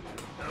that.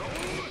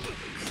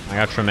 I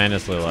got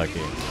tremendously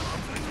lucky.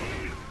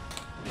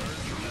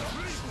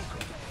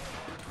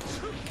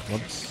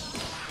 Whoops.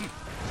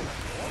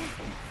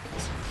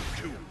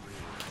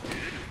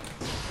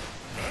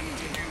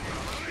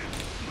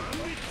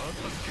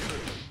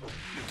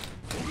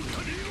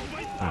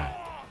 Alright.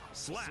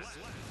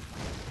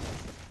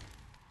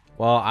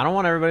 Well, I don't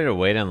want everybody to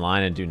wait in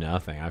line and do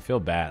nothing. I feel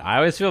bad. I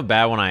always feel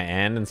bad when I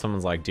end and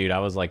someone's like, dude, I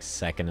was like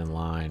second in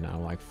line.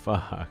 I'm like,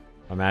 fuck.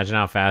 Imagine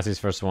how fast these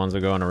first ones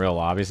would go in a real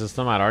lobby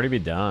system. I'd already be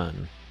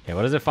done. Okay,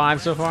 what is it,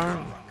 5 so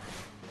far?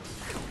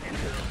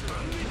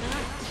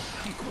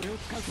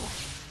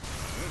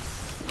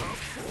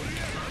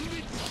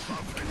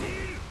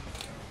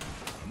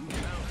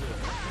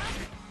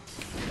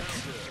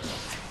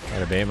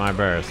 Gotta bait my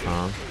burst,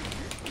 huh?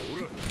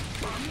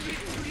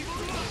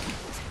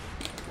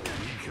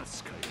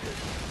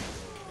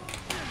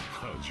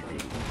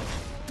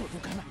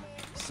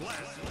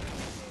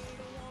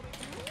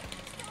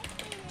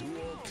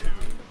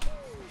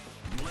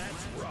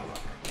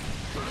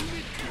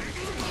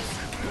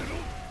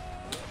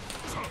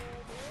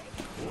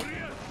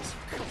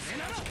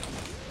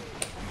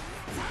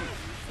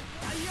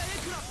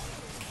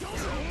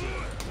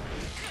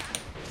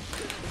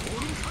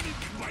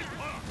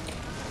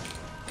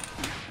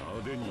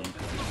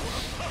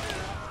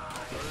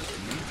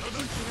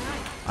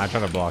 I try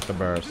to block the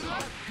burst.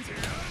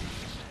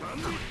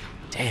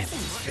 Damn.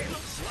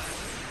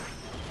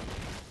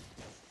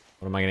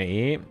 What am I gonna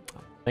eat?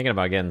 I'm thinking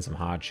about getting some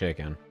hot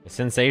chicken. Is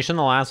Sensation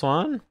the last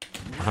one?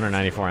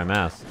 194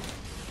 MS.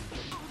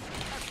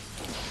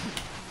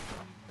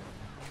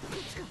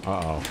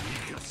 Uh-oh.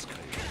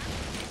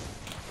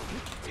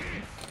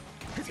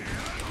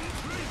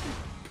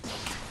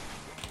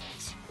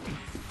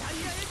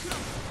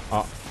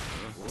 Oh.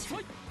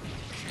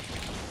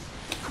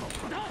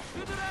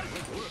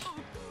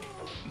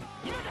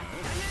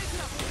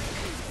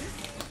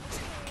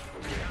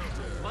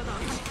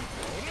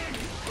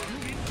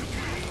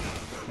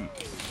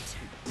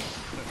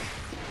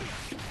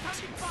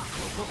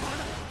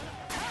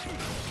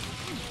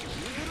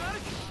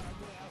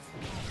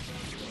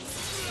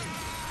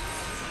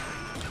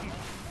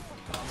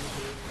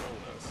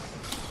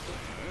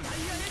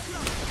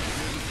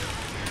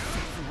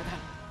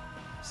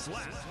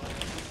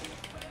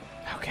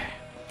 Okay.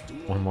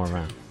 One more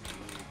round.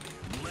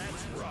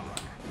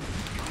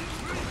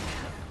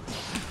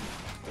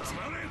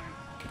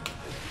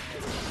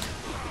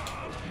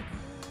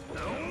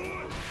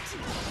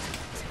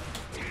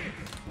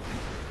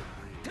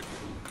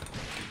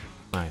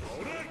 Nice.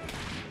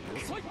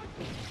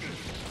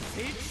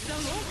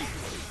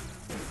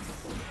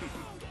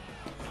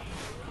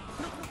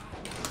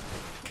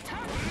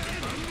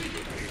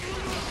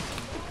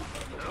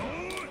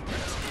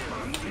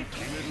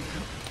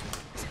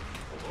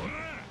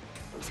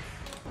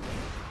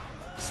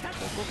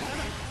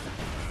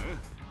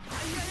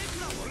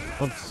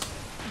 Oops.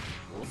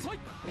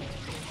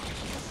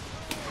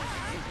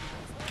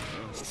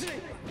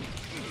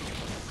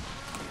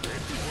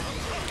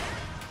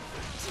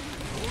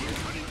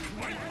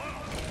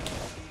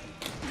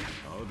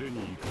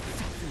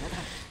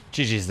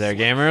 GG's there,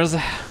 gamers.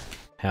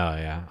 Hell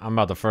yeah. I'm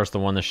about to first to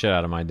win the shit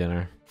out of my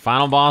dinner.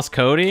 Final boss,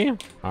 Cody?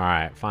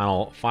 Alright,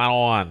 final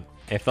one.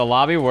 If the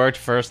lobby worked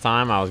first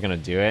time, I was gonna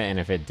do it, and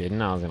if it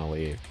didn't, I was gonna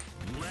leave.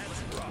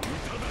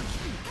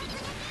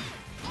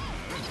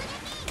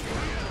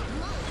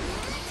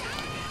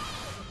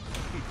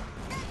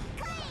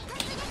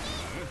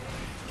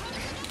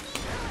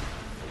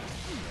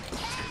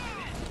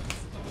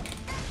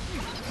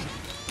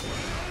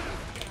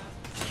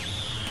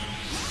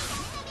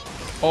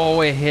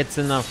 Oh, it hits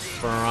in the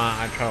front.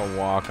 I try to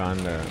walk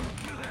under.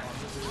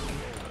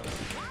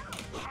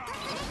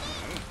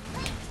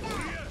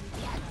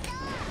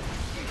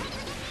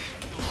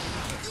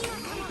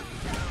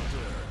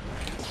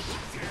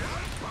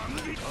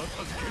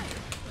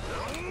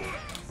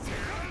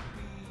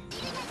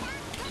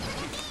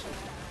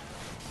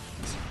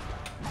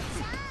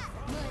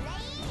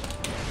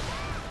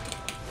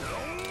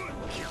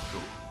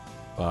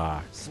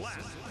 Fuck.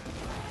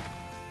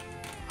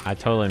 I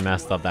totally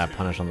messed up that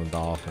punish on the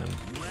dolphin.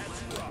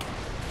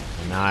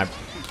 And now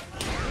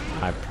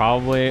I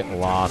probably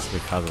lost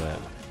because of it.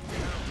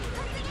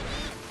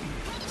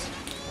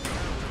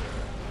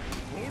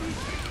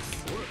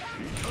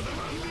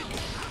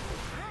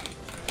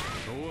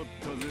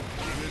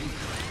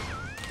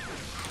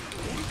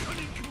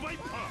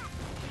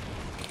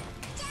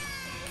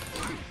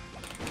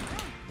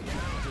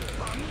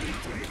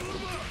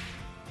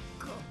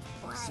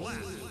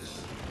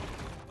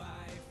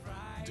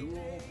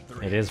 Duel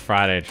 3. It is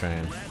Friday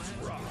train. Let's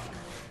rock.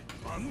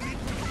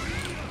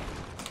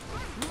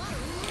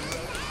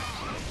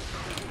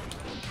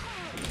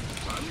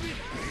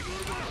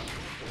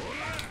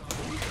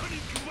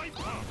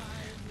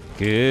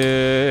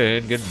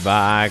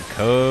 Goodbye,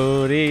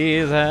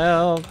 Cody's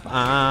help.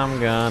 I'm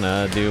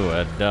gonna do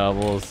a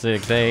double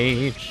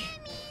 6H.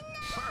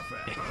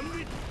 Perfect.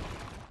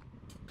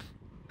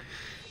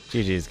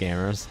 GG's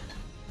gamers.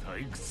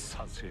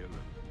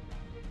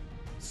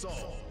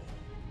 Soul.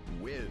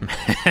 Win.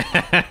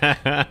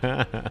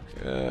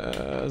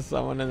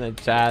 Someone in the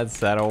chat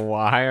said,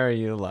 why are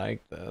you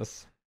like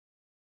this?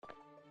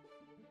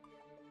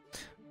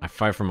 I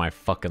fight for my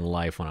fucking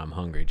life when I'm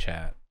hungry,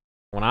 chat.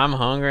 When I'm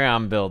hungry,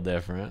 I'm built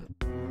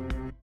different.